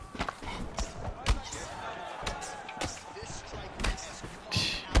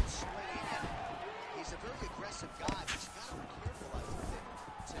 He's a very aggressive guy, but you gotta be careful with him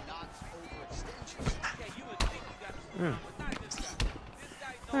to not overextend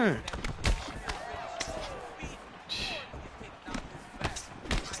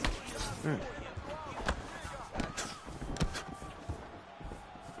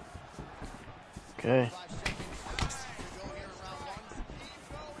Okay.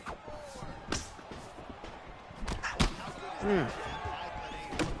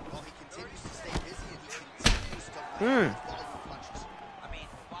 Well, he continues to stay busy and he continues to land volume punches. I mean,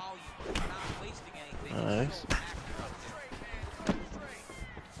 volume, not wasting anything. Nice.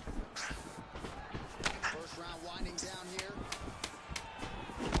 First round winding down here.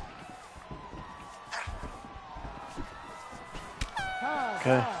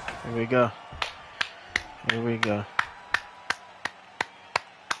 Okay. Here we go. Here we go.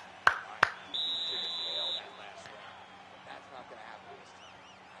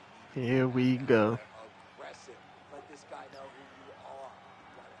 Here we go. Aggressive. Let this guy know who you are.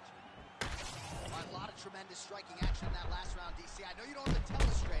 A lot of tremendous striking action in that last round, DC. I know you don't have the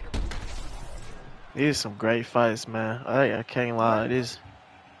telestrator, but These are some great fights, man. I can't lie. It is.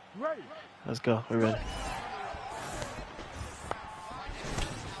 Ready. Let's go. We're ready.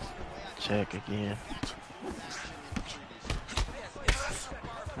 Check again.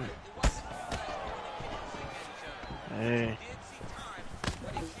 Hey.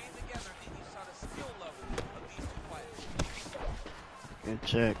 Good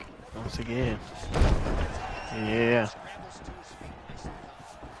check. Once again. Yeah.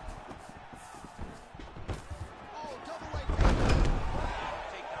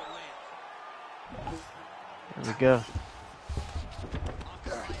 Here we go.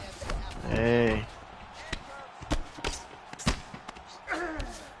 Hey.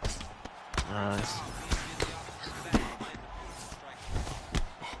 Nice.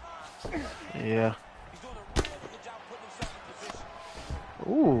 Yeah. He's doing a really good job putting himself in position.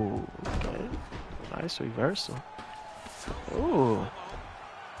 Ooh. Okay. Nice reversal. Ooh.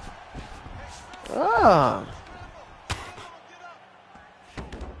 Ah.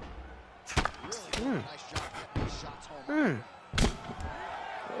 Mm. Mm.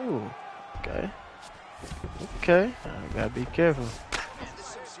 Ooh. Okay. Okay. I gotta be careful. There's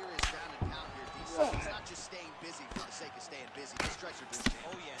some serious ground and pound here, DC. It's not just staying busy for the sake of staying busy. The strikes are doing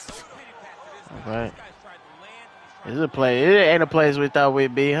damage. Oh yeah, no pity pat to this guy. All right. This guy's trying to land. He's This trying is a place. It ain't a place we thought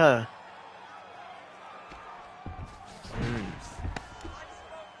we'd be, huh? Mm.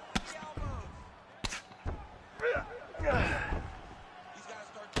 He's got to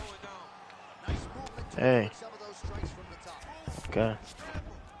start going down. Nice movement to Hey. avoid some of those strikes from the top. Okay.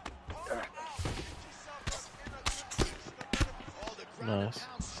 Oh, the ground and Nice.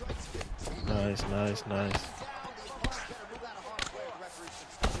 pound strikes 15. Nice. Nice. Nice. Down, the opponent better move out of harm's way, the referee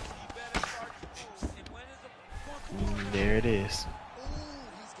should stop. He better start to move. And when is the going to There it is. Ooh,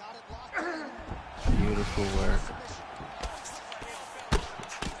 he's got it locked in. Beautiful work.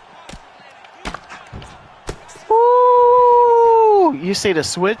 Woo! You see the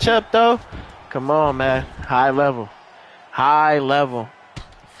switch up though? Come on, man. High level. High level.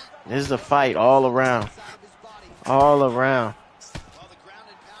 This is a fight all around. All around. Well, the ground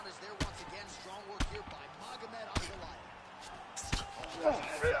and pound is there once again. Strong work here by Magomed Ankalaev.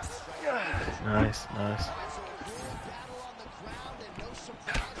 Nice, nice. So a real battle on the ground, and no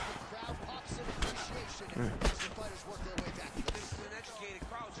surprise, the crowd pops in appreciation as the fighters work their way back to the This ring. is an educated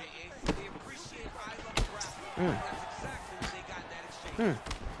crowd, J.A. They appreciate high-level grappling. That's exactly what they got in that exchange.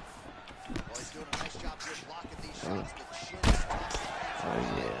 Well, he's doing a nice job here blocking these shots. The chin is tough. Oh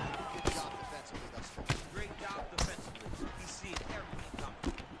yeah. Good job defensively thus far. Great job defensively. He's seeing everything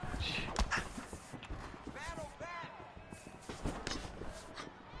coming. Battle back.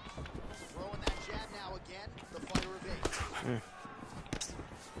 Throwing that jab now again. The fighter evades.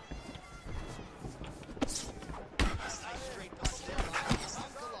 Nice straight punch there by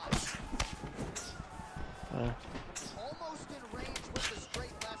Ankalaev. Almost in range with the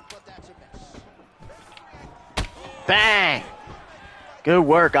straight left, but that's a miss. Bang! Good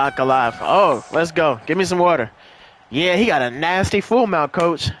work, Ankalaev. Oh, let's go. Give me some water. Yeah, he got a nasty full mount,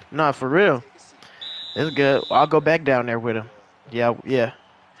 coach. Nah, for real. It's good. I'll go back down there with him. Yeah, yeah.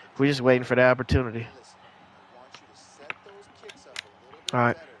 We're just waiting for the opportunity. All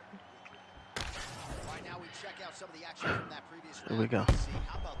right. Right now we check out some of the action from that previous Here we round. go. DC,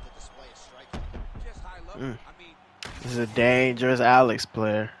 how about the display of striking? Just high level. I mean, This is a dangerous Alex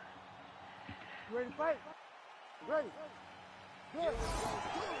player. You ready to fight? Ready. Good.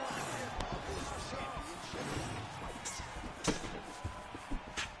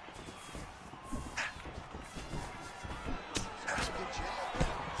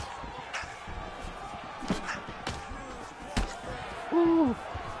 Ooh.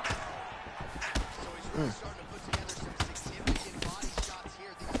 So he's really starting to put together some significant body shots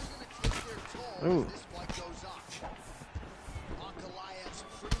here. These are going to take their toll Ooh. as this fight goes on. Ankalaev's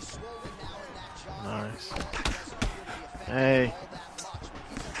pretty swollen now in that jaw. Nice. area. It doesn't appear to be affecting Hey. all that much, but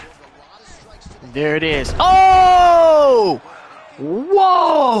he's absorbed a lot of strikes to the There it is. Oh!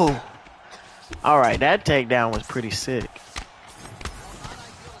 Whoa! All right, that takedown was pretty sick.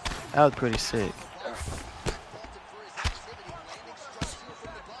 That was pretty sick.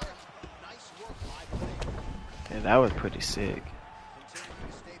 Yeah, that was pretty sick.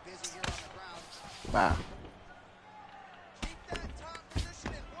 Wow.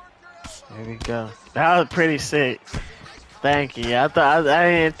 There we go. That was pretty sick. Thank you. I thought I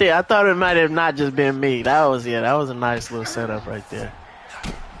didn't think. I thought it might have not just been me. That was That was a nice little setup right there.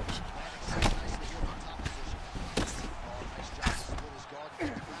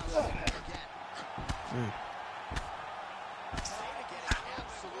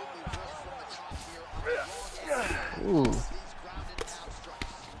 Ooh.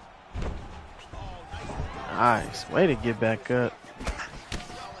 Nice. Way to get back up.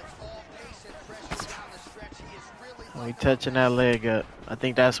 Oh, he touching that leg up. I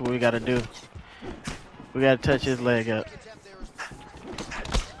think that's what we got to do. We got to touch his leg up.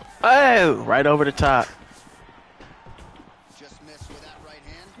 Oh, right over the top. Just missed with that right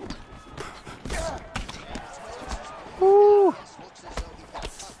hand. Woo. Looks as though he got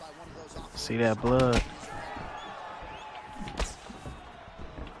cut by one of those See that blood. Good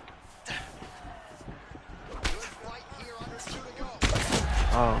fight here, under 2 to go.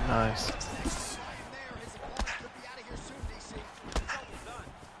 Oh, nice. There, his opponent could be out of here soon, DC. trouble's done. I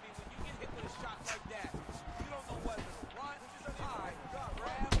mean, when you get hit with a shot like that, you don't know whether to run, hide, grab, or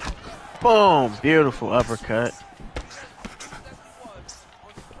Boom. Beautiful uppercut.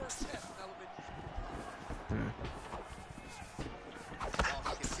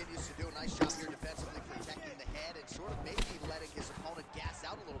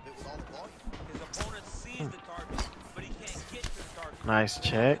 Nice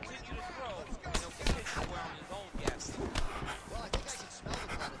check. Continue to throw, and he'll continue around his own gas. Well, I think I can smell the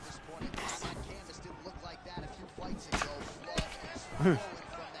blood at this point. That canvas didn't look like that a few fights ago. Blood is flowing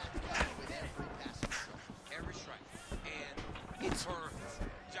from that cut with every passing strike. Every strike. And it burns.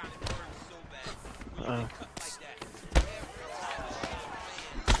 Johnny burns so bad when you get cut like that.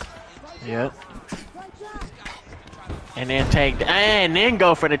 Every time a Yep. shot And then and then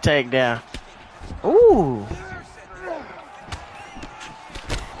go for the takedown. Ooh.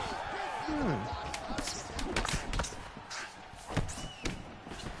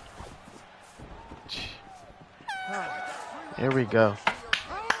 Here we go.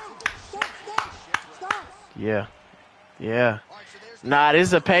 Yeah. Yeah. Nah, this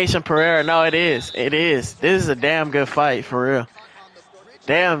is a patient Pereira. No, it is. It is. This is a damn good fight, for real.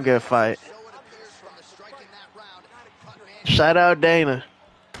 Damn good fight. So it appears from the strike in that round. Cut man. Shout out Dana.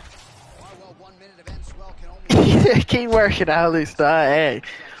 Well, 1 minute of end swell can only Keep working out, Luke Star. Hey,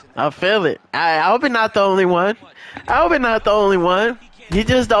 I feel it. I hope it's not the only one. I hope it's not the only one. He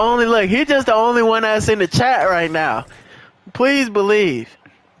just the only He just the only one that's in the chat right now. Please believe.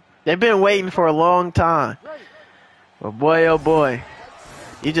 They've been waiting for a long time. But boy, oh boy,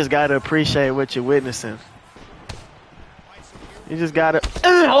 you just gotta appreciate what you're witnessing. You just gotta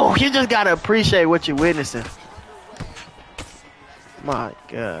appreciate what you're witnessing. My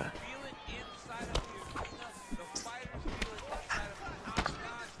God. feel it inside of the arena. The fighters feel it inside of the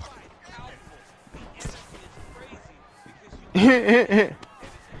octagon. Powerful. The energy is crazy because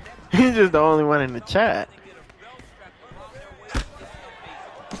you He's just the only one in the chat. get a belt strap around their waist.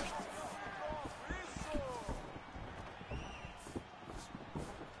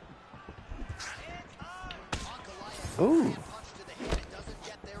 It's amazing. Ooh. punch to the head. It doesn't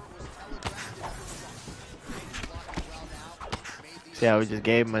get there. It was telegraphed in every blocking well now. Made these See how we just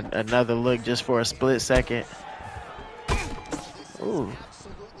gave him another look just for a split second. Ooh.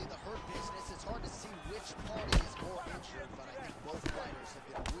 absolutely the hurt business. It's hard to see which party is more injured, but I think both fighters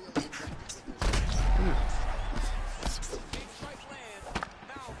have been really effective with their Big strike lands.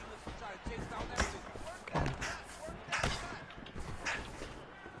 Now he looks to try to chase down that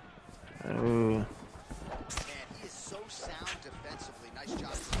too. Ooh. man. He is so sound defensively. Nice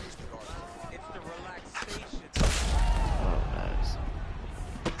job to raise the guard. It's the relaxation. Oh, nice.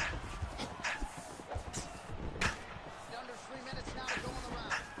 Under 3 minutes now to go in the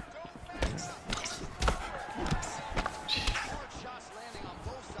round. Hard shots landing on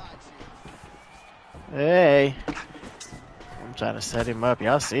both sides here. Hey. I'm trying to set him up.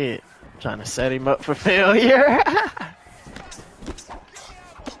 Y'all see it. I'm trying to set him up for failure. Nade's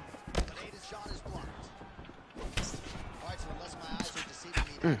shot is blocked. All right, so unless my eyes are deceiving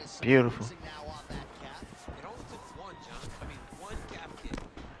me, that is Beautiful. focusing now on that calf. It only took one, John. I mean, one calf kick.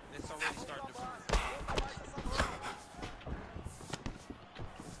 And it's already starting to burn.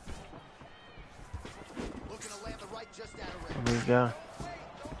 Looking to land the right just out of range. There we go.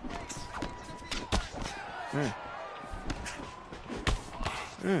 There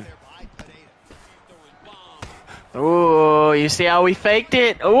by Pineda. Ooh, you see how we faked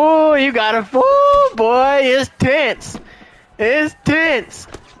it? Ooh, you got a fool, boy. It's tense. It's tense.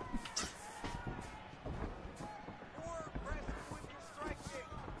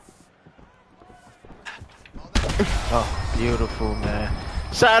 Oh, beautiful, man.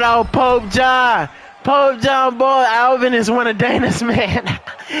 Shout out Pope John. Pope John, boy. Alvin is one of Dana's man.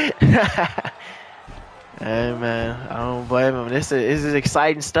 Hey, man. I don't blame him. This is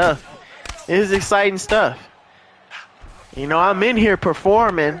exciting stuff. This is exciting stuff. You know, I'm in here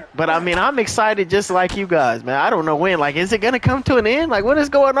performing, but I mean, I'm excited just like you guys, man. I don't know when. Like, is it going to come to an end? Like, what is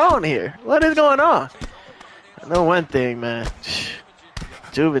going on here? What is going on? I know one thing, man.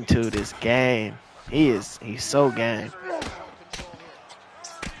 Juventud is game. He's so game.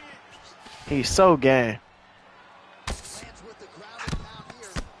 He's so game. Lands with the ground and pound here.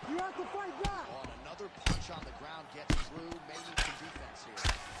 You have to fight back. Oh, and another punch on the ground gets through. May need some defense here.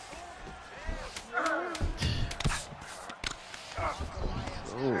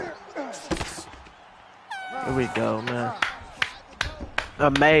 Ooh. Here we go, man.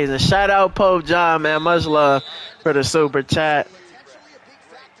 Amazing. Shout out Pope John, man. Much love for the super chat.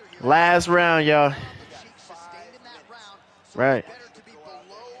 Last round, y'all. Sustained in that round. Right. Better to be below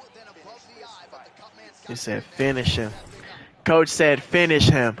than above the eye, but the cut man's He said finish him. Coach said finish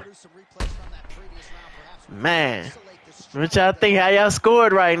him. got some replays from that previous round. Perhaps Man. isolate the What y'all think? How y'all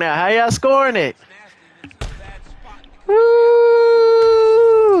scored right now? How y'all scoring it? Nasty. This is a bad spot.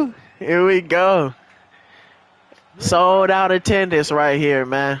 Woo! Here we go. Sold out attendance right here,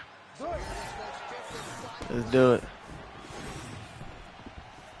 man. Let's do it.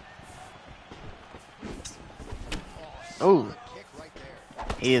 kick Ooh. right there.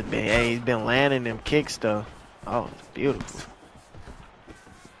 He's been landing them kicks though. Oh, it's beautiful.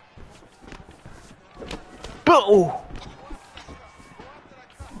 Boom!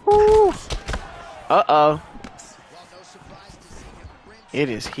 Woo! Uh-oh. Well, no surprise to see him rinse It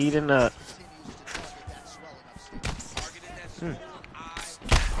is heating up. continues to target that swollen eye.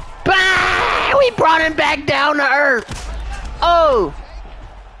 Bah! We brought him back down to earth. Oh!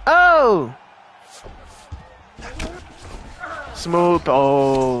 Oh! Smooth.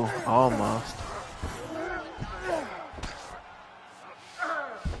 Oh, almost.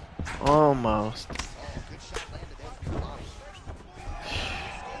 Almost.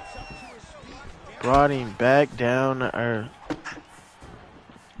 Brought him back down to earth.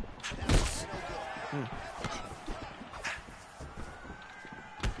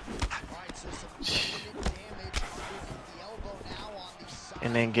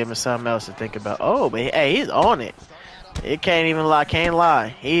 And then give him something else to think about. Oh, but hey, he's on it. It can't even lie. Can't lie.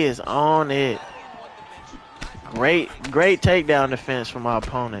 He is on it. Great takedown defense from my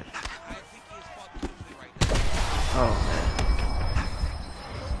opponent. Oh man.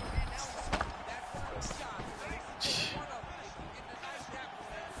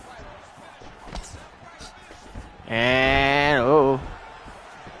 And oh.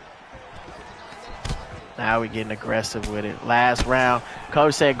 Now we're getting aggressive with it. Last round.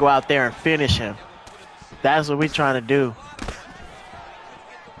 Coach said go out there and finish him. That's what we're trying to do.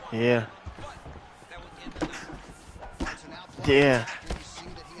 Yeah. Yeah.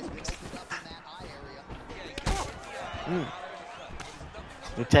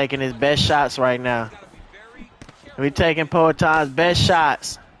 We're taking his best shots right now. We're taking Poaton's best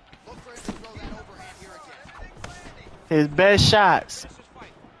shots. His best shots.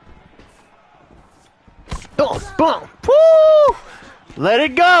 Boom, boom, woo! Let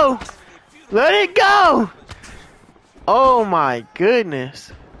it go. Let it go. Oh my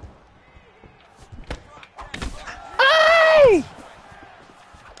goodness. Hey!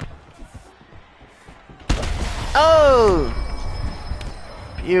 Oh!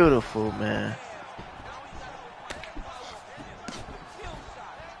 Beautiful, man.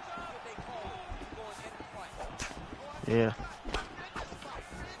 Yeah.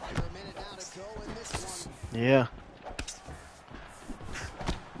 Yeah.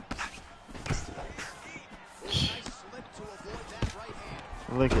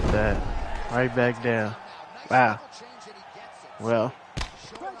 Look at that. Right back down. Wow. Well.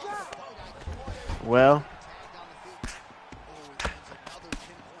 Well.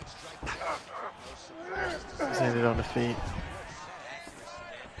 Send it on the feet.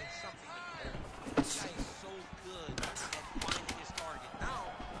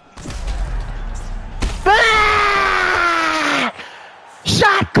 Ah!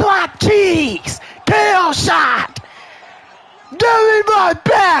 Shot clock cheeks! Kill shot! Give me my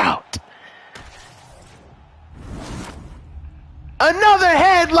belt! Another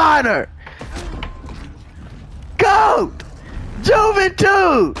headliner! Goat!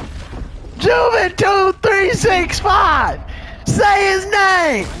 Juventude! Juventude 365! Say his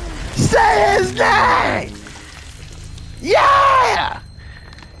name! Say his name! Yeah!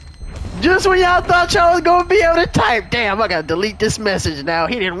 Just when y'all thought y'all was gonna be able to type, damn, I gotta delete this message now.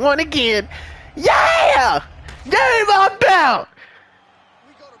 He didn't win again. Yeah! Give me my belt!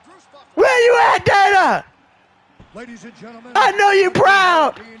 Where you at, Dana? Ladies and gentlemen, I know you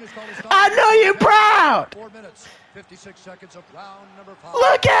proud! I know you proud! 4 minutes, 56 seconds of round number 5.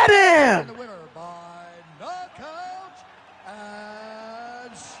 Look at And the him! winner by knockout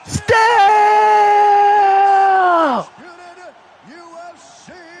and Still! disputed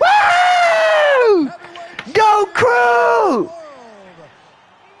UFC Woo! heavyweight Go crew! world,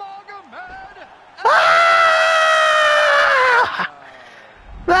 Magomed Ah!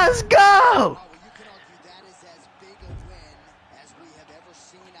 Let's go! Well, you can argue that is as big a win as we have ever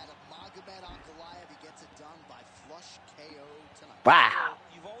seen out of Magomed Ankalaev. He gets it done by flush KO tonight. Wow.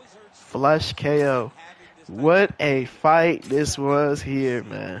 Flush KO. What a fight this was here,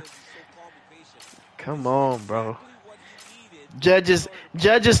 man. Come on, bro. Judges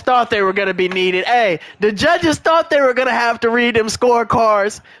thought they were going to be needed. Hey, the judges thought they were going to have to read them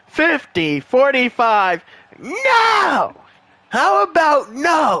scorecards. 50, 45. No! How about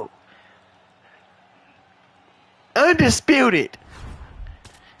no? Undisputed.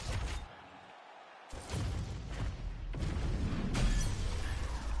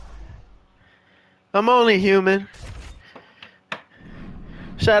 I'm only human.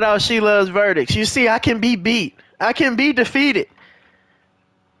 Shout out She Loves Verdicts. You see, I can be beat. I can be defeated.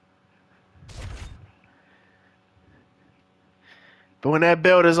 But when that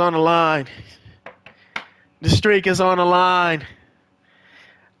belt is on the line, the streak is on the line,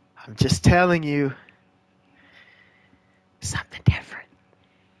 I'm just telling you. Something different.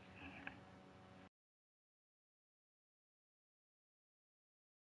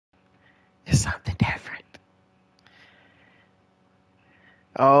 It's something different.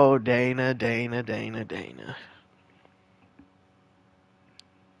 Oh, Dana, Dana, Dana, Dana.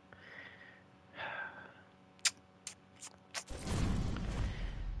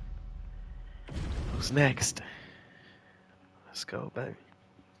 Who's next? Let's go, baby.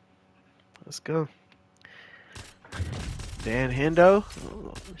 Let's go. Dan Hendo?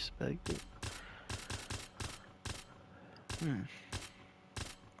 Oh, respect it.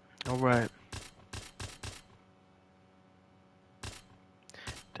 All right.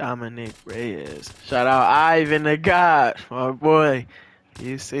 Dominic Reyes. Shout out Ivan the God. My boy.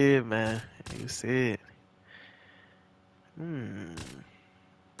 You see it, man. You see it.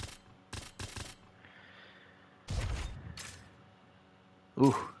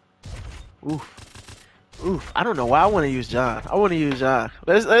 Oof. Oof. Oof. I don't know why I want to use John. I want to use John.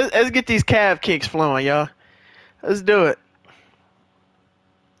 Let's get these calf kicks flowing, y'all. Let's do it.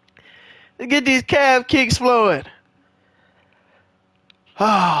 Let's get these calf kicks flowing.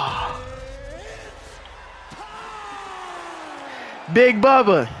 Oh. Big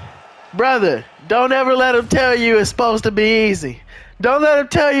Bubba. Brother, don't ever let him tell you it's supposed to be easy. Don't let him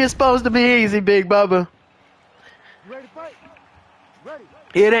tell you it's supposed to be easy, Big Bubba. You ready to fight? Ready.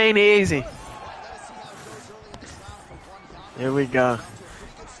 It ain't easy. Here we go.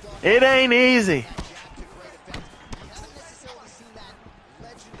 It ain't easy.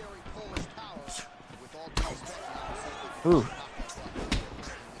 Ooh.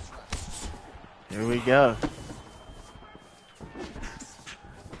 Here we go.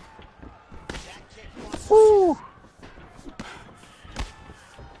 Woo.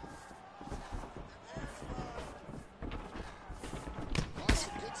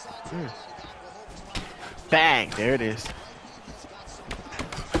 Bang, there it is.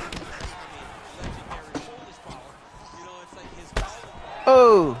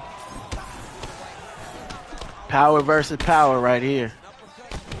 Oh. Power versus power right here.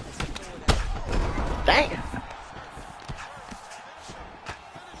 Damn.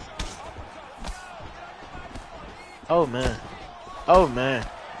 Oh man. Oh man.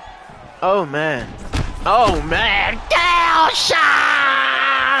 Oh man. Oh man. Down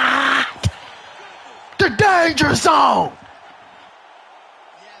shot! The danger zone!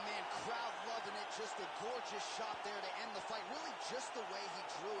 Yeah, man, crowd loving it. Just a gorgeous shot there to end the fight. Really just the way he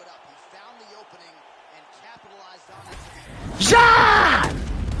drew it up. He found the opening and capitalized on it. Shot!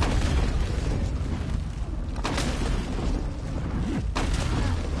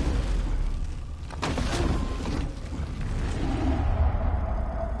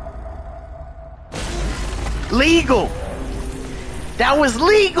 Legal. That was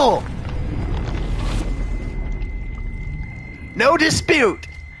legal. No dispute.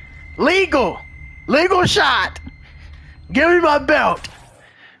 Legal. Legal shot. Give me my belt.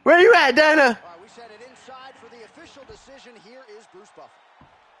 Where you at, Dana? All right, we set it inside for the official decision. Here is Bruce Buffer.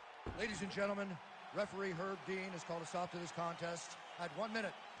 Ladies and gentlemen, referee Herb Dean has called a stop to this contest at 1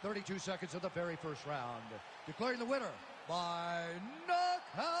 minute, 32 seconds of the very first round. Declaring the winner by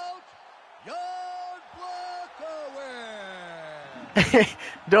knockout, Jan Blachowicz.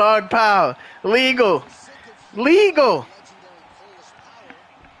 Dog power. Legal. Legal.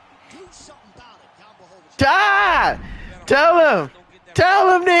 Die. Tell him.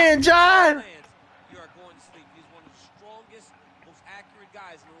 Tell him then, John. You are going to sleep. He's one of the strongest, most accurate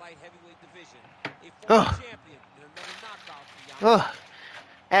guys in the light heavyweight division. A former champion and another knockout for Jan.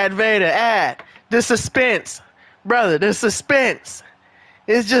 Add Vader, add. The suspense. Brother, the suspense.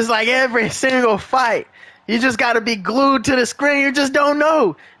 It's just like every single fight. You just got to be glued to the screen. You just don't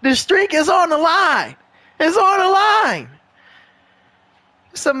know. The streak is on the line. It's on the line.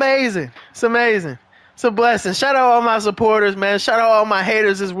 It's amazing. It's amazing. It's a blessing. Shout out all my supporters, man. Shout out all my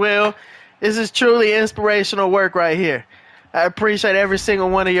haters as well. This is truly inspirational work right here. I appreciate every single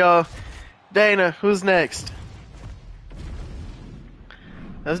one of y'all. Dana, who's next?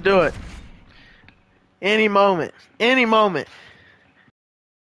 Let's do it. Any moment. Any moment.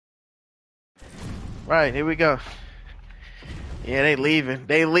 Right, here we go. Yeah, they leaving.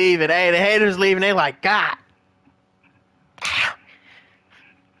 They leaving. Hey, the haters leaving. They like, God. Damn.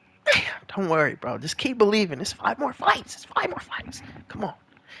 Don't worry, bro. Just keep believing. It's 5 more fights. It's 5 more fights. Come on.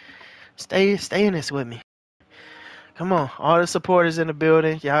 Stay in this with me. Come on. All the supporters in the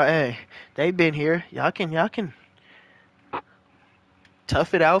building. Y'all, hey, they been here. Y'all can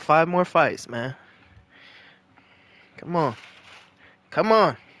tough it out. 5 more fights, man. Come on. Come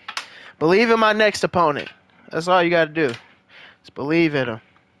on. Believe in my next opponent. That's all you got to do. Just believe in him.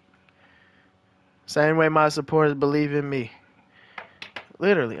 Same way my supporters believe in me.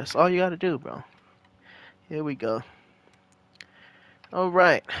 Literally, that's all you gotta do, bro. Here we go. All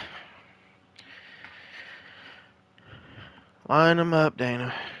right. Line them up,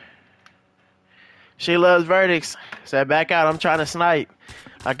 Dana. She loves verdicts. Said back out. I'm trying to snipe.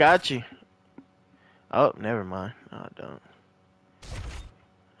 I got you. Oh, never mind. No, I don't.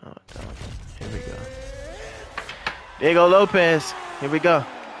 No, I don't. Here we go. Diego Lopez. Here we go.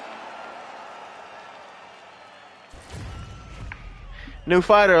 New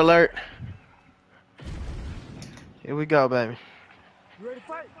fighter alert. Here we go, baby. You ready to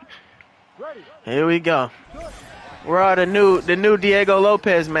fight? Ready. Here we go. Where are the new Diego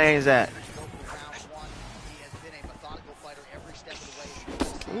Lopez mains at?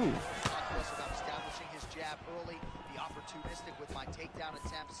 Ooh.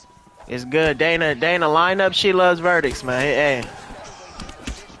 It's good. Dana, line up. She loves verdicts, man. Hey.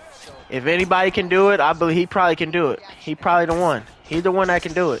 If anybody can do it, I believe he probably can do it. He probably the one. He's the one that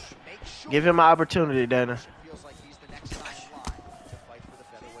can do it. Give him an opportunity, Dana.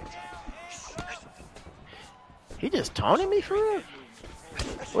 He just taunted me for real?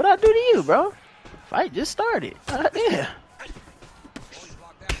 What'd I do to you, bro? Fight just started. Yeah.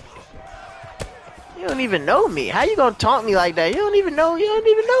 You don't even know me. How you gonna taunt me like that? You don't even know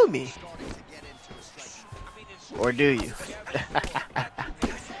me. Or do you?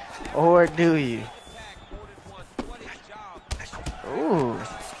 Or do you? Ooh.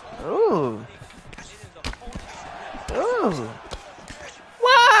 Ooh. Ooh.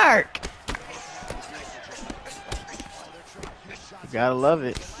 Work! Gotta love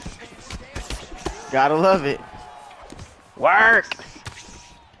it. Gotta love it. Work!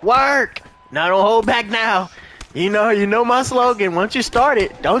 Work! Now don't hold back now. You know my slogan. Once you start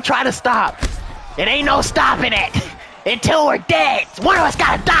it, don't try to stop. It ain't no stopping it until we're dead. One of us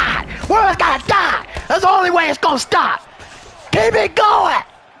gotta die. One of us gotta die. That's the only way it's gonna stop. Keep it going.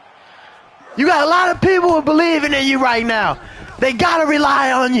 You got a lot of people believing in you right now. They gotta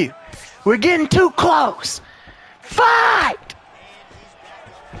rely on you. We're getting too close. Fight!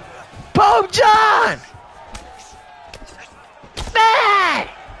 Pope John! Man!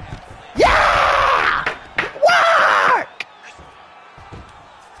 Yeah! Work!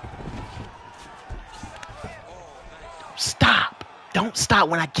 Stop. Don't stop.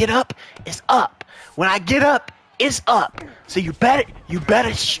 When I get up, it's up. When I get up, it's up. So you better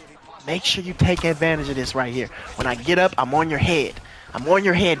make sure you take advantage of this right here. When I get up, I'm on your head. I'm on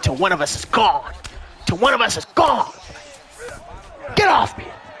your head till one of us is gone. Till one of us is gone. Get off me.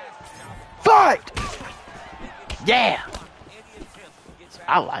 Fight. Yeah.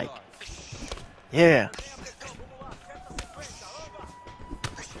 I like it. Yeah.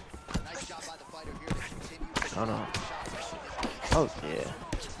 Hold on. Oh, yeah.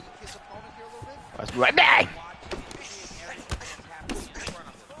 Let's be right back.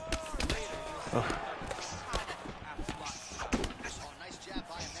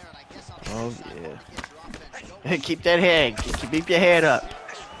 Oh, yeah. Keep that head. Keep your head up.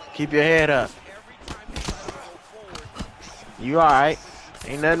 Keep your head up. You alright.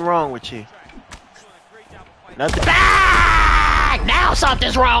 Ain't nothing wrong with you. Nothing. Ah! Now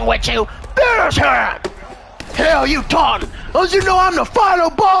something's wrong with you. Finish him! Hell, you taunting. Don't you know I'm the final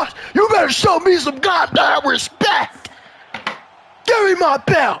boss? You better show me some goddamn respect. Give me my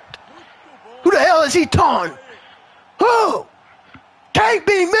belt. Who the hell is he taunting? Who? Can't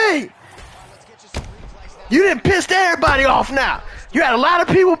be me. You done pissed everybody off now. You had a lot of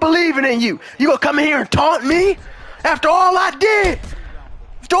people believing in you. You gonna come in here and taunt me? After all I did?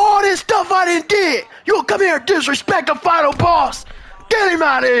 After all this stuff I done did? You gonna come here and disrespect the final boss? Get him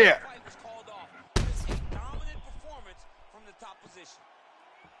out of here.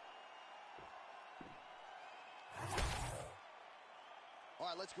 All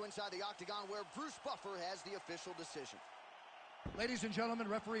right, let's go inside the octagon where Bruce Buffer has the official decision. Ladies and gentlemen,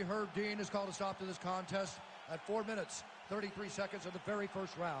 referee Herb Dean has called a stop to this contest at 4 minutes, 33 seconds of the very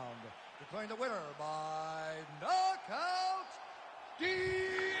first round. Declaring the winner by knockout,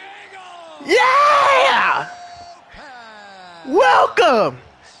 Diego! Yeah! Lopez! Welcome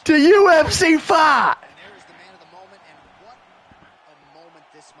to UFC 5. And there's the man of the moment, and what a moment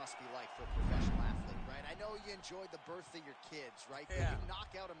this must be like for a professional athlete, right? I know you enjoyed the birth of your kids, right? But you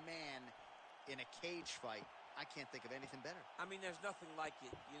knock out a man in a cage fight. I can't think of anything better. I mean, there's nothing like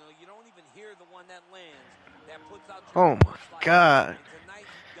it. You know, you don't even hear the one that lands, that puts out Oh my God. And tonight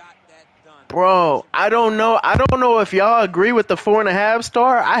you got that done. Bro, I don't know if y'all agree with the 4.5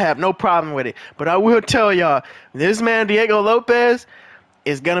 star. I have no problem with it. But I will tell y'all, this man, Diego Lopez,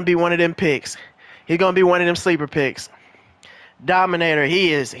 is going to be one of them picks. He's going to be one of them sleeper picks. Dominator,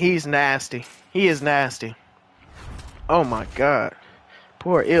 he's nasty. He is nasty. Oh my god.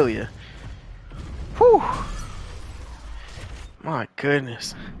 Poor Ilya. Whew. My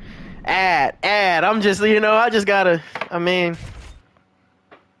goodness. I'm just, I just gotta,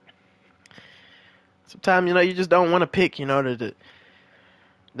 sometimes, you just don't want to pick,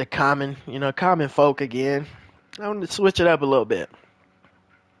 the common, common folk again. I want to switch it up a little bit.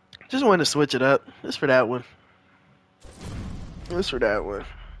 Just wanted to switch it up. Just for that one.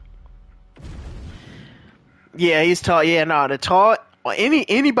 Yeah, he's tall. Yeah, no, the tall,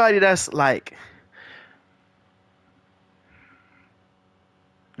 anybody that's like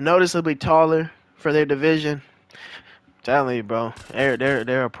noticeably taller for their division, I'm telling you, bro,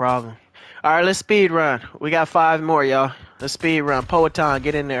 they're a problem. All right, let's speed run. We got 5 more, y'all. Let's speed run. Poatan,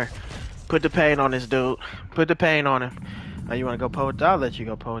 get in there. Put the pain on this dude. Put the pain on him. Oh, you want to go Poatan? I'll let you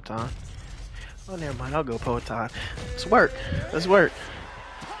go Poatan. Oh, never mind. I'll go Poatan. Let's work.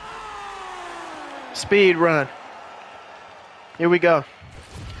 Speed run. Here we go.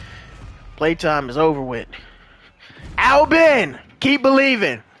 Playtime is over with. Albin! Keep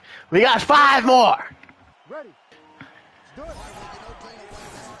believing. We got 5 more. Ready. Do it.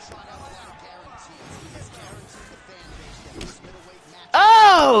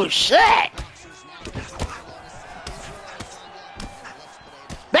 Oh, shit!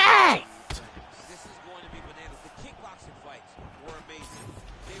 Bang!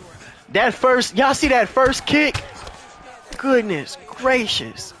 That first, y'all see that first kick? Goodness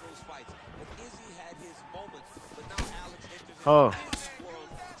gracious. Oh.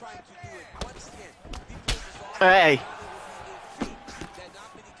 Hey.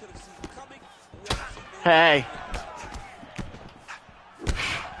 Hey.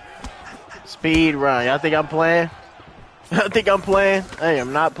 Speed run. Y'all think I'm playing? I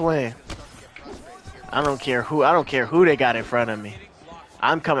am not playing. I don't care who they got in front of me.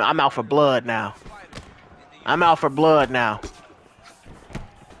 I'm out for blood now. I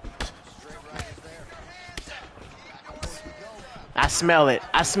smell it.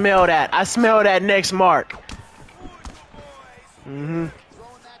 I smell that next mark. Been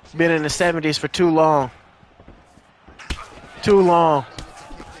in the 70s for too long.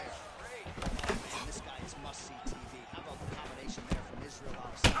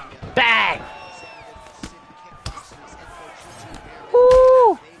 Bang!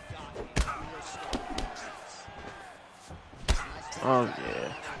 Woo! Oh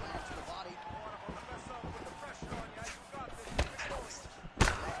yeah.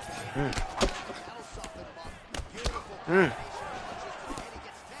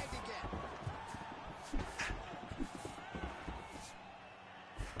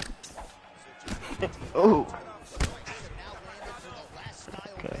 Ooh.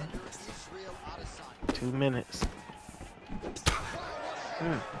 Okay. 2 minutes.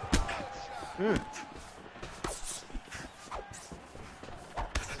 Good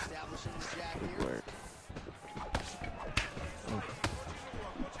work.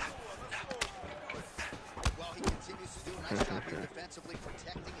 Well, he continues to do a nice job here defensively,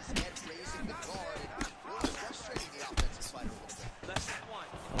 protecting his head, raising the guard, and really frustrating the offensive fighter a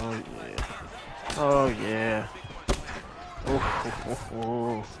little bit. Oh yeah.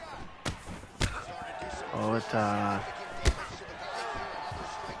 Ooh. Overtime.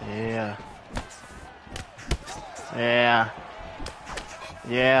 Yeah.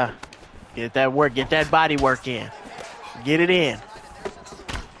 Get that work. Get that body work in. Get it in.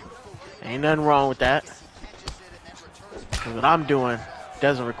 Ain't nothing wrong with that. 'Cause what I'm doing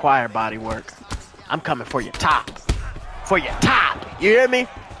doesn't require body work. I'm coming for your top. You hear me?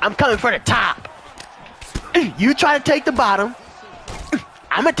 I'm coming for the top. You try to take the bottom.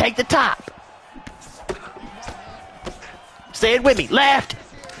 I'm going to take the top. Say it with me. Left.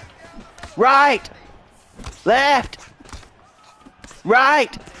 Right. Left.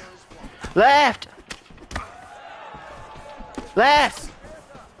 Right. Left. Left.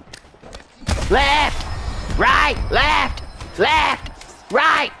 Left. Right. Left. Left.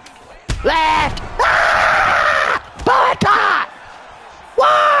 Right. Left. Ah! Poatan!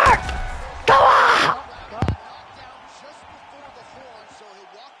 Work! Go on!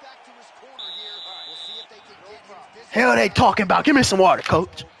 Hell they talking about? Give me some water,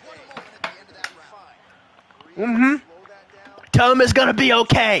 coach. Tell them it's gonna be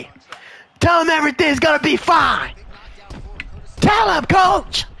okay. Tell them everything's gonna be fine. Tell them,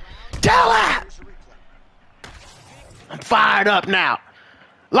 coach. Tell them. I'm fired up now.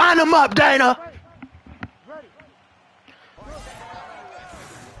 Line them up, Dana.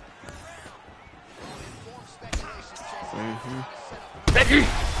 Ready?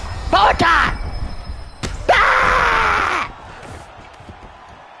 Poatan! Ah!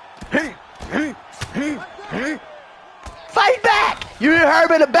 You heard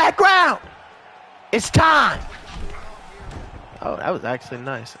me in the background. It's time. Oh, that was actually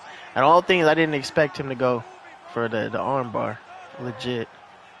nice. And all things, I didn't expect him to go for the arm bar. Legit.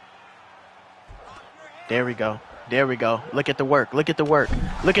 There we go. There we go. Look at the work. Look at the work.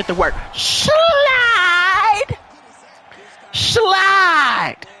 Look at the work. Slide.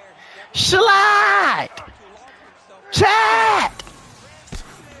 Slide. Slide. Chat.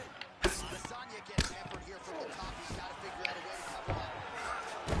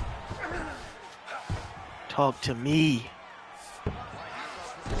 Talk to me.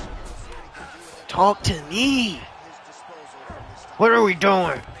 Talk to me. What are we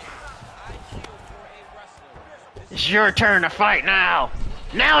doing? It's your turn to fight now.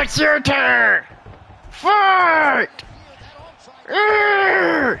 Now it's your turn. Fight.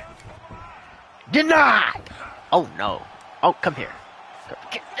 Denied. Oh no. Oh, come here.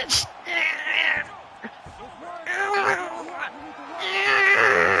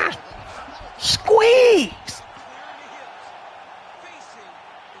 Squeeze.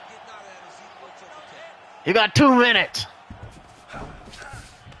 You got 2 minutes.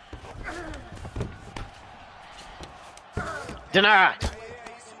 Denied.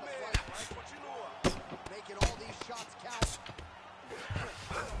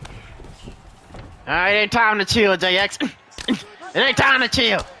 Alright, it ain't time to chill, JX. It ain't time to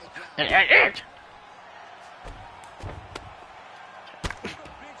chill.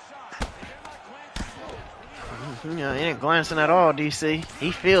 Yeah, he ain't glancing at all, DC.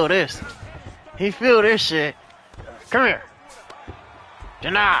 He feel this. He feel this shit. Come here.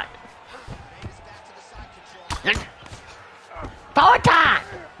 Denied. Forward time.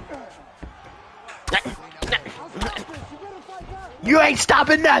 You ain't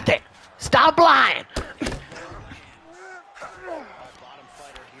stopping nothing. Stop lying.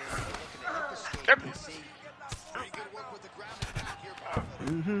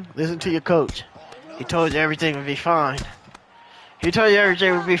 Listen to your coach. He told you everything would be fine. He told you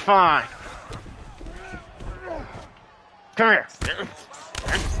everything would be fine. Come here.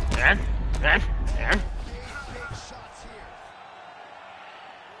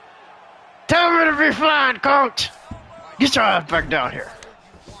 Tell me to be fine, coach. Get your ass back down here.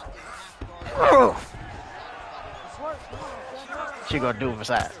 What's she gonna do with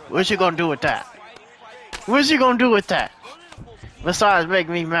that? What's she gonna do with that? What's she gonna do with that? Besides make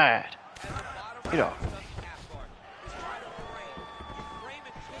me mad. You know.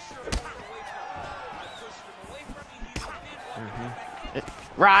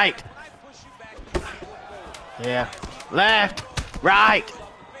 Right. Yeah. Left. Right.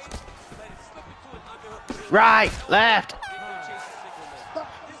 Right. Left.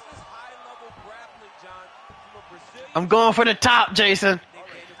 I'm going for the top, Jason.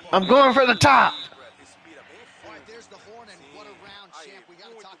 I'm going for the top. All right, there's the horn, and what a round, champ. We got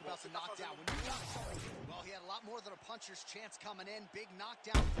to talk about the knockdown. Well, he had a lot more than a puncher's chance coming in. Big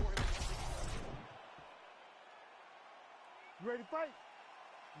knockdown for him. You ready to fight?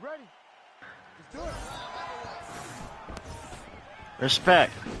 You ready? Let's do it.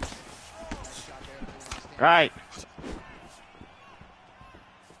 Respect. Right.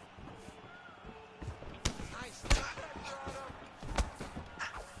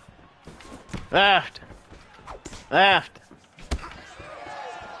 Left. Left.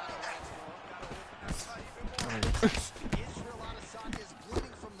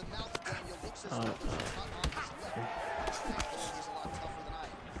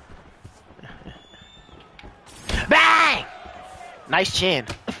 Bang! Nice chin.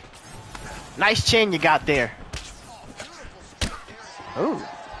 Nice chin you got there. Ooh.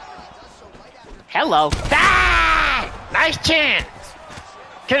 Hello. Bang! Nice chin.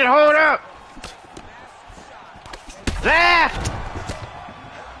 Can it hold up? Left!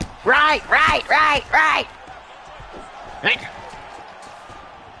 Right, right, right, right!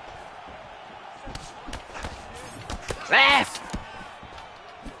 Left!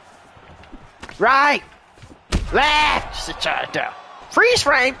 Right! Left! Sit right down. Freeze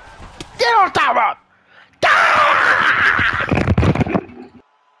frame! Get on top of him!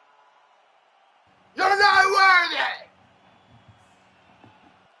 You're not worthy!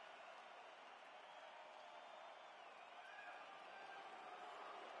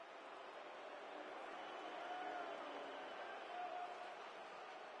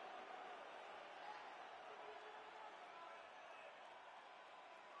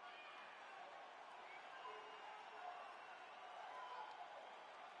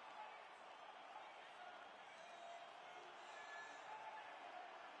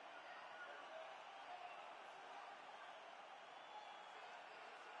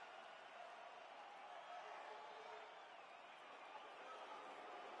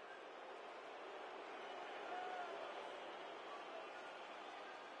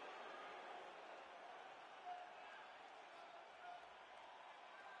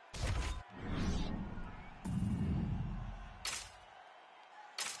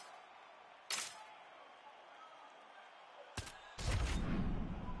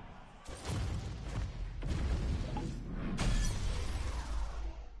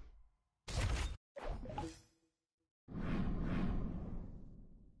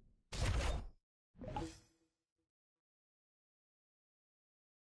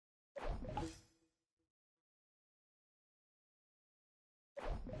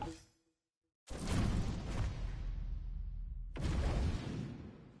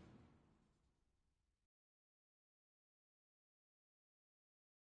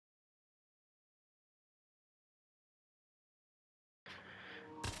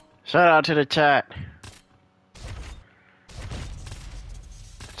 Shout out to the chat.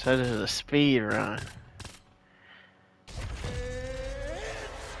 So this is a speed run.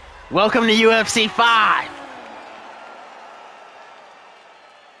 Welcome to UFC 5.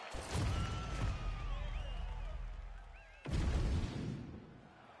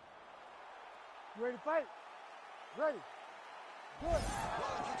 You ready to fight? Ready. Good. Well,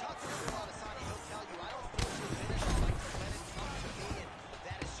 if you talk to Israel Adesanya, he'll tell you, I don't force your finish, I like to let it come to me, and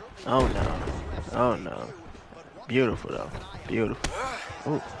that is certainly Oh what no. UFC Oh can no. do. But one Beautiful thing to though. keep an eye on Beautiful.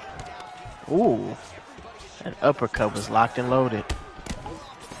 Ooh. is Ooh. That uppercut was locked and loaded.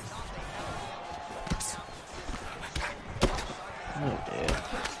 Oh, yeah.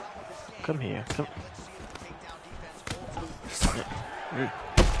 Come here. Come.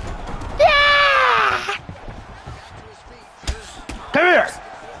 Yeah! Come here.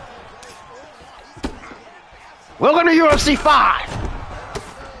 Welcome to UFC 5.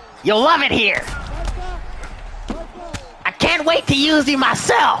 You'll love it here. I can't wait to use you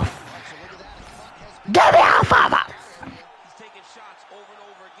myself. Get me out, Father. He's taking shots over and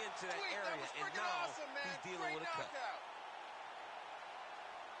over again to that area, and now he's dealing with a cut.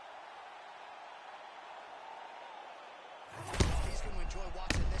 He's going to enjoy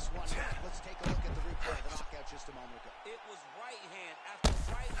watching this one. Let's take a look at the replay of the knockout just a moment ago. It was right hand after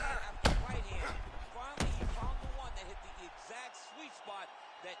right hand after right hand. Finally, he found the one that hit the exact sweet spot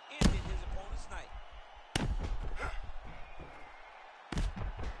that ended his opponent's night.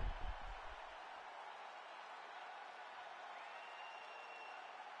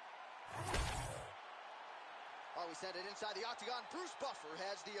 All right, we send it inside the octagon. Bruce Buffer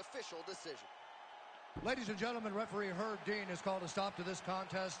has the official decision. Ladies and gentlemen, referee Herb Dean has called a stop to this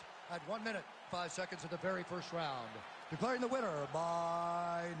contest at 1 minute, 5 seconds of the very first round. Declaring the winner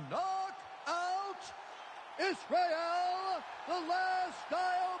by knockout, Israel, the last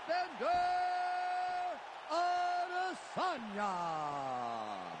style bender, Adesanya.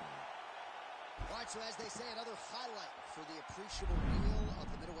 All right, so as they say, another highlight for the appreciable meal of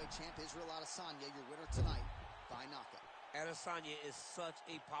the middleweight champ, Israel Adesanya, your winner tonight by knockout. Adesanya is such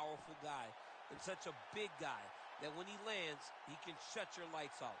a powerful guy and such a big guy that when he lands, he can shut your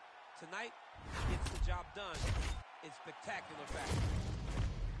lights out. Tonight, he gets the job done in spectacular fashion.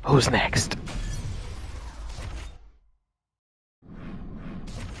 Who's next?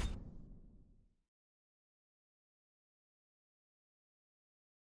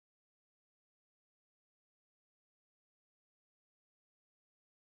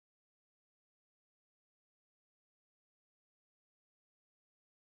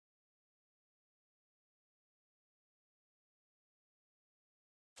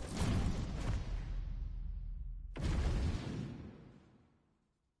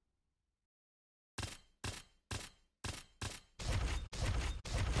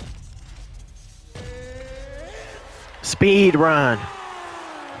 Speed run.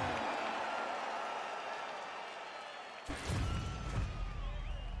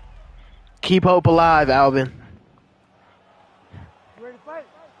 Keep hope alive, Alvin. You ready to fight?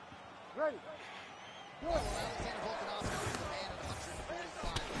 Ready. Good. Well, Alexander Volkanovski is the man at 145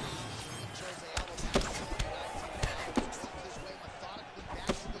 pounds. Jose Aldo back in 2019 and worked his way methodically back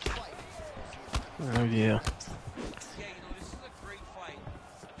to this fight. Oh yeah. Yeah, this is a great fight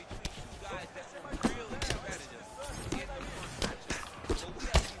between two guys that were really competitive in the first matchup. So we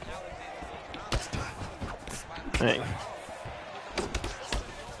have seen Alexander Volkanovski. Hey.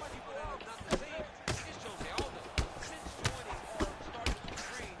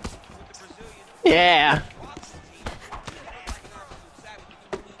 Yeah.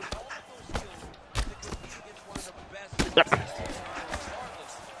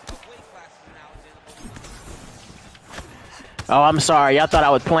 Oh, I'm sorry. Y'all thought I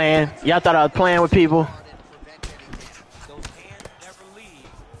was playing. Y'all thought I was playing with people.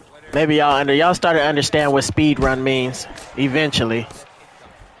 Maybe y'all started to understand what speed run means eventually.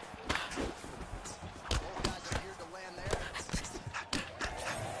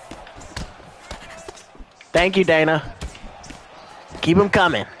 Thank you, Dana. Keep them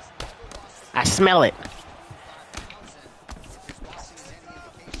coming. I smell it.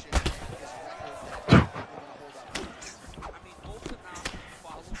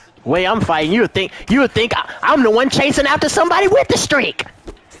 Way I'm fighting, you would think I'm the one chasing after somebody with the streak.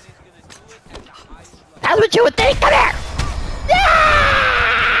 That's what you would think. Come here. Yeah!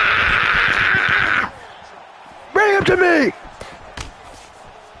 Bring him to me.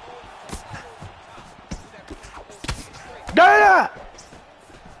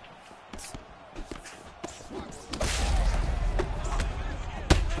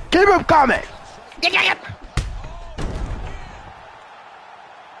 Keep him coming.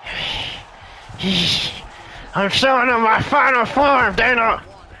 I'm showing him my final form, Dana.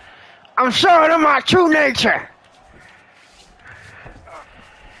 I'm showing him my true nature.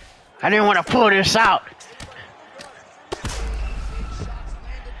 I didn't want to pull this out.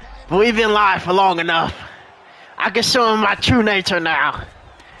 But we've been live for long enough. I can show him my true nature now.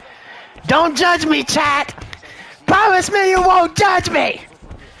 Don't judge me, chat. Promise me you won't judge me.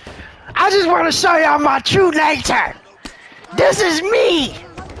 I just want to show y'all my true nature. This is me.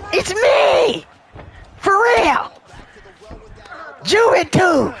 It's me. For real.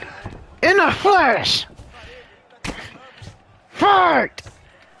 Juventude. In the flesh. Fart.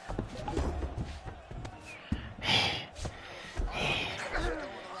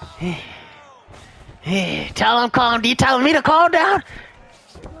 Tell him calm. You telling me to calm down?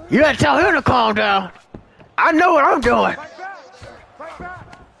 You gotta tell him to calm down. I know what I'm doing.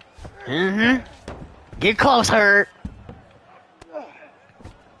 Get close, Hurt.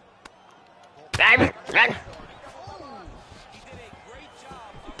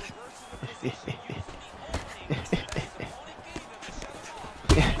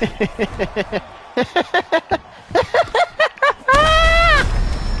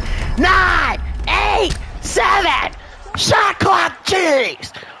 Nine, 8, 7, shot clock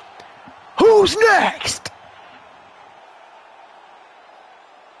cheese. Who's next?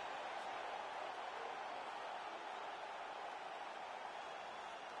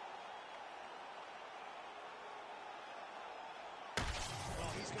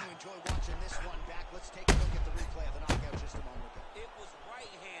 He's going to enjoy watching this one back. Let's take a look at the replay of the knockout just a moment ago. It was right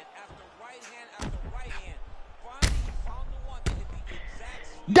hand after right hand after right hand. Finally, he found the one that hit the exact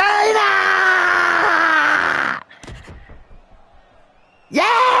spot. Dana!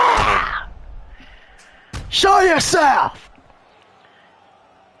 Yeah! Show yourself!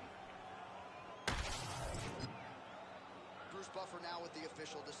 Bruce Buffer now with the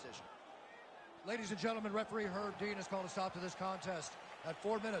official decision. Ladies and gentlemen, referee Herb Dean has called a stop to this contest at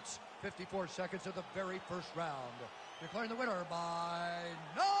 4 minutes, 54 seconds of the very first round. Declaring the winner by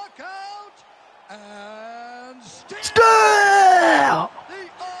knockout and Still! the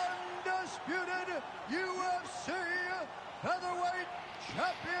undisputed UFC featherweight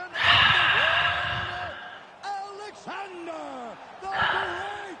champion of the world, Alexander the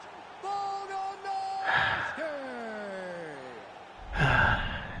Great Volkanovski.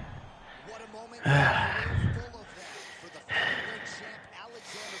 What a moment. Full of that for the featherweight champ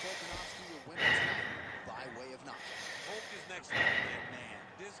Alexander Volkanovski will win tonight by way of knockout. Volk is next level, man.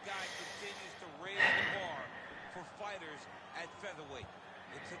 This guy continues to raise the bar for fighters at featherweight.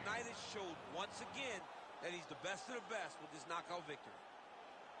 And tonight it showed once again that he's the best of the best with this knockout victory.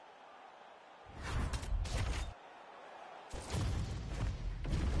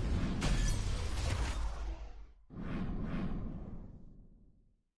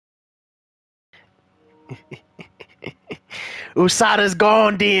 USADA's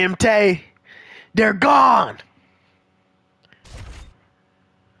gone, DMT. They're gone.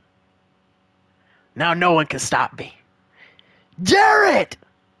 Now no one can stop me. Jarrett!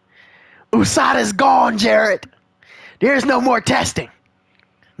 USADA's gone, Jarrett. There's no more testing.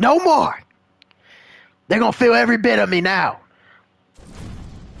 No more. They're gonna feel every bit of me now.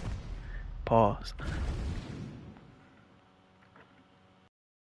 Pause.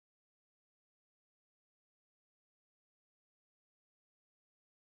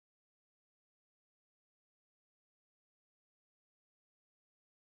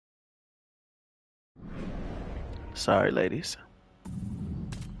 Sorry, ladies.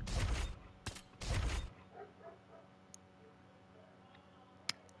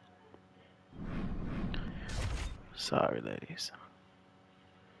 Sorry, ladies.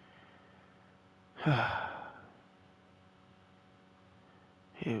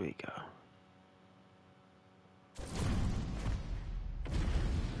 Here we go.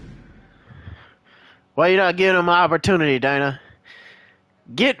 Why you not giving them an opportunity, Dana?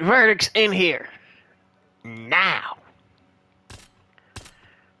 Get verdicts in here. Now.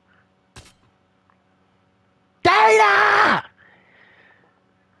 Dana!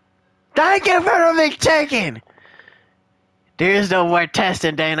 Thank you for the big chicken. There is no more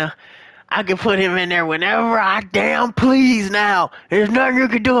testing, Dana. I can put him in there whenever I damn please now. There's nothing you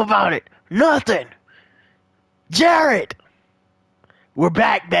can do about it. Nothing. Jarrett. We're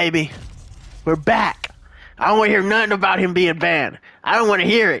back, baby. We're back. I don't want to hear nothing about him being banned. I don't want to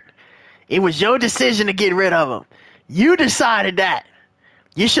hear it. It was your decision to get rid of him. You decided that.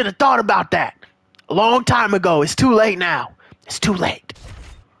 You should have thought about that a long time ago. It's too late now. It's too late.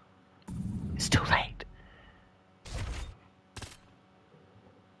 It's too late.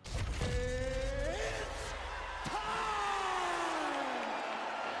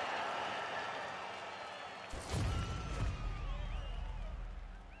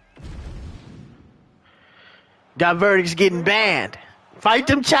 Got verdicts getting banned. Fight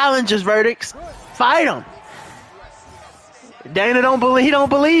them challengers, verdicts. Fight them. Dana don't believe. He don't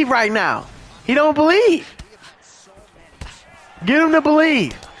believe right now. He don't believe. Get him to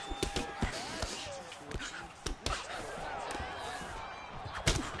believe.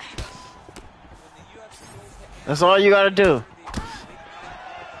 That's all you gotta do.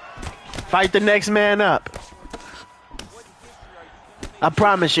 Fight the next man up. I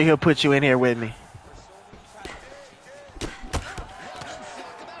promise you he'll put you in here with me.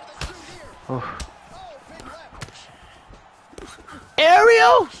 Oh.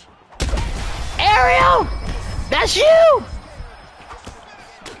 Ariel? Ariel? That's you?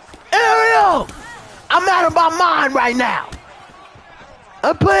 Ariel! I'm out of my mind right now.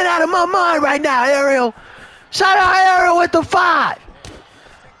 I'm playing out of my mind right now, Ariel. Shout out Ariel with the 5.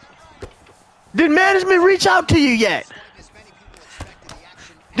 Did management reach out to you yet?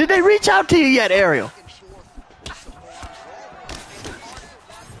 Did they reach out to you yet, Ariel?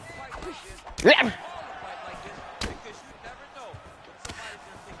 Yeah.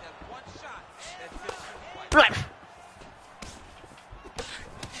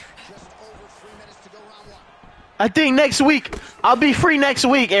 I think next week, I'll be free next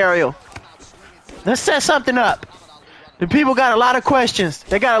week, Ariel. Let's set something up. The people got a lot of questions.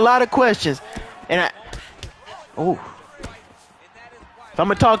 They got a lot of questions. And if I'm going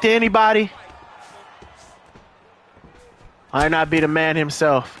to talk to anybody, I might not be the man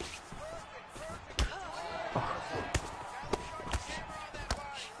himself.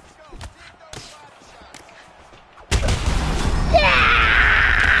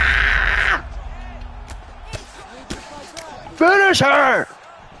 Yeah! Finish her!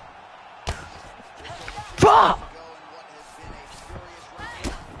 Fuck!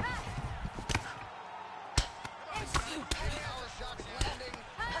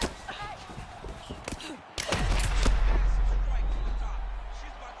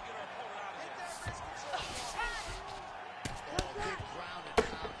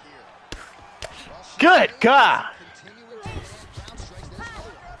 Good God!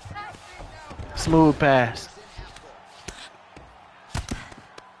 Smooth pass.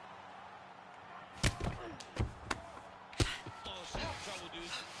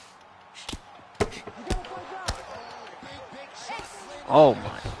 Oh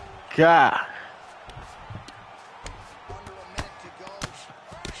my God.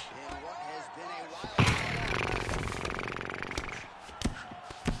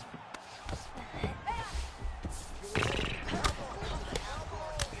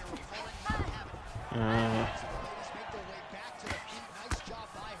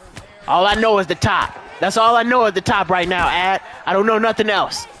 All I know is the top. That's all I know at the top right now, Ad. I don't know nothing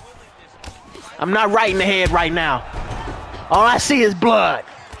else. I'm not right in the head right now. All I see is blood.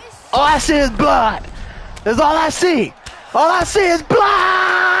 All I see is blood. That's all I see. All I see is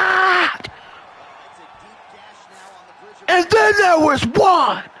blood. And then there was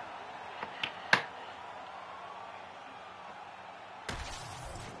one.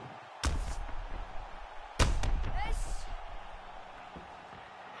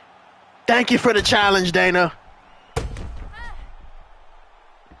 Thank you for the challenge, Dana.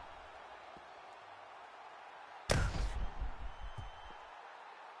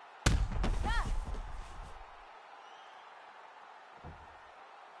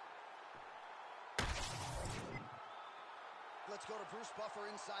 Let's go to Bruce Buffer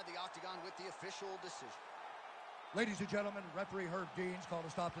inside the octagon with the official decision. Ladies and gentlemen, referee Herb Deans called a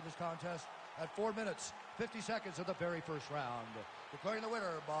stop to this contest at 4 minutes, 50 seconds of the very first round. Declaring the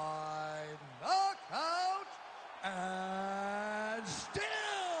winner by knockout, and still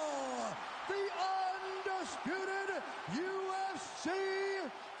the undisputed UFC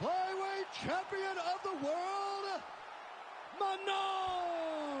flyweight champion of the world,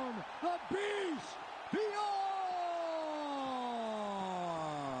 Manon the Beast Dion.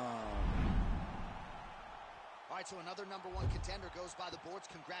 All right, so another #1 contender goes by the boards.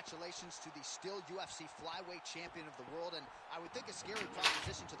 Congratulations to the still UFC flyweight champion of the world, and I would think a scary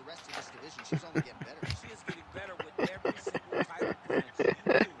proposition to the rest of this division. She's only getting better. She is getting better with every single title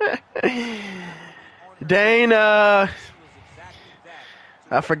defense. Dana,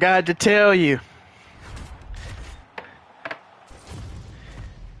 I forgot to tell you.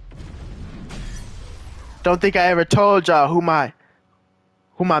 Don't think I ever told y'all who my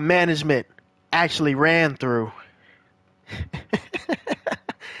management actually ran through.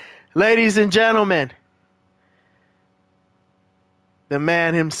 Ladies and gentlemen, the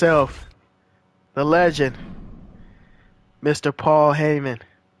man himself, the legend, Mr. Paul Heyman.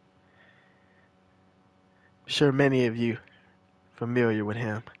 I'm sure many of you familiar with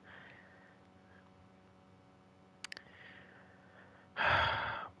him.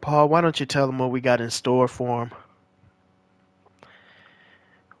 Paul, why don't you tell them what we got in store for them?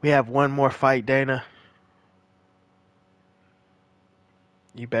 We have one more fight, Dana.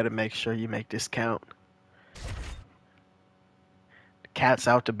 You better make sure you make this count. The cat's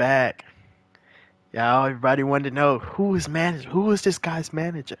out the bag. Yeah, everybody wanted to know who is manager. Who is this guy's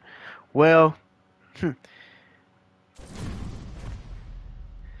manager? Well, you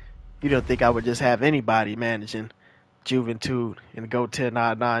don't think I would just have anybody managing Juventud and go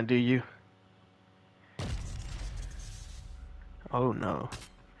 10-9, do you? Oh no.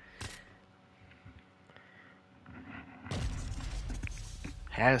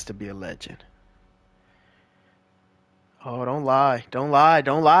 Has to be a legend. Oh, don't lie. Don't lie.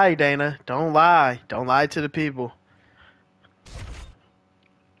 Don't lie, Dana. Don't lie. Don't lie to the people.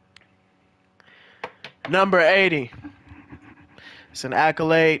 Number 80. It's an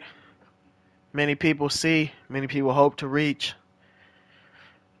accolade many people see, many people hope to reach.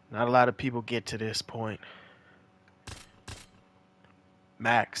 Not a lot of people get to this point.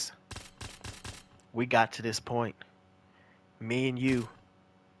 Max, we got to this point. Me and you.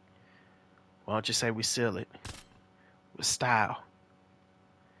 Why don't you say we seal it? With style.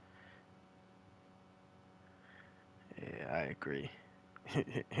 Yeah, I agree.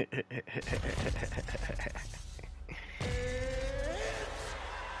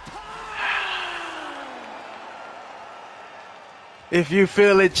 If you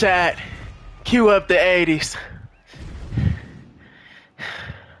feel it, chat, cue up the 80s.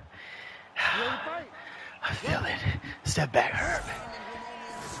 I feel it. Step back, Herb.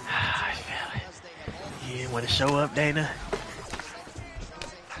 I feel it. You didn't want to show up, Dana?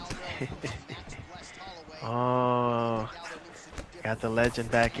 Oh, got the legend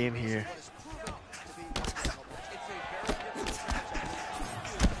back in here.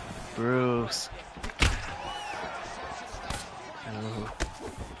 Bruce. Ooh.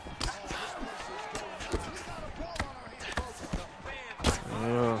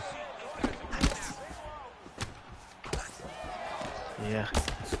 Ooh. Yeah.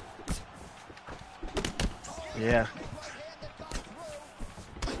 Yeah.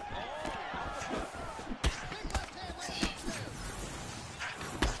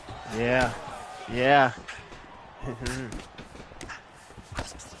 Yeah. Yeah.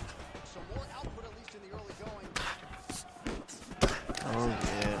 Oh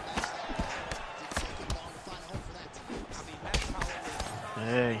yeah.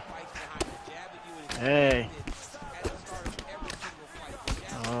 Hey. Hey.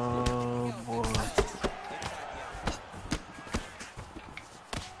 Oh boy.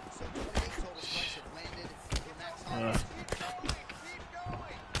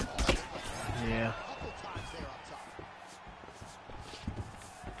 Yeah.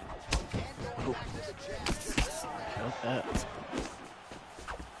 Ooh. Felt that.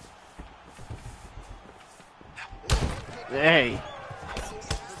 Hey.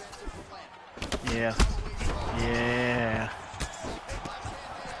 Yeah. Yeah.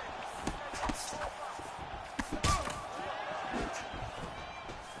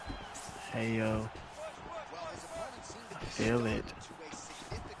 Hey yo. I feel it.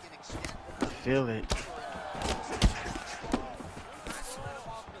 I feel it.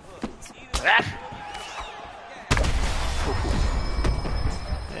 Ah!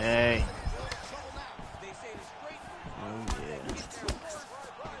 Hey. Oh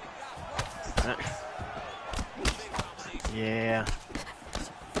yeah. Yeah.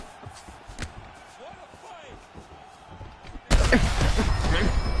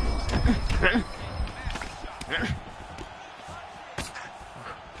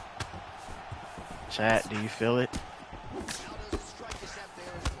 Chat, do you feel it?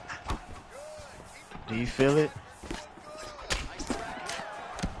 Do you feel it?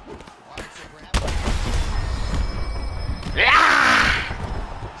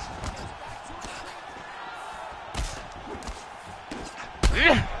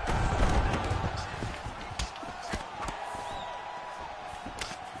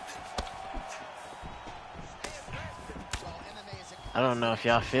 I don't know if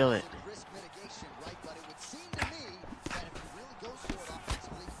y'all feel it.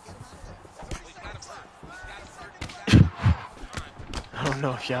 I don't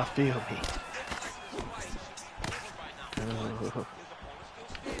know if y'all feel me. Ooh.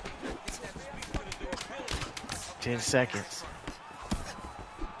 10 seconds.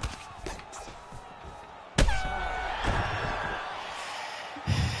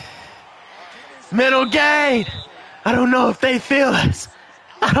 Middle gain! I don't know if they feel us.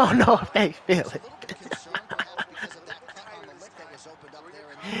 I don't know if they feel it.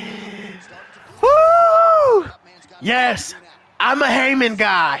 Woo! Yes! I'm a Heyman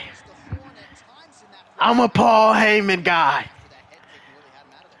guy. I'm a Paul Heyman guy.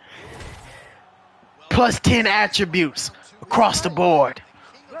 Plus 10 attributes across the board.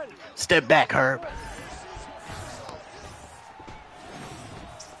 Step back, Herb. Good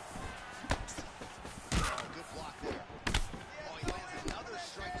block there. Oh, he lands another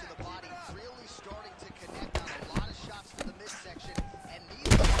strike to the body, really starting to connect on a lot of shots to the midsection, and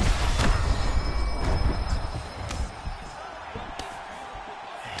these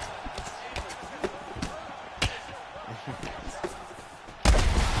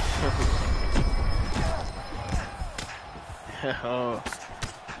Oh,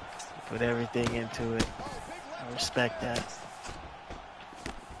 put everything into it. I respect that.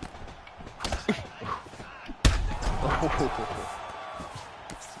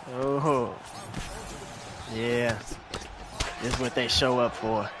 Oh, yeah. This is what they show up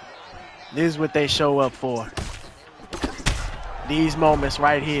for. This is what they show up for. These moments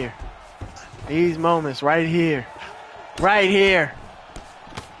right here. These moments right here. Right here.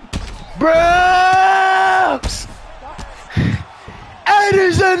 Brooks!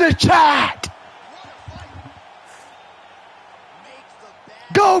 Eddie's in the chat!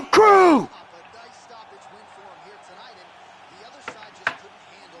 Go Crew! a nice stoppage win for him here tonight, and the other side just couldn't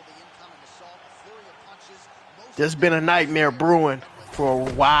handle the incoming assault. A flurry of punches. There's been a nightmare brewing for a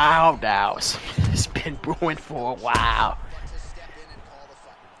while now. It's been brewing for a while. To step in and call the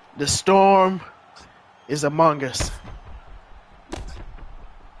fight. The storm is among us.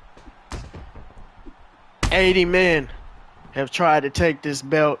 80 men have tried to take this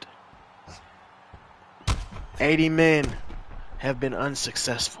belt. 80 men have been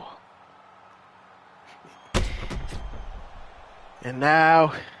unsuccessful. And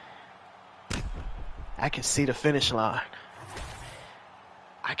now I can see the finish line.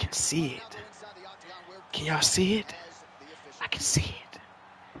 I can see it. Can y'all see it? I can see it.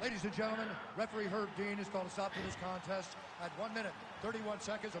 Ladies and gentlemen, referee Herb Dean has called a stop to this contest at 1 minute, 31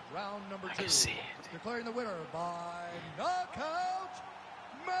 seconds of round number 2. I can see it. Declaring the winner by knockout,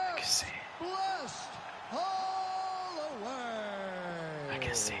 I can see it. Blessed Holloway. I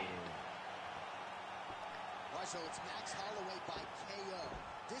can see it. So it's Max Holloway by KO.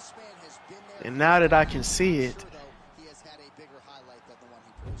 This man has been there. And now that I can see it, Sure, though, he has had a bigger highlight than the one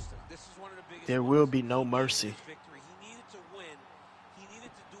he produced tonight. This is one of the biggest there will be no mercy. victory. He needed to win. He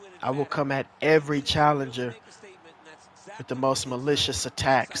needed to do it in I will manner. come at every challenger Make a statement, and that's exactly with the what most he did malicious inside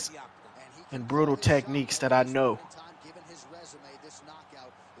attacks the octagon. And he and can brutal call his shot techniques at that I this know. point in time. Given his resume, this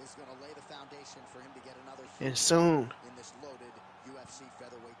knockout is going to lay the foundation for him to get another And huge soon, in this loaded UFC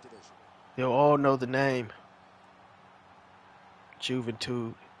featherweight division. you'll all know the name.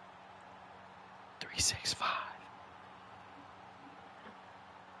 Juventude 365.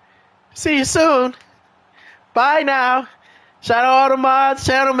 See you soon. Bye now. Shout out all the mods,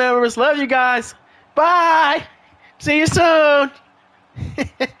 channel members. Love you guys. Bye. See you soon.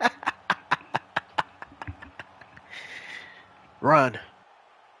 Run.